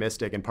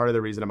optimistic, and part of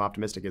the reason I'm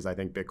optimistic is I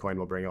think Bitcoin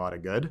will bring a lot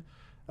of good.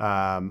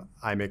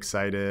 I'm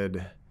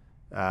excited.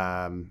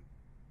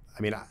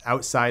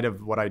 Outside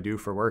of what I do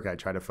for work, I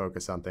try to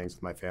focus on things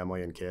with my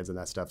family and kids, and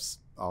that stuff's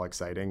all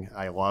exciting.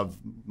 I love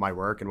my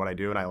work and what I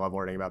do, and I love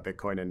learning about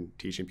Bitcoin and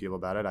teaching people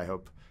about it. I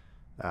hope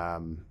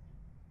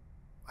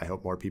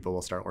more people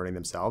will start learning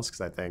themselves,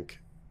 because I think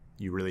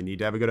you really need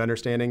to have a good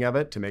understanding of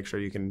it to make sure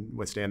you can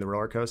withstand the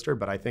roller coaster.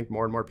 But I think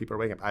more and more people are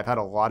waking up. I've had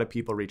a lot of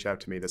people reach out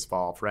to me this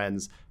fall,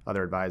 friends,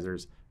 other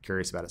advisors,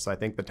 curious about it. So I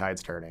think the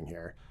tide's turning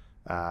here.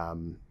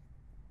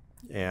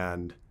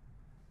 And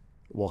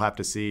we'll have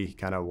to see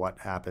kind of what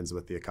happens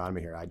with the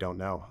economy here. I don't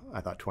know.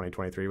 I thought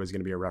 2023 was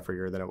going to be a rougher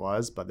year than it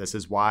was, but this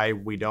is why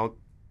we don't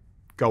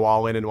go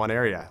all in one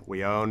area.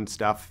 We own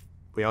stuff.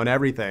 We own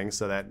everything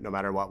so that no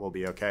matter what, we'll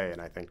be okay.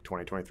 And I think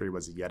 2023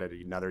 was yet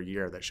another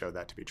year that showed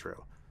that to be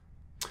true.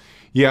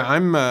 Yeah,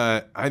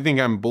 I think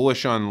I'm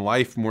bullish on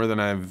life more than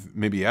I've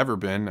maybe ever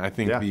been. I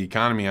think the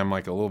economy, I'm a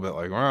little bit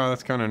well,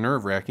 that's kind of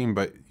nerve-wracking,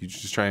 but you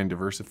just try and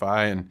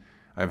diversify, and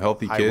I have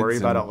healthy kids. I worry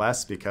about it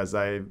less because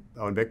I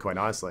own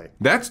Bitcoin, honestly.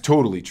 That's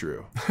totally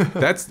true.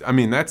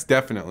 That's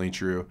definitely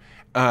true.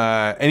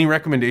 Any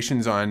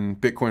recommendations on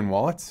Bitcoin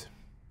wallets?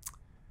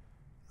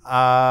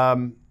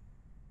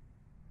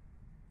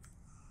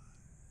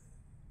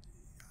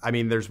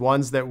 There's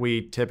ones that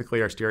we typically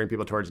are steering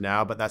people towards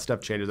now, but that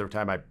stuff changes over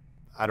time.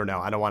 I don't know.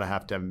 I don't want to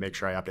have to make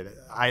sure I update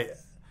it.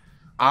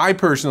 I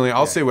personally,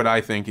 I'll say what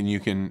I think, and you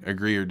can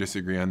agree or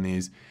disagree on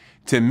these.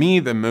 To me,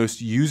 the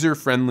most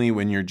user-friendly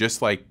when you're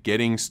just like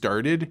getting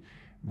started,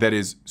 that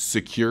is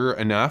secure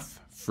enough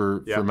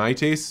for my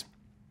taste,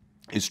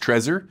 is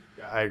Trezor.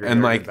 I agree.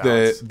 And like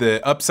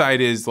the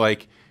upside is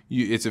like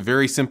it's a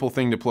very simple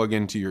thing to plug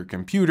into your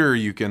computer.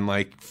 You can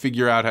like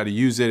figure out how to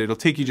use it. It'll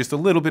take you just a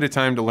little bit of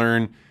time to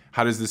learn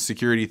how does this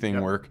security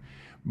thing work.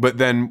 But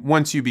then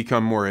once you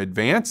become more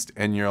advanced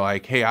and you're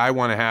like, hey, I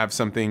want to have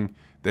something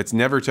that's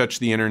never touched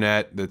the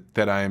internet,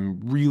 that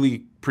I'm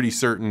really pretty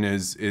certain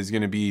is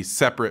going to be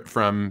separate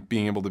from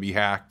being able to be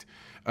hacked,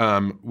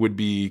 would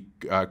be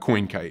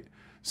CoinKite.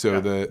 So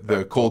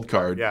the cold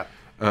card. Yeah.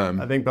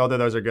 I think both of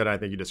those are good. I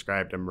think you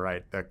described them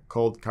right. The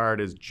cold card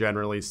is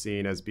generally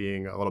seen as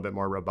being a little bit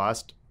more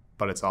robust,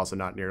 but it's also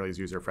not nearly as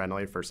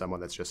user-friendly for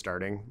someone that's just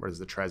starting, whereas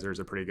the Trezor is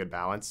a pretty good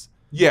balance.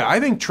 Yeah, I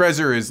think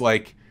Trezor is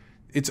like,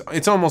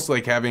 it's almost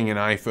like having an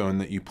iPhone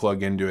that you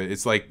plug into it.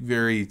 It's like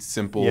very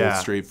simple,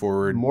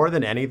 straightforward. More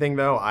than anything,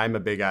 though, I'm a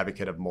big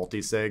advocate of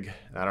multi-sig.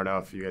 I don't know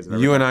if you guys have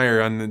ever You and I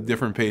are on the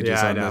different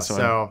pages on this one.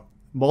 So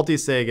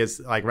multi-sig is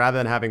like, rather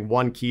than having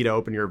one key to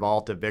open your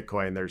vault of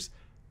Bitcoin, there's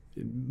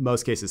in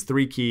most cases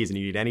 3 keys, and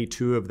you need any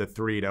 2 of the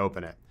 3 to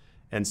open it.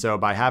 And so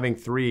by having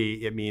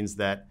 3, it means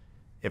that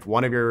if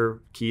one of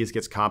your keys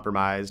gets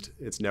compromised,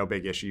 it's no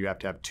big issue. You have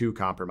to have 2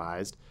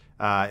 compromised.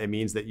 It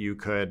means that you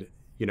could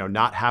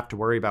not have to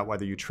worry about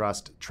whether you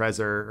trust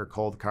Trezor or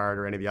Cold Card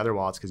or any of the other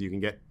wallets, because you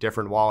can get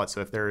different wallets. So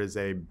if there is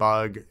a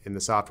bug in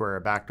the software or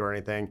a backdoor or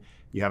anything,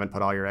 you haven't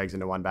put all your eggs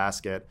into one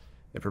basket.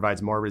 It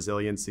provides more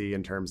resiliency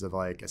in terms of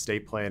like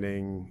estate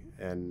planning,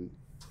 and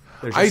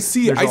there's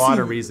a lot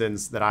of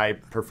reasons that I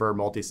prefer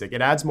multi-sig.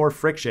 It adds more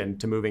friction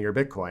to moving your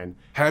Bitcoin.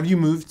 Have you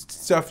moved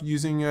stuff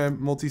using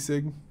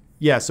multi-sig?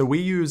 Yeah, so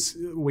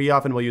we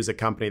often will use a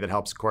company that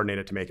helps coordinate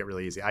it to make it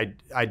really easy.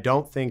 I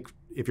don't think,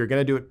 if you're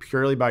going to do it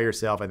purely by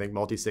yourself, I think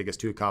multi-sig is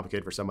too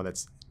complicated for someone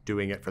that's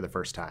doing it for the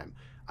first time.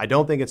 I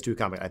don't think it's too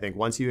complicated. I think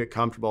once you get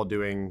comfortable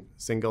doing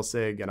single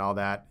sig and all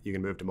that, you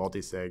can move to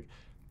multi-sig.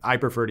 I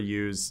prefer to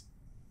use,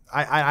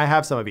 I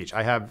have some of each.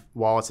 I have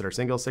wallets that are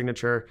single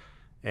signature,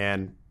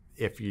 and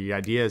if the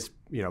idea is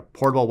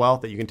portable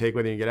wealth that you can take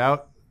with you and get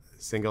out,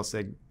 single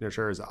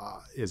signature is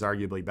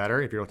arguably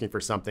better. If you're looking for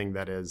something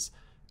that is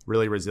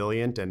really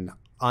resilient and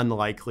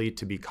unlikely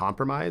to be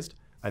compromised,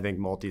 I think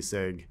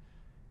multi-sig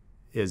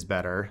is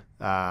better.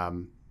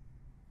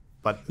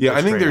 But yeah,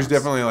 I think there's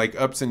definitely like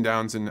ups and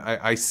downs, and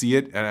I see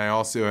it, and I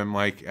also am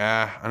like,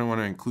 I don't want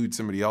to include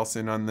somebody else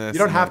in on this. You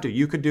don't have to.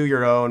 You could do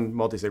your own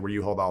multi-sig where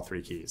you hold all 3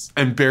 keys.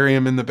 And bury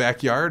them in the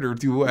backyard, or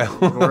do well.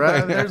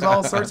 There's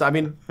all sorts. I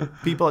mean,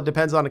 it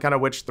depends on kind of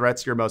which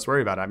threats you're most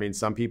worried about. I mean,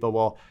 some people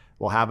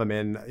will have them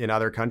in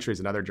other countries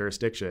and other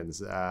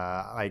jurisdictions.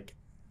 I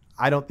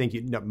don't think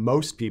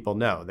most people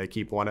know. They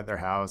keep one at their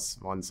house,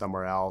 one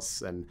somewhere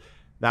else, and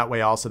that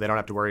way also they don't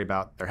have to worry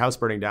about their house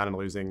burning down and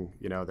losing,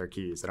 their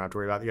keys. They don't have to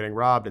worry about getting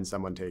robbed and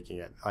someone taking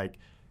it. Like,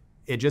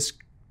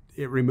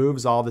 it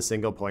removes all the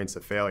single points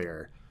of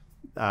failure.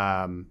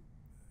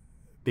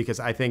 Because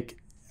I think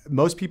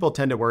most people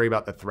tend to worry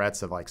about the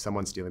threats of like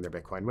someone stealing their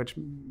Bitcoin, which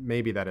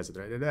maybe that is a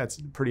threat.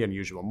 That's pretty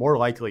unusual. More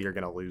likely you're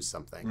going to lose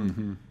something.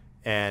 Mm-hmm.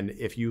 And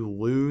if you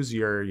lose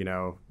your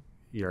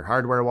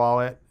hardware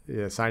wallet,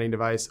 signing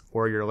device,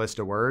 or your list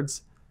of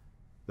words,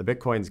 the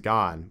Bitcoin's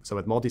gone. So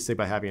with multi-sig,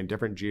 by having in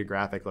different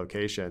geographic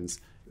locations,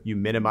 you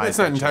minimize. That's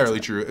not entirely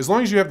true. As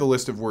long as you have the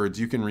list of words,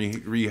 you can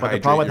rehydrate. But the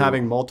problem with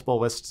having multiple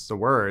lists of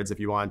words, if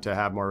you want to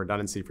have more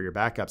redundancy for your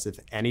backups, if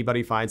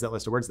anybody finds that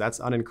list of words, that's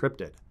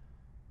unencrypted.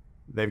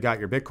 They've got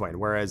your Bitcoin.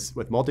 Whereas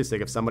with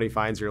multi-sig, if somebody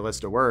finds your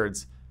list of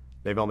words,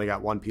 they've only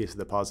got one piece of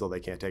the puzzle.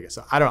 They can't take it.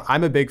 So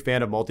I'm a big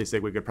fan of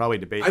multi-sig. We could probably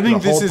debate. I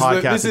think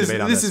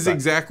this is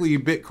exactly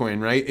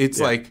Bitcoin, right? It's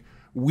like,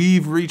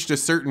 we've reached a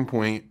certain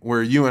point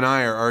where you and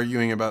I are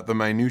arguing about the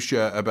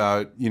minutia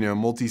about,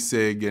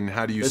 multi-sig and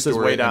how do you store it. This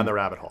is way down the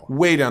rabbit hole.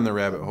 Way down the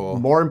rabbit hole.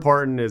 More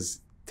important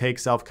is take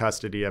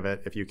self-custody of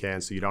it if you can,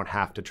 so you don't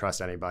have to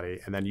trust anybody.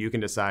 And then you can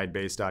decide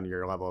based on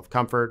your level of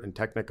comfort and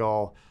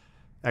technical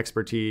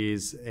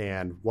expertise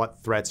and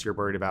what threats you're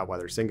worried about,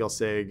 whether single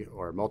sig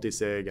or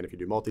multi-sig. And if you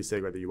do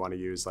multi-sig, whether you want to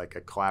use like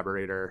a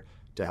collaborator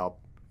to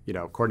help,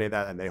 coordinate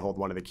that, and they hold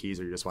one of the keys,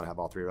 or you just want to have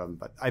all 3 of them.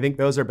 But I think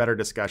those are better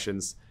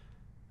discussions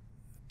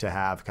to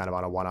have kind of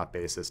on a one-off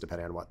basis,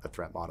 depending on what the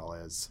threat model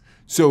is.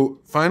 So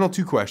final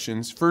 2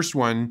 questions. First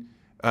one,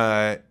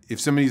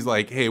 if somebody's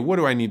like, hey, what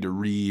do I need to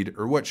read,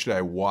 or what should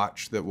I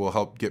watch that will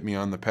help get me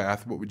on the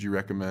path? What would you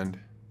recommend?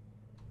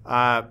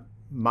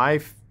 My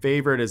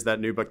favorite is that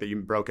new book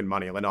that Broken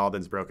Money, Lynn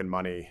Alden's Broken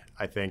Money.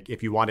 I think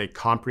if you want a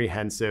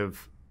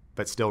comprehensive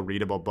but still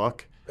readable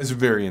book. It's a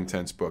very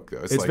intense book,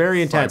 though. It's like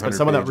very intense, but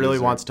someone that really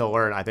wants to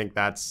learn, I think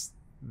that's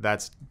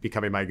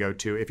becoming my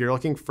go-to. If you're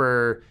looking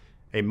for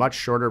a much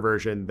shorter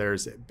version,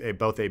 there's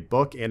both a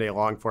book and a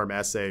long-form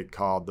essay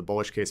called The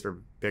Bullish Case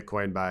for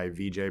Bitcoin by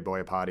Vijay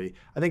Boyapati.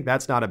 I think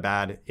that's not a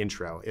bad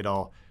intro.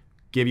 It'll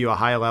give you a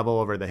high level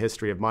over the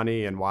history of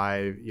money and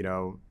why,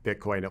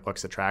 Bitcoin, it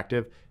looks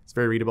attractive. It's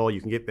very readable.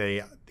 You can get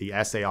the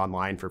essay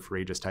online for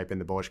free. Just type in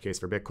the bullish case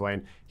for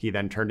Bitcoin. He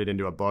then turned it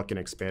into a book and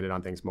expanded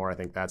on things more. I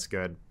think that's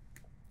good.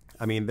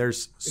 I mean,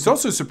 it's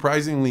also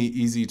surprisingly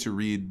easy to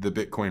read the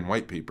Bitcoin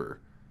white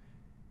paper.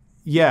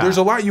 Yeah. There's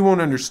a lot you won't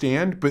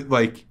understand, but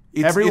like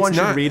everyone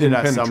should not read it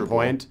at some impenetrable.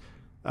 point.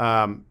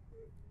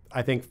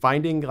 I think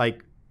finding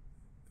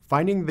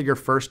your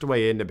first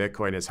way into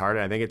Bitcoin is hard.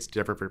 And I think it's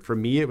different. For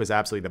me, it was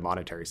absolutely the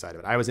monetary side of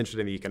it. I was interested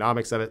in the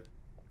economics of it.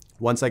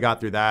 Once I got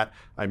through that,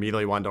 I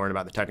immediately wanted to learn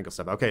about the technical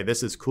stuff. Okay,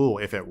 this is cool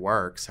if it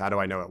works. How do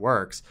I know it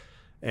works?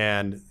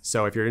 And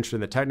so if you're interested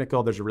in the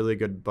technical, there's a really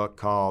good book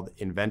called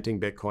Inventing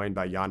Bitcoin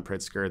by Jan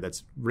Pritzker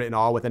that's written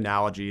all with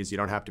analogies. You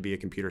don't have to be a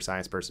computer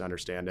science person to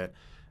understand it.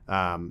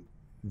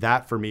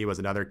 That for me was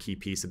another key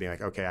piece of being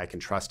like, okay, I can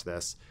trust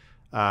this.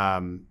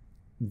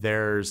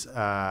 There's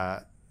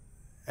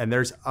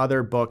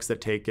other books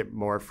that take it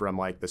more from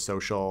like the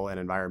social and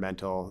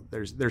environmental.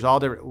 There's all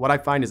different. What I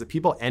find is that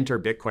people enter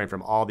Bitcoin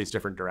from all these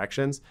different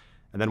directions.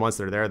 And then once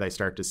they're there, they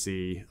start to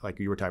see, like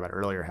you were talking about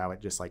earlier, how it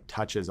just like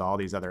touches all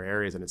these other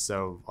areas and it's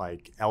so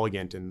like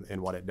elegant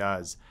in what it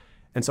does.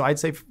 And so I'd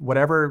say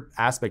whatever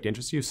aspect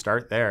interests you,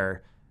 start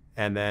there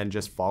and then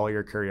just follow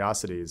your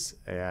curiosities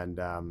and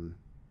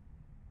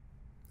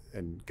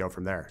go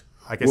from there.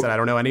 Like I said, I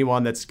don't know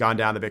anyone that's gone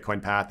down the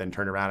Bitcoin path and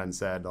turned around and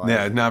said, like,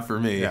 yeah, not for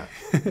me. Yeah.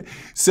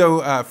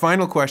 So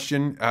final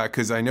question,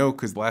 because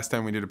last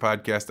time we did a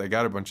podcast, I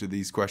got a bunch of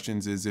these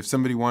questions, is if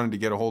somebody wanted to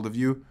get a hold of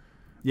you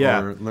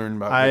or learn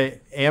about I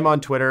am on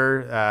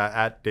Twitter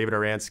at David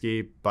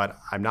Oransky, but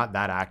I'm not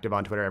that active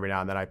on Twitter. Every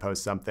now and then I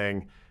post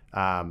something.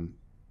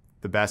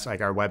 The best,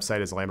 like our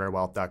website is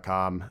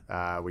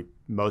lambertwealth.com. We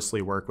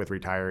mostly work with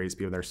retirees,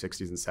 people in their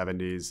 60s and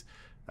 70s.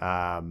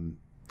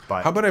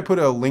 But how about I put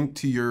a link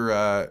to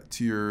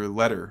your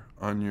letter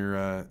on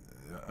your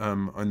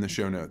on the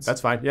show notes? That's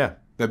fine. Yeah,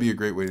 that'd be a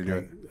great way to do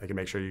it. I can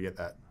make sure you get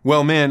that.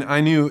 Well, man, I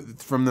knew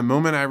from the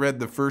moment I read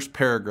the first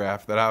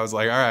paragraph that I was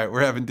like, all right,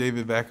 we're having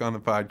David back on the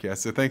podcast.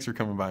 So thanks for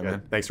coming by,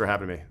 man. Thanks for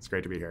having me. It's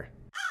great to be here.